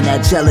whatever's in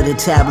that gelatin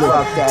tablet.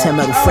 10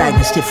 metal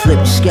fragments that flip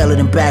your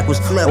skeleton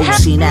backwards. All you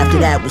seen after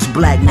that was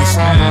blackness.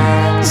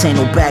 This ain't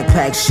no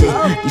backpack shit.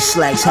 These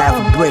slacks half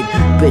a brick.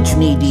 Bitch, you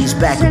need these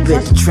back a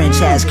bit. The trench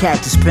has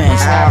cactus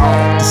pants.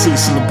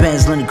 Deceased in the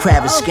Benz, Lenny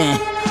Kravitz skin.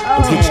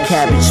 Don't get your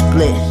cabbage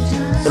split.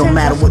 It don't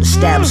matter what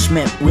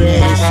establishment we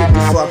in.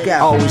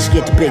 Always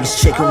get the biggest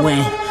chicken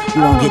wing.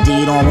 You won't get to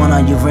eat on one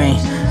on your ring.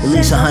 At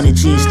least 100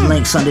 G's, the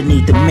links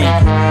underneath the mink.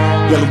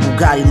 Yellow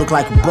Bugatti look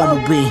like a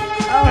bumblebee.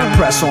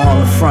 Compressor on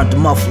the front to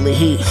muffle the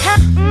heat.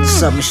 The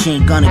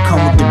submachine gun and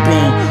come with the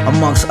beam.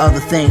 Amongst other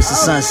things, the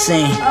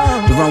unseen.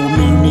 To run with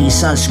me, you need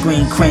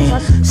sunscreen cream.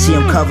 See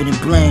him covered in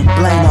bling.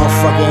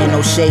 Motherfucker, ain't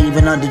no shade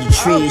even under the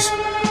trees.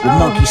 With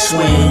monkey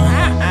swing.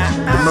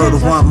 The murder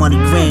want money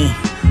green.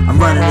 I'm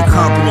running the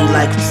company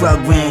like a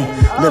drug ring.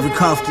 Living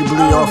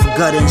comfortably off a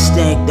gut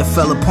instinct that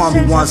fell upon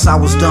me once I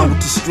was done with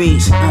the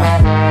streets.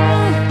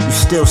 You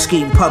still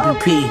skeeting puppy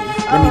pee.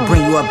 Let me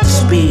bring you up to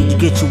speed. You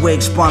get your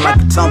wig spun like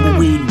a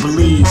tumbleweed in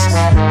Belize.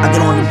 I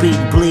get on the beat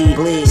and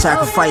bleed.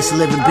 Sacrifice a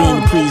living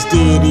being to please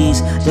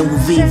deities. Then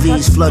with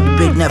VVs flood the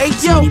big net for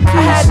TDPs.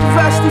 I had the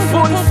Rusty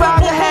 45,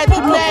 I had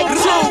the Mag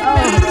too.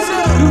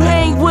 You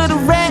hang with a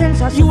rat,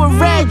 you a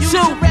rat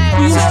too.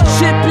 We used to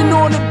chippin'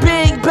 on the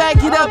big,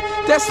 back it up.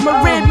 That's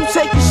my rib. You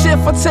take a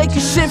shift, I take a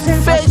shift. The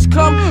feds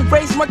come,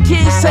 raise my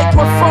kids, take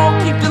my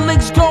phone, keep the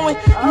links going.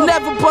 You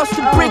never bust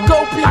a brick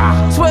open.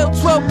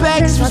 12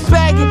 bags was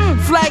bagging,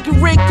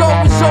 flagging Rico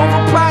was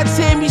over. Pie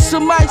tear me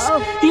some ice.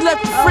 He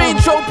left the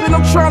fridge open.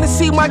 I'm trying to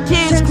see my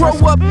kids grow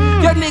up.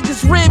 Y'all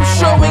niggas ribs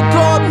showing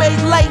God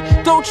made light.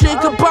 Dolce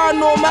 &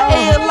 Gabbana on my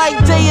air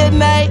like day and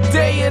night.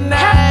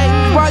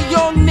 While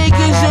young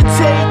niggas you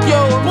take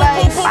your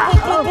life.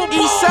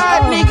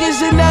 Eastside niggas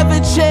you never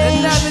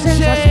change.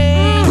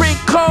 Brick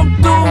come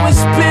through and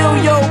spill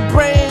your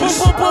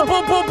brains.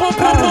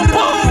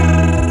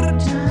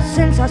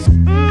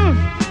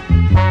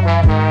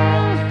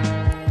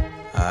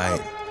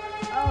 Alright.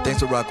 Thanks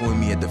for rocking with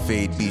me at the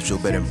Fade Bistro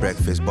Bed and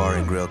Breakfast Bar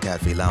and Grill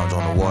Cafe Lounge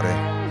on the water.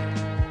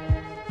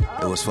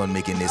 It was fun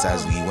making this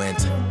as we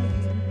went.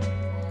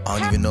 I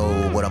don't even know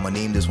what I'm gonna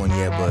name this one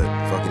yet, but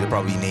fuck it, they'll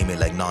probably name it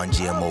like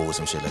non-GMO or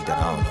some shit like that.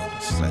 I don't know.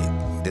 It's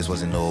like this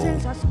wasn't no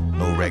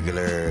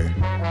regular,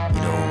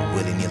 you know,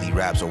 willy-nilly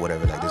raps or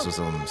whatever. Like this was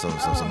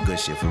some good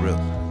shit for real.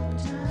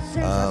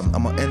 I'm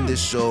gonna end this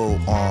show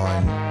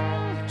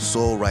on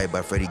Soul Right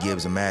by Freddie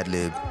Gibbs and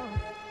Madlib.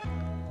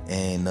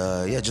 And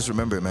yeah, just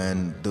remember,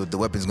 man, the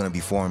weapon's gonna be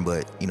foreign,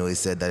 but you know, it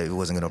said that it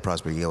wasn't gonna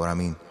prosper. You get what I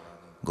mean?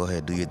 Go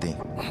ahead, do your thing.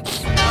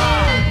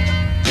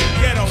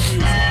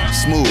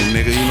 Smooth,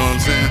 nigga, you know what I'm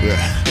saying?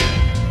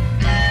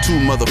 Yeah. Too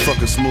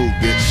motherfucking smooth,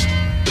 bitch.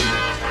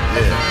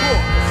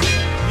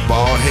 Yeah.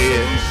 Bald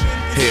head,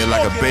 head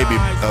like a baby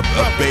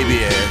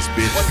ass,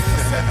 bitch.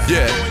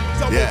 Yeah,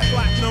 yeah.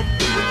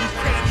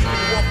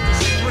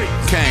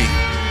 Kane.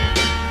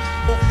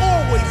 Will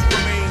always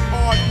remain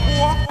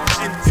hardcore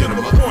and to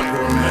the point. You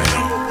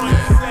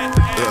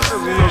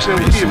know what I'm saying?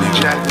 We can't be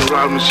jacking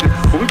around and shit,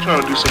 but we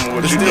trying to do some of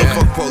what you do.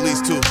 Fuck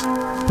police too.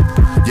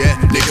 Yeah,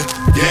 nigga,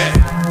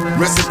 yeah.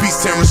 Rest in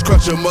peace, Terrence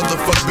Crutcher,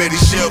 motherfuck Betty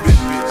Shelby.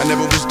 I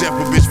never wish death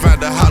a bitch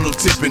found a hollow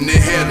tip and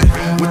inhale it.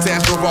 When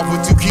Tash drove off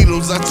with 2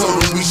 kilos, I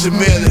told him we should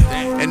mail it.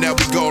 And now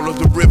we gone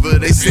up the river,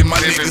 they say my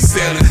nigga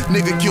selling.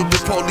 Nigga killed the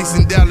police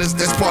in Dallas,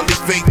 that's partly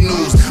fake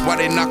news. Why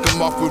they knock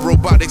him off with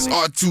robotics,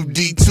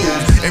 R2D2?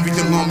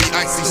 Everything on me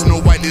icy, Snow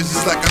White is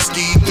just like I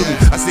skied through.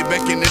 I sit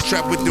back in the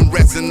trap with them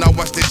rats and I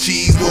watch the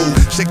cheese move.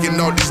 Shaking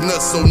all these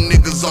nuts so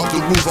niggas off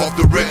the roof, off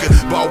the record.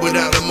 Ball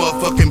without a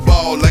motherfucking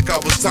ball, like I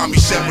was Tommy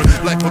Shepard.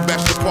 Like a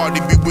bachelor party,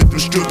 be with them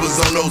strippers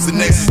on those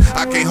and X's.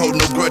 I can't hold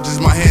no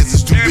grudges, my hands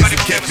is too busy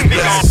catching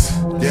blessings.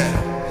 Yeah.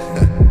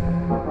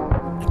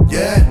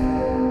 Yeah.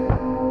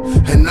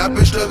 And I've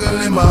been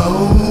struggling my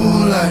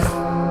whole life.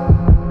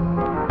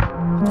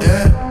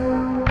 Yeah.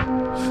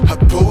 I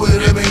pull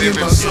it up and get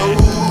my soul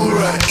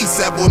right.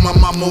 Eastside boy, my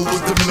mama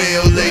was the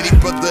mail lady.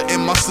 Brother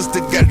and my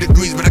sister got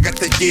degrees, but I got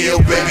that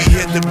Yale, baby.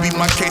 Had to be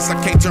my case, I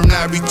can't turn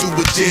Ivory to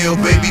a jail,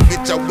 baby.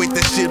 Bitch, I wait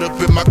that shit up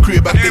in my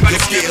crib, I think the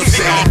scale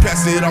say.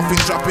 Pass it off and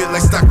drop it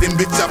like Stockton,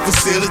 bitch, I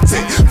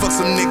facilitate. Fuck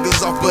some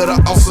niggas off, but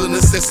I also done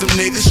set some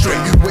niggas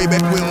straight. Way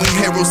back when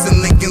Harrows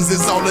and Lincolns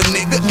is all a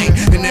nigga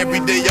ain't. And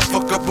every day I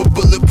fuck up a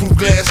bulletproof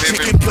glass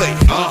chicken plate.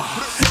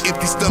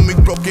 Empty stomach,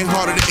 broken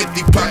heart, and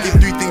empty pocket.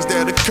 3 things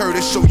that occur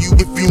to show you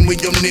if you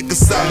and your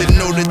niggas solid.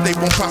 Know that they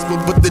won't prosper,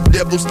 but the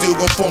devil still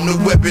gon' form the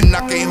weapon. I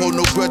can't hold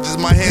no grudges,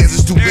 my hands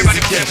is too busy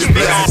catching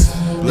blessings.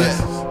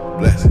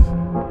 Blessings.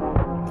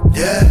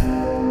 Yeah.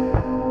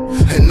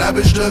 And I've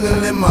been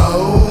struggling my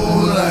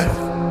whole life.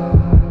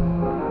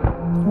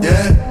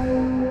 Yeah.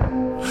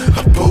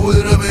 I pull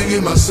it up and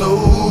get my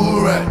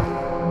soul right.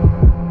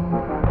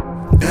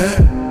 Yeah.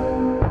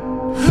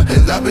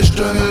 And I've been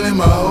struggling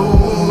my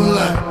whole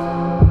life.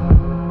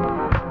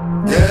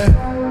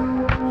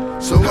 Yeah.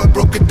 So I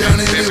broke it down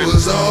and it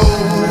was all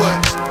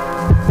white.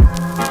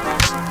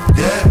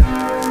 Yeah.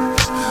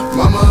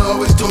 Mama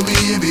always told me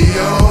it'd be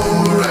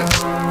alright.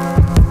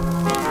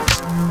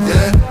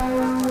 Yeah.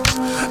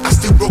 I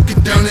still broke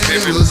it down and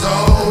it was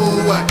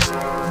all white.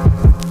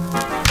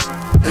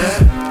 Yeah.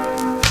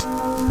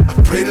 I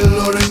pray the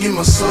Lord and get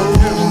my soul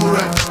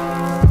right.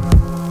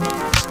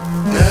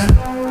 Yeah.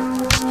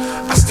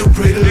 I still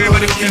pray the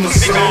Lord and get my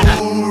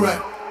soul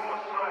right.